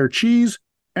shredded cheddar cheese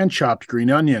and chopped green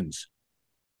onions.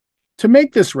 To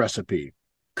make this recipe,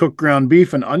 cook ground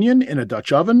beef and onion in a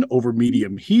Dutch oven over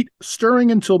medium heat,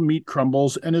 stirring until meat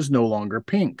crumbles and is no longer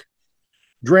pink.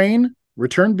 Drain,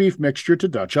 return beef mixture to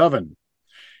Dutch oven.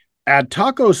 Add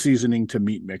taco seasoning to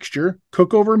meat mixture,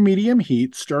 cook over medium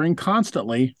heat, stirring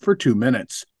constantly for 2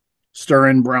 minutes. Stir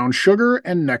in brown sugar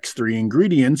and next 3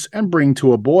 ingredients and bring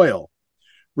to a boil.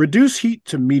 Reduce heat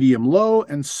to medium-low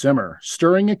and simmer,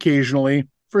 stirring occasionally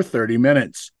for 30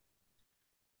 minutes.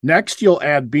 Next, you'll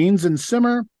add beans and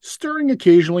simmer, stirring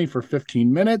occasionally for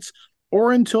 15 minutes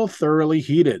or until thoroughly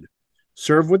heated.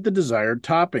 Serve with the desired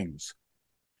toppings.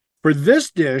 For this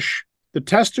dish, the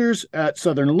testers at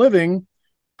Southern Living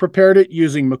prepared it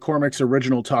using McCormick's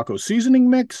original taco seasoning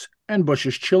mix and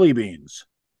Bush's chili beans.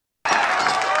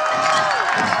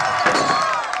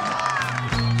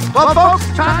 Well, folks,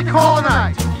 it's time to call it a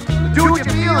night. Do what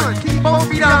you feel and keep both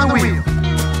feet on the wheel.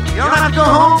 You don't have to go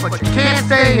home, but you can't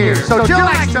stay here. So till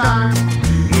next time,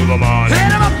 Move 'em on. hit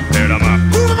 'em up, Hit 'em up.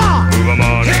 move 'em on, Move 'em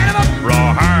on. hit 'em up,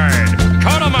 Rawhide.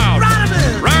 Cut 'em out. ride 'em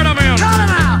in, Ride 'em in. cut 'em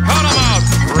out. Cut 'em out.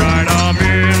 Ride 'em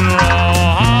in.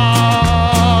 Rawhide.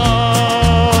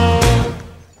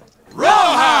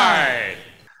 Rawhide.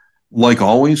 Like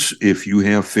always, if you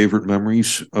have favorite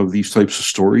memories of these types of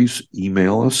stories,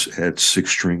 email us at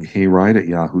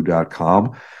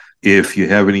sixstringhayride@yahoo.com. If you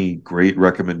have any great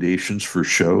recommendations for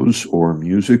shows or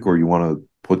music, or you want to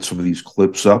put some of these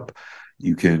clips up,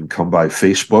 you can come by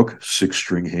Facebook, Six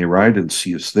String Hayride, and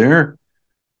see us there.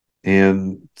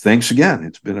 And thanks again.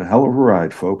 It's been a hell of a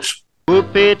ride, folks.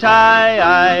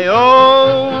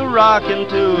 Whoopie-tie-I-O, rocking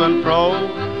to and fro,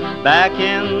 back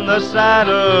in the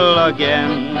saddle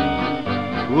again.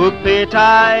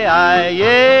 Whoopie-tie-I,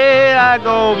 yeah, I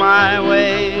go my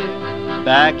way,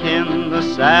 back in the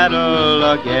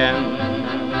saddle again.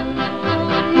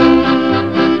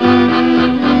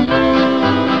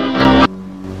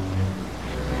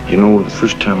 You know, the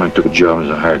first time I took a job as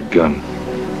a hired gun, a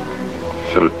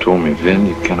fellow told me, Vin,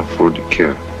 you can't afford to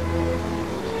care.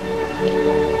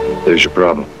 There's your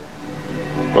problem.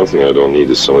 One thing I don't need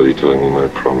is somebody telling me my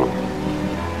problem.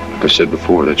 Like I said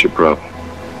before, that's your problem.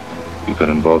 You got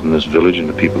involved in this village and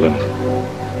the people in it.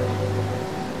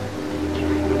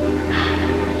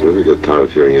 Do you ever get tired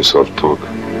of hearing yourself talk?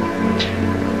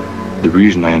 The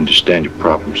reason I understand your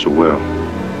problem so well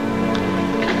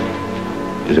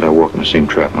is that I walk in the same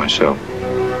trap myself.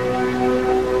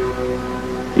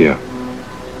 Yeah.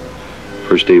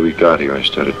 First day we got here, I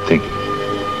started thinking.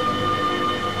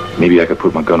 Maybe I could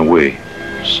put my gun away,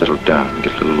 settle down, and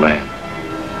get a little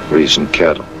land, raise some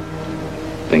cattle.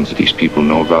 Things that these people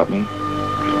know about me, to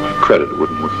my credit, it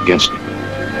wouldn't work against me.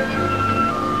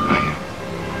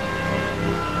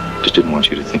 I just didn't want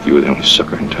you to think you were the only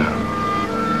sucker in town.